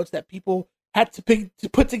patch notes that people had to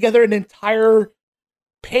put together an entire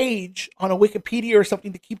page on a Wikipedia or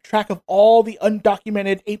something to keep track of all the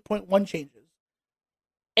undocumented 8.1 changes.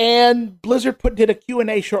 And Blizzard did a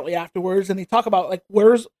Q&A shortly afterwards, and they talk about, like,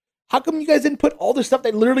 how come you guys didn't put all this stuff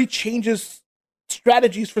that literally changes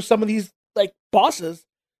strategies for some of these, like, bosses?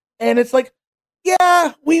 And it's like,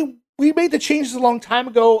 yeah, we made the changes a long time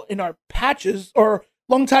ago in our patches, or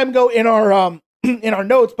long time ago in our in our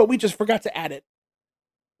notes, but we just forgot to add it.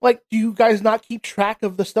 Like, do you guys not keep track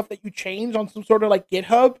of the stuff that you change on some sort of, like,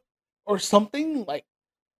 GitHub or something? Like,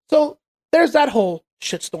 so there's that whole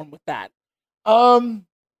shitstorm with that.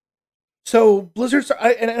 So Blizzard,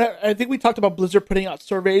 I think we talked about Blizzard putting out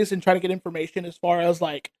surveys and trying to get information as far as,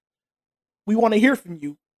 like, we want to hear from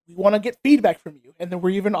you. We want to get feedback from you. And then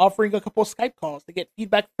we're even offering a couple of Skype calls to get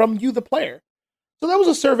feedback from you, the player. So that was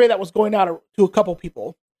a survey that was going out to a couple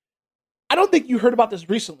people. I don't think you heard about this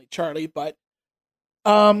recently, Charlie, but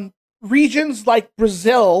regions like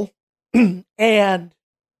Brazil and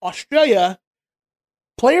Australia,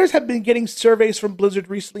 players have been getting surveys from Blizzard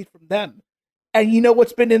recently from them. And you know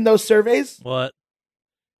what's been in those surveys? What?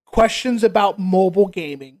 Questions about mobile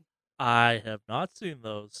gaming. I have not seen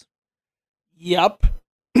those. Yep.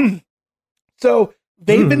 So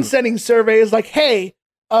they've been sending surveys like, hey,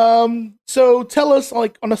 so tell us,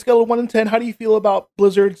 like, on a scale of 1 to 10, how do you feel about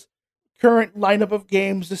Blizzard's current lineup of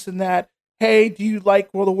games, this and that? Hey, do you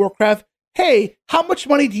like World of Warcraft? Hey, how much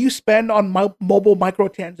money do you spend on mobile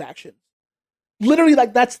microtransactions? Literally,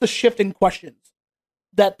 like, that's the shift in questions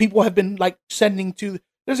that people have been, like, sending to.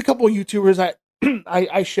 There's a couple of YouTubers that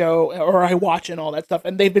I show or I watch and all that stuff,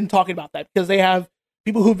 and they've been talking about that because they have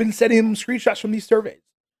people who've been sending them screenshots from these surveys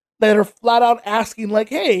that are flat out asking, like,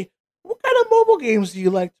 hey, what kind of mobile games do you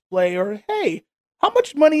like to play? Or, hey, how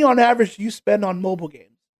much money on average do you spend on mobile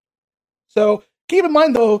games? So keep in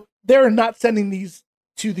mind, though, they're not sending these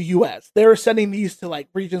to the US. They're sending these to like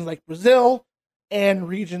regions like Brazil and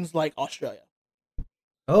regions like Australia.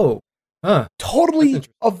 Oh, huh. Totally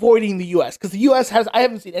avoiding the US because the US I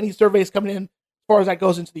haven't seen any surveys coming in as far as that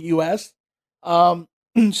goes into the US. So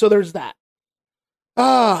there's that.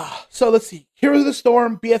 So let's see. Heroes of the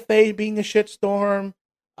Storm, BFA being a shitstorm,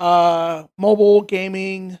 mobile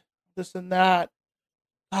gaming, this and that.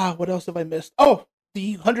 What else have I missed? Oh,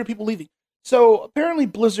 the 100 people leaving. So apparently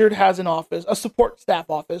Blizzard has an office, a support staff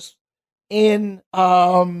office in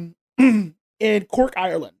in Cork,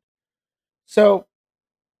 Ireland. So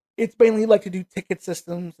it's mainly like to do ticket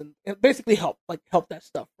systems and basically help that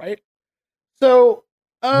stuff, right? So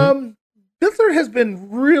Blizzard has been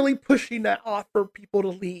really pushing that off for people to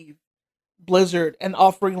leave Blizzard and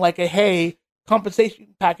offering like a hey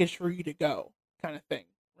compensation package for you to go kind of thing,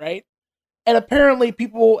 right? And apparently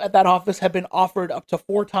people at that office have been offered up to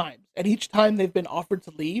 4 times. And each time they've been offered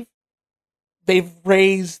to leave, they've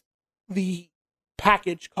raised the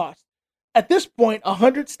package cost. At this point,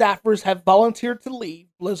 100 staffers have volunteered to leave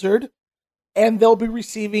Blizzard, and they'll be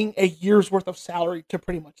receiving a year's worth of salary to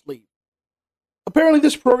pretty much leave. Apparently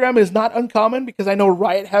this program is not uncommon because I know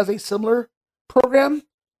Riot has a similar program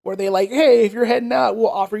where they like, hey, if you're heading out, we'll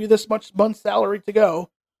offer you this much month's salary to go.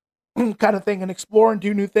 Kind of thing, and explore and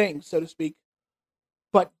do new things, so to speak.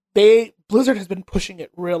 But Blizzard has been pushing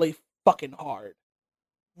it really fucking hard.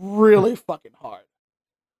 Really fucking hard.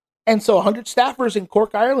 And so 100 staffers in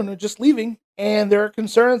Cork, Ireland are just leaving, and there are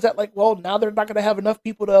concerns that like, well, now they're not going to have enough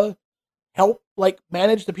people to help like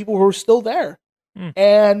manage the people who are still there.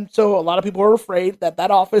 And so a lot of people are afraid that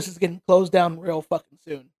that office is getting closed down real fucking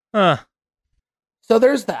soon. So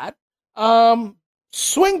there's that.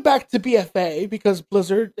 Swing back to BFA because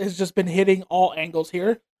Blizzard has just been hitting all angles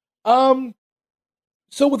here.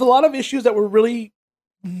 So with a lot of issues that were really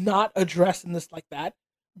not addressed in this like that,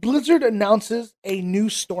 Blizzard announces a new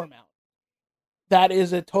store mount that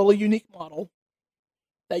is a totally unique model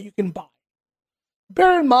that you can buy.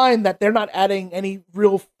 Bear in mind that they're not adding any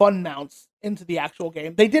real fun mounts into the actual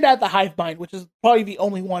game. They did add the Hive Mind, which is probably the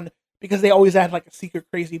only one because they always add like a secret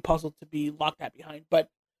crazy puzzle to be locked at behind. But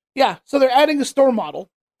yeah, so they're adding a store model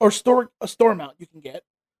or a store mount you can get.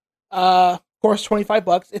 Of course,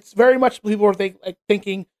 $25. It's very much people are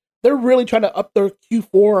thinking they're really trying to up their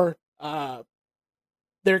Q4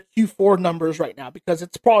 numbers right now because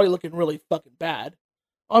it's probably looking really fucking bad.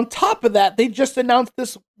 On top of that, they just announced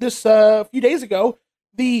this a few days ago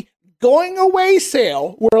the going away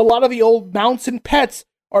sale where a lot of the old mounts and pets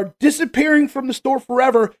are disappearing from the store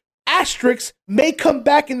forever. Asterix may come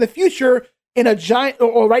back in the future in a giant,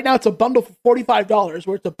 or right now it's a bundle for $45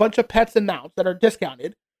 where it's a bunch of pets and mounts that are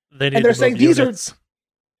discounted. They're saying these units.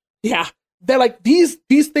 They're like these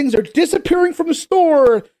things are disappearing from the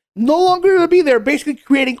store, no longer going to be there, basically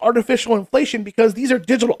creating artificial inflation because these are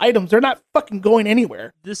digital items. They're not fucking going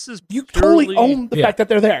anywhere. You totally own the fact that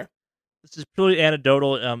they're there. This is purely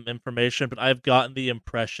anecdotal information, but I've gotten the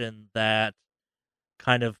impression that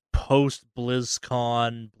kind of post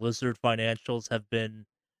BlizzCon Blizzard financials have been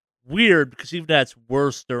weird because even at its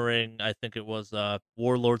worst during, I think it was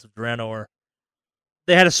Warlords of Draenor,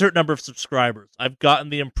 they had a certain number of subscribers. I've gotten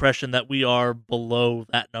the impression that we are below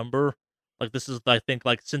that number. Like this is, I think,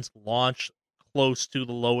 like since launch, close to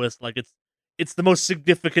the lowest. Like it's the most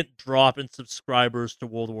significant drop in subscribers to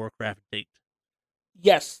World of Warcraft date.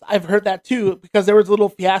 Yes, I've heard that too because there was a little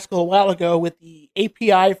fiasco a while ago with the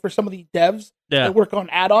API for some of the devs that work on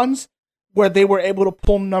add-ons, where they were able to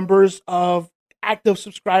pull numbers of active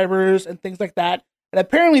subscribers and things like that, and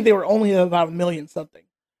apparently they were only about 1 million something.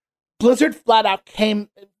 Blizzard flat out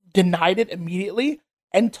denied it immediately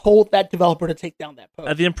and told that developer to take down that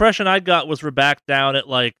post. The impression I got was we're back down at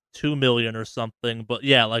like 2 million or something, but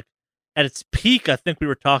yeah, like at its peak, I think we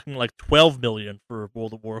were talking like 12 million for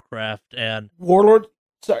World of Warcraft and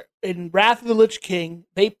in Wrath of the Lich King,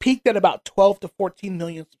 they peaked at about 12 to 14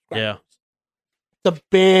 million subscribers. Yeah. It's a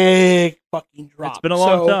big fucking drop. It's been a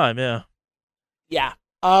long time, yeah. Yeah.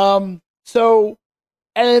 So,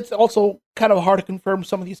 and it's also kind of hard to confirm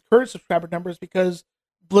some of these current subscriber numbers because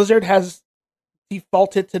Blizzard has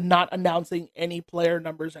defaulted to not announcing any player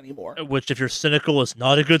numbers anymore. Which, if you're cynical, is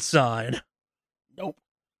not a good sign. Nope.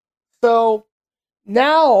 So,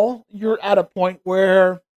 now you're at a point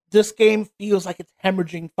where this game feels like it's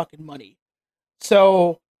hemorrhaging fucking money.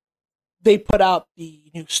 So, they put out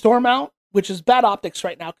the new store mount, which is bad optics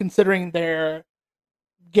right now, considering they're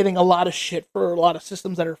getting a lot of shit for a lot of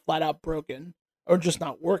systems that are flat out broken or just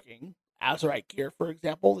not working. Azerite gear, for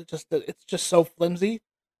example, it's just so flimsy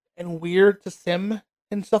and weird to sim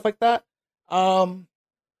and stuff like that.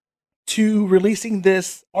 To releasing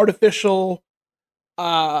this artificial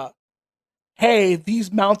hey,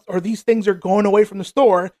 these mounts or these things are going away from the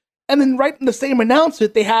store. And then right in the same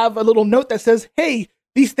announcement, they have a little note that says, hey,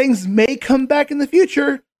 these things may come back in the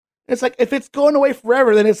future. It's like, if it's going away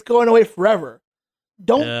forever, then it's going away forever.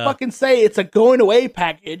 Don't fucking say it's a going away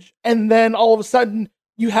package. And then all of a sudden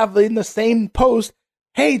you have in the same post,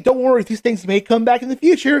 hey, don't worry, these things may come back in the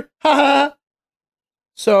future. Ha ha.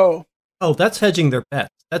 So. Oh, that's hedging their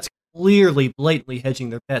bets. That's clearly, blatantly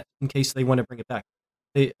hedging their bets in case they want to bring it back.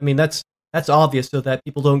 That's obvious so that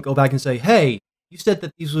people don't go back and say, hey, you said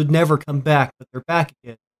that these would never come back, but they're back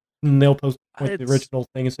again. And they'll post the original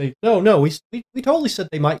thing and say, no, we totally said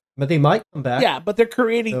they might come back. Yeah, but they're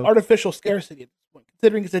creating artificial scarcity at this point,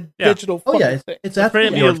 considering it's a digital thing. It's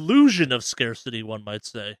the illusion of scarcity, one might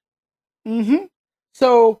say. Mm-hmm.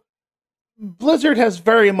 So Blizzard has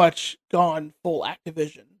very much gone full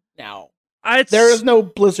Activision now. There is no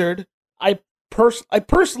Blizzard. I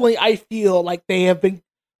personally feel like they have been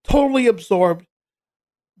totally absorbed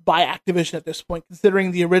by Activision at this point,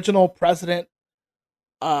 considering the original president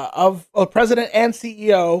president and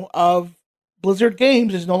CEO of Blizzard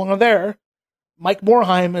Games is no longer there. Mike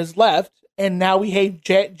Morhaime has left, and now we have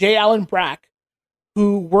J. Allen Brack,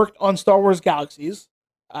 who worked on Star Wars Galaxies,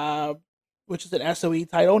 which is an SOE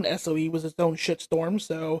title, and SOE was its own shitstorm,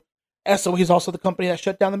 so SOE is also the company that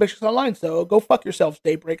shut down the Matrix Online, so go fuck yourselves,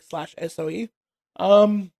 Daybreak/SOE.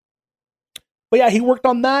 But yeah, he worked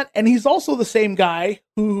on that, and he's also the same guy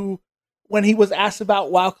who, when he was asked about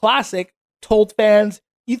WoW Classic, told fans,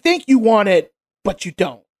 you think you want it, but you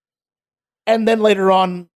don't. And then later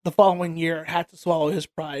on, the following year, had to swallow his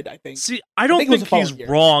pride, I think. See, I don't think he's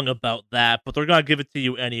wrong about that, but they're going to give it to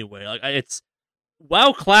you anyway. It's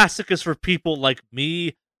WoW Classic is for people like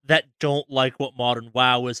me that don't like what modern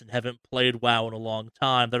WoW is and haven't played WoW in a long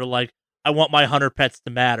time. That are like, I want my hunter pets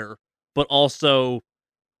to matter, but also...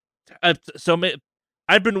 I've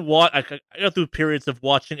been I go through periods of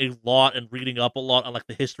watching a lot and reading up a lot on like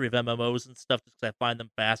the history of MMOs and stuff just because I find them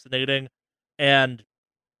fascinating. And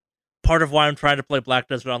part of why I'm trying to play Black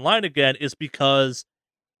Desert Online again is because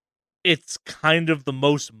it's kind of the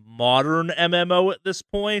most modern MMO at this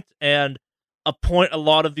point, and a point a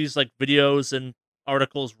lot of these like videos and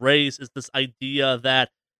articles raise is this idea that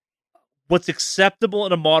what's acceptable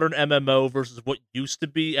in a modern MMO versus what used to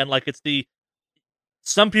be, and like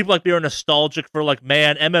some people like me are nostalgic for like,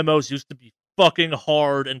 man, MMOs used to be fucking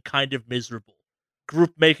hard and kind of miserable.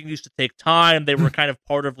 Group making used to take time. They were kind of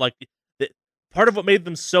part of like part of what made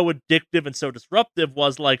them so addictive and so disruptive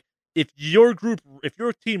was like, if your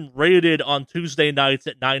team raided on Tuesday nights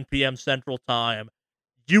at 9 p.m. Central Time,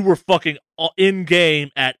 you were fucking in game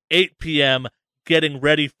at 8 p.m. getting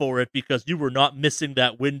ready for it because you were not missing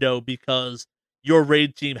that window because your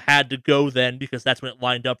raid team had to go then because that's when it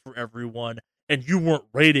lined up for everyone. And you weren't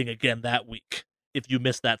raiding again that week if you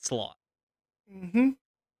missed that slot. Mm-hmm.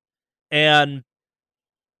 And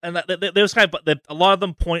there's kind of a lot of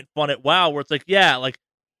them point fun at WoW, where it's like, yeah, like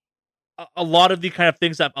a lot of the kind of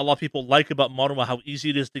things that a lot of people like about modern WoW, how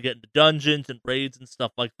easy it is to get into dungeons and raids and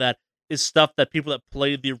stuff like that, is stuff that people that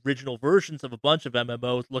played the original versions of a bunch of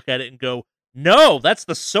MMOs look at it and go, no, that's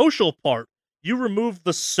the social part. You removed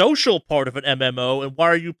the social part of an MMO, and why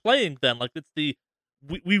are you playing then? Like, it's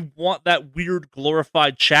we want that weird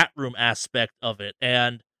glorified chat room aspect of it,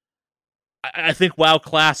 and I think WoW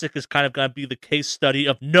Classic is kind of going to be the case study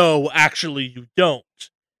of, no, actually you don't.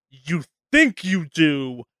 You think you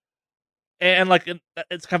do, and like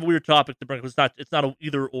it's kind of a weird topic to bring up. It's not an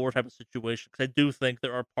either or type of situation, because I do think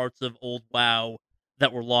there are parts of old WoW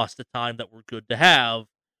that were lost to time that were good to have,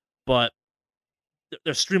 but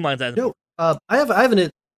there's streamlines. I have a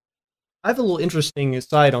little interesting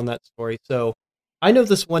aside on that story. So I know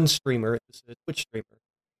this one streamer, this is a Twitch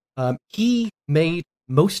streamer. He made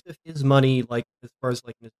most of his money, like as far as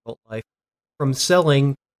like in his adult life, from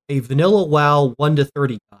selling a vanilla WoW 1 to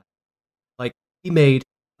 30 guide. Like he made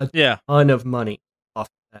a ton of money off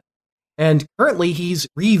of that. And currently he's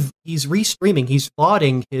restreaming. He's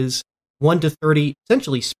VODing his 1 to 30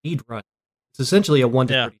 essentially speed run. It's essentially a 1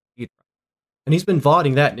 to 30 speed run. And he's been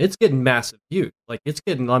VODing that, and it's getting massive views. Like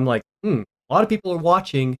I'm like, a lot of people are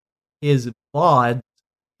watching his VOD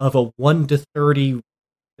of a 1 to 30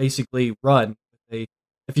 basically run.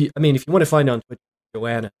 If you want to find on Twitch,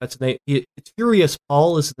 Joanna, that's the name. It's Furious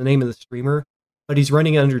Paul is the name of the streamer, but he's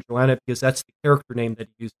running it under Joanna because that's the character name that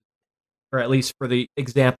he uses, or at least for the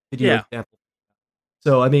example.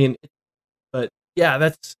 So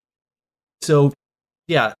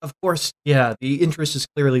of course, the interest is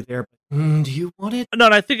clearly there. But do you want it? No,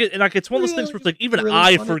 and I think it's one of those things where it's like even really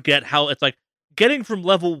I forget how it's like getting from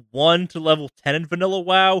level 1 to level 10 in vanilla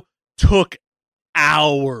WoW took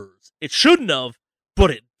hours. It shouldn't have,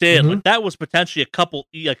 but it did. Like, that was potentially a couple,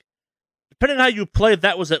 like, depending on how you played,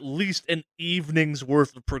 that was at least an evening's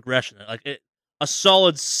worth of progression. Like, a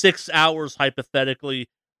solid 6 hours, hypothetically,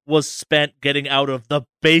 was spent getting out of the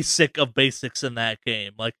basic of basics in that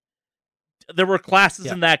game. Like, there were classes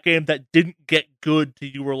in that game that didn't get good till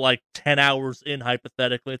you were like 10 hours in,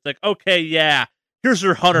 hypothetically. It's like, okay, yeah, here's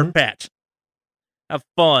your hunter pet. Have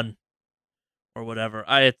fun. Or whatever.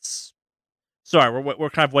 Sorry, we're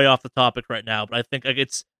kind of way off the topic right now, but I think like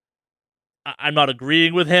I'm not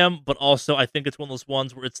agreeing with him, but also I think it's one of those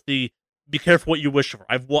ones where it's the be careful what you wish for.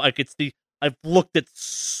 I've looked at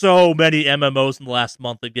so many MMOs in the last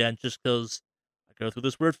month again, just because I go through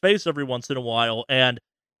this weird phase every once in a while, and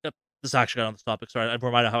this actually got on this topic. Sorry, I'm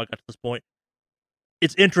reminded how I got to this point.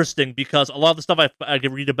 It's interesting because a lot of the stuff I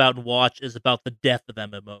can read about and watch is about the death of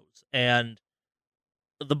MMOs, and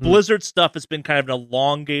the Blizzard stuff has been kind of an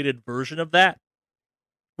elongated version of that,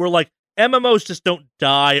 where like MMOs just don't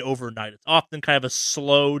die overnight. It's often kind of a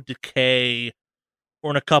slow decay,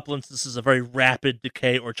 or in a couple instances, a very rapid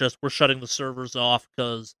decay, or just we're shutting the servers off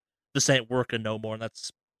because this ain't working no more. And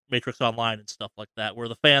that's Matrix Online and stuff like that, where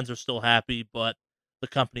the fans are still happy, but the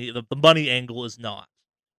company, the money angle is not.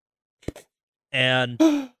 And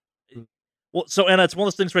well, so and it's one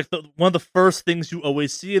of those things where one of the first things you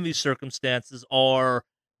always see in these circumstances are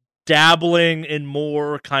dabbling in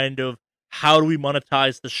more kind of how do we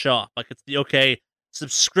monetize the shop? Like it's the okay,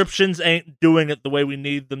 subscriptions ain't doing it the way we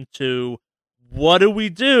need them to. What do we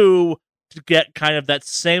do to get kind of that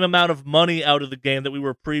same amount of money out of the game that we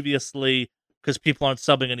were previously because people aren't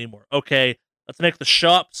subbing anymore? Okay, let's make the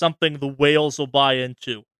shop something the whales will buy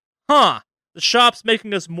into. The shop's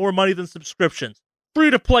making us more money than subscriptions.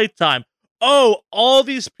 Free to play time. Oh, all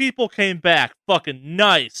these people came back. Fucking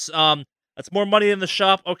nice. That's more money in the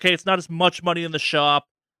shop. Okay, it's not as much money in the shop.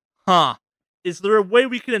 Is there a way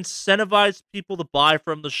we can incentivize people to buy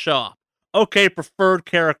from the shop? Okay, preferred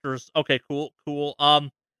characters. Okay, cool.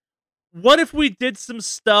 What if we did some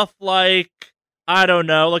stuff like, I don't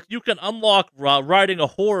know, like you can unlock riding a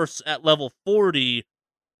horse at level 40,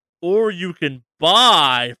 or you can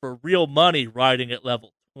buy for real money riding at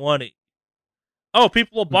level 20. Oh,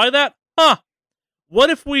 people will buy that? What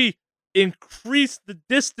if we increase the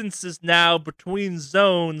distances now between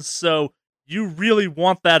zones so you really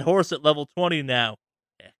want that horse at level 20 now?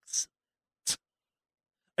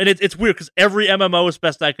 And it's weird because every MMO, as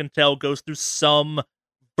best I can tell, goes through some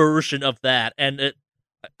version of that. And it,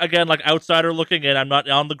 again, like outsider looking in, I'm not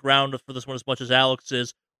on the ground for this one as much as Alex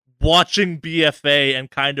is, watching BFA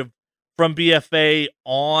and kind of from BFA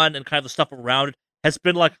on and kind of the stuff around it has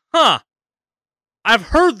been like, I've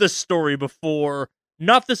heard this story before.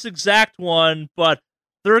 Not this exact one, but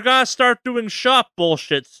they're gonna start doing shop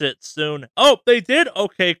bullshit soon. Oh, they did?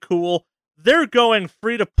 Okay, cool. They're going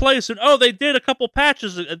free to play soon. Oh, they did a couple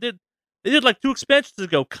patches. They did like 2 expansions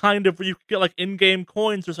ago, kind of, where you could get like in-game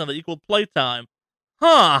coins or something that equal playtime.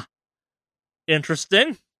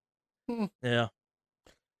 Interesting. Yeah.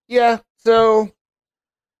 Yeah, so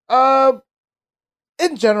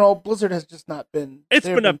in general, Blizzard has just not been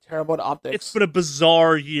terrible to optics. It's been a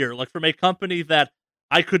bizarre year. Like from a company that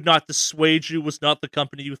I could not dissuade you was not the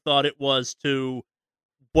company you thought it was to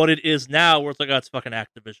what it is now, where it's like, oh, it's fucking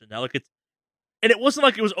Activision now. Like and it wasn't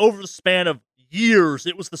like it was over the span of years.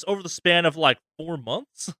 It was this over the span of like 4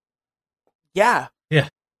 months. Yeah. Yeah.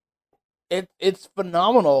 It's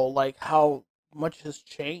phenomenal, like how much has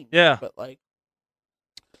changed. Yeah. But like,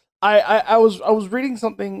 I was reading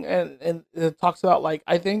something and it talks about like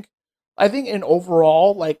I think in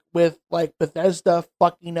overall, like with like Bethesda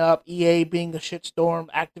fucking up, EA being a shitstorm,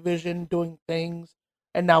 Activision doing things,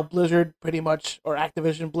 and now Blizzard pretty much, or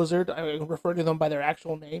Activision Blizzard, I refer to them by their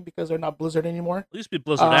actual name because they're not Blizzard anymore. It used to be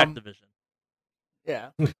Blizzard Activision. Yeah.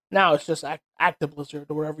 Now it's just Active Blizzard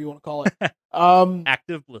or whatever you want to call it.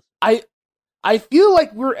 Active Blizzard. I feel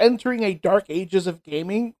like we're entering a dark ages of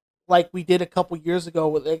gaming like we did a couple years ago.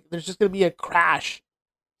 With there's just going to be a crash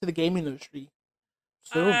to the gaming industry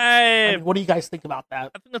soon. I mean, what do you guys think about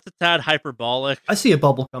that? I think that's a tad hyperbolic. I see a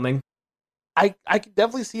bubble coming. I can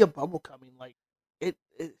definitely see a bubble coming. Like it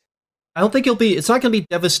I don't think it's not going to be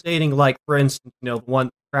devastating like, for instance, the one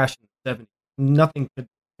crash in the 70s. Nothing could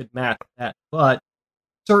match that. But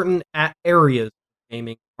certain areas of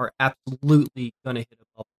gaming are absolutely going to hit a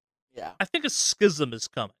bubble. Yeah. I think a schism is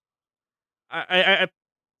coming. I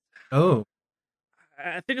think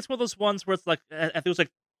it's one of those ones where it's like, I think it was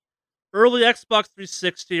like early Xbox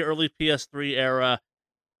 360, early PS3 era,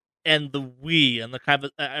 and the Wii, and the kind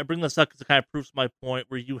of, I bring this up because it kind of proves my point,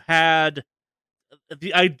 where you had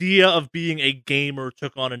the idea of being a gamer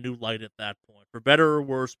took on a new light at that point. For better or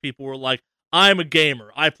worse, people were like, I'm a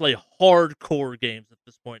gamer. I play hardcore games at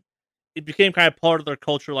this point. It became kind of part of their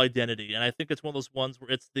cultural identity, and I think it's one of those ones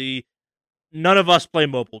where none of us play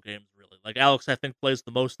mobile games, really. Like, Alex, I think, plays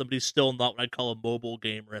the most of them, but he's still not what I'd call a mobile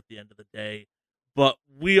gamer at the end of the day. But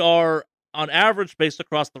we are, on average, based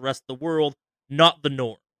across the rest of the world, not the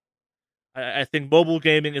norm. I think mobile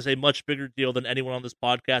gaming is a much bigger deal than anyone on this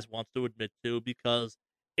podcast wants to admit to, because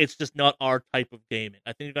it's just not our type of gaming.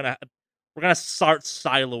 I think we're gonna start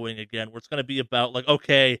siloing again, where it's gonna be about, like,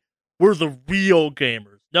 okay, we're the real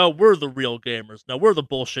gamers. No, we're the real gamers. No, we're the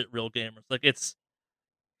bullshit real gamers. Like,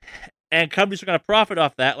 and companies are gonna profit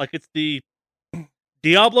off that. Like, it's the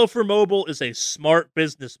Diablo for mobile is a smart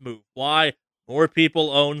business move. Why? More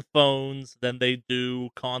people own phones than they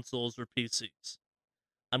do consoles or PCs.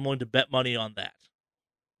 I'm willing to bet money on that.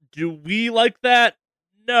 Do we like that?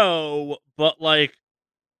 No, but, like,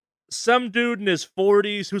 some dude in his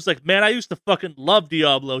 40s who's like, man, I used to fucking love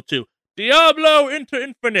Diablo 2. Diablo into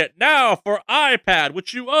Infinite, now for iPad,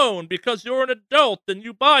 which you own because you're an adult and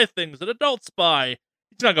you buy things that adults buy.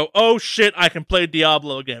 He's gonna go, oh shit, I can play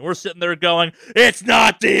Diablo again. We're sitting there going, it's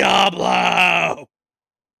not Diablo!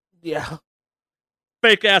 Yeah.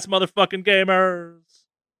 Fake ass motherfucking gamers.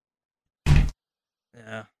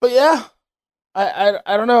 Yeah. But yeah, I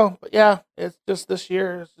don't know. But yeah, it's just this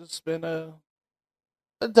year. It's just been a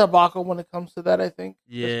debacle when it comes to that, I think.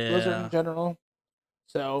 Yeah. Just Blizzard in general.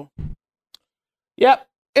 So, yep.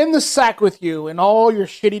 In the sack with you and all your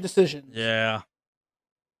shitty decisions. Yeah.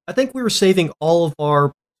 I think we were saving all of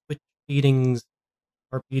our beatings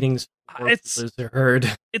for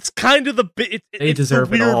Blizzard. It's kind of They deserve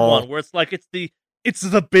the weird it all. one where it's like it's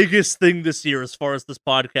the biggest thing this year as far as this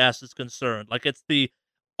podcast is concerned. Like,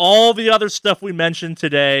 all the other stuff we mentioned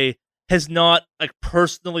today has not, like,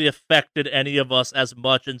 personally affected any of us as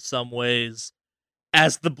much in some ways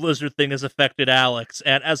as the Blizzard thing has affected Alex,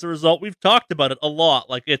 and as a result, we've talked about it a lot.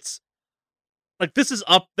 Like, this is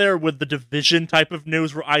up there with the Division type of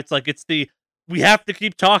news where we have to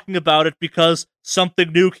keep talking about it because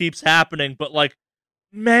something new keeps happening, but, like,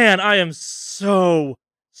 man, I am so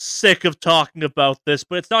sick of talking about this,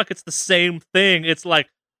 but it's not like it's the same thing. It's like,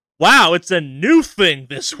 wow, it's a new thing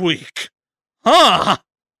this week. Huh?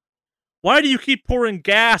 Why do you keep pouring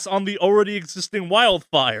gas on the already existing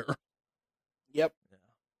wildfire? Yep.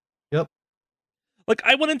 Yep. Like,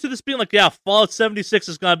 I went into this being like, yeah, Fallout 76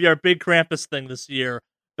 is going to be our big Krampus thing this year,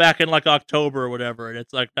 back in, like, October or whatever, and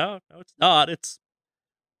it's like, no, it's not. It's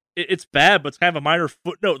bad, but it's kind of a minor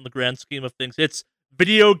footnote in the grand scheme of things. It's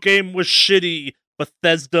video game was shitty,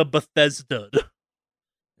 Bethesda'd.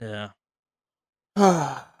 Yeah.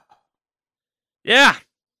 Yeah.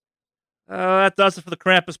 That does it for the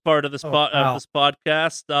Krampus part of this this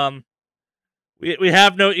podcast. We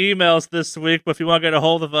have no emails this week, but if you want to get a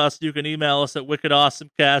hold of us, you can email us at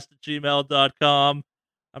wickedawesomecast@gmail.com.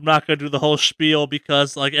 I'm not going to do the whole spiel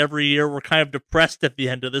because, like, every year we're kind of depressed at the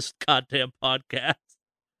end of this goddamn podcast.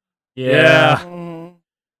 Yeah. Mhm.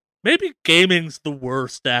 Maybe gaming's the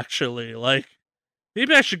worst, actually. Like,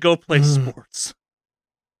 maybe I should go play sports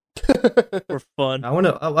for fun.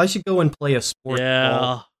 I should go and play a sport.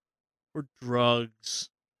 Yeah. Or drugs.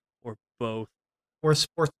 Or both. Or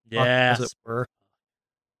sports. Yes. As it were.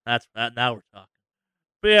 That's that. Now we're talking.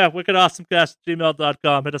 But yeah,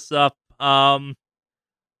 wickedawesomecast@gmail.com. Hit us up.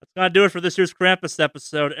 That's gonna do it for this year's Krampus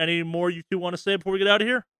episode. Any more you two want to say before we get out of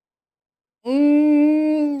here?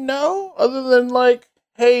 No, other than, like,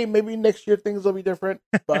 hey, maybe next year things will be different.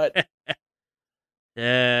 But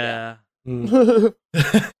yeah. Yeah.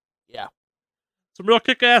 Some real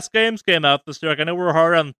kick-ass games came out this year. Like, I know we're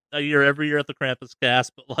hard on a year every year at the Krampus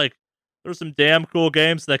cast, but, like, there's some damn cool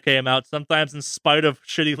games that came out, sometimes in spite of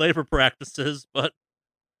shitty labor practices, but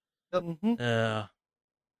Mhm. yeah.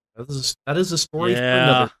 That is a story for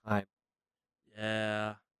another time.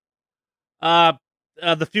 Yeah.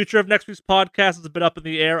 The future of next week's podcast is a bit up in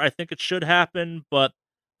the air. I think it should happen, but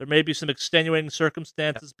there may be some extenuating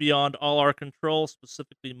circumstances beyond all our control,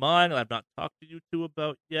 specifically mine, and I've not talked to you two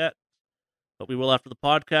about yet. But we will after the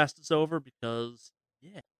podcast is over because,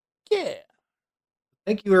 yeah.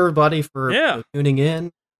 Thank you, everybody, for tuning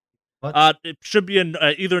in. It should be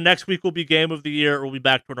either next week will be Game of the Year or we'll be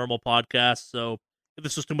back to a normal podcast. So if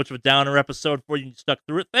this was too much of a downer episode for you and you stuck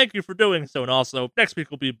through it, thank you for doing so. And also, next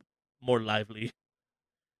week will be more lively.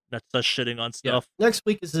 Not just shitting on stuff. Yeah. Next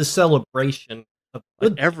week is a celebration of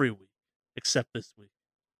like every week, except this week.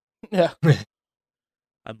 Yeah.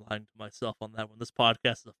 I'm lying to myself on that one. This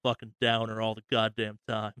podcast is a fucking downer all the goddamn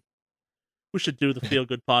time. We should do the Feel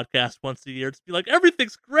Good podcast once a year. Just be like,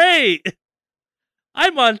 everything's great.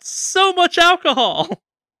 I'm on so much alcohol.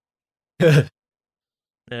 Yeah.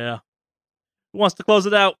 Who wants to close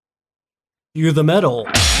it out? Cue the metal.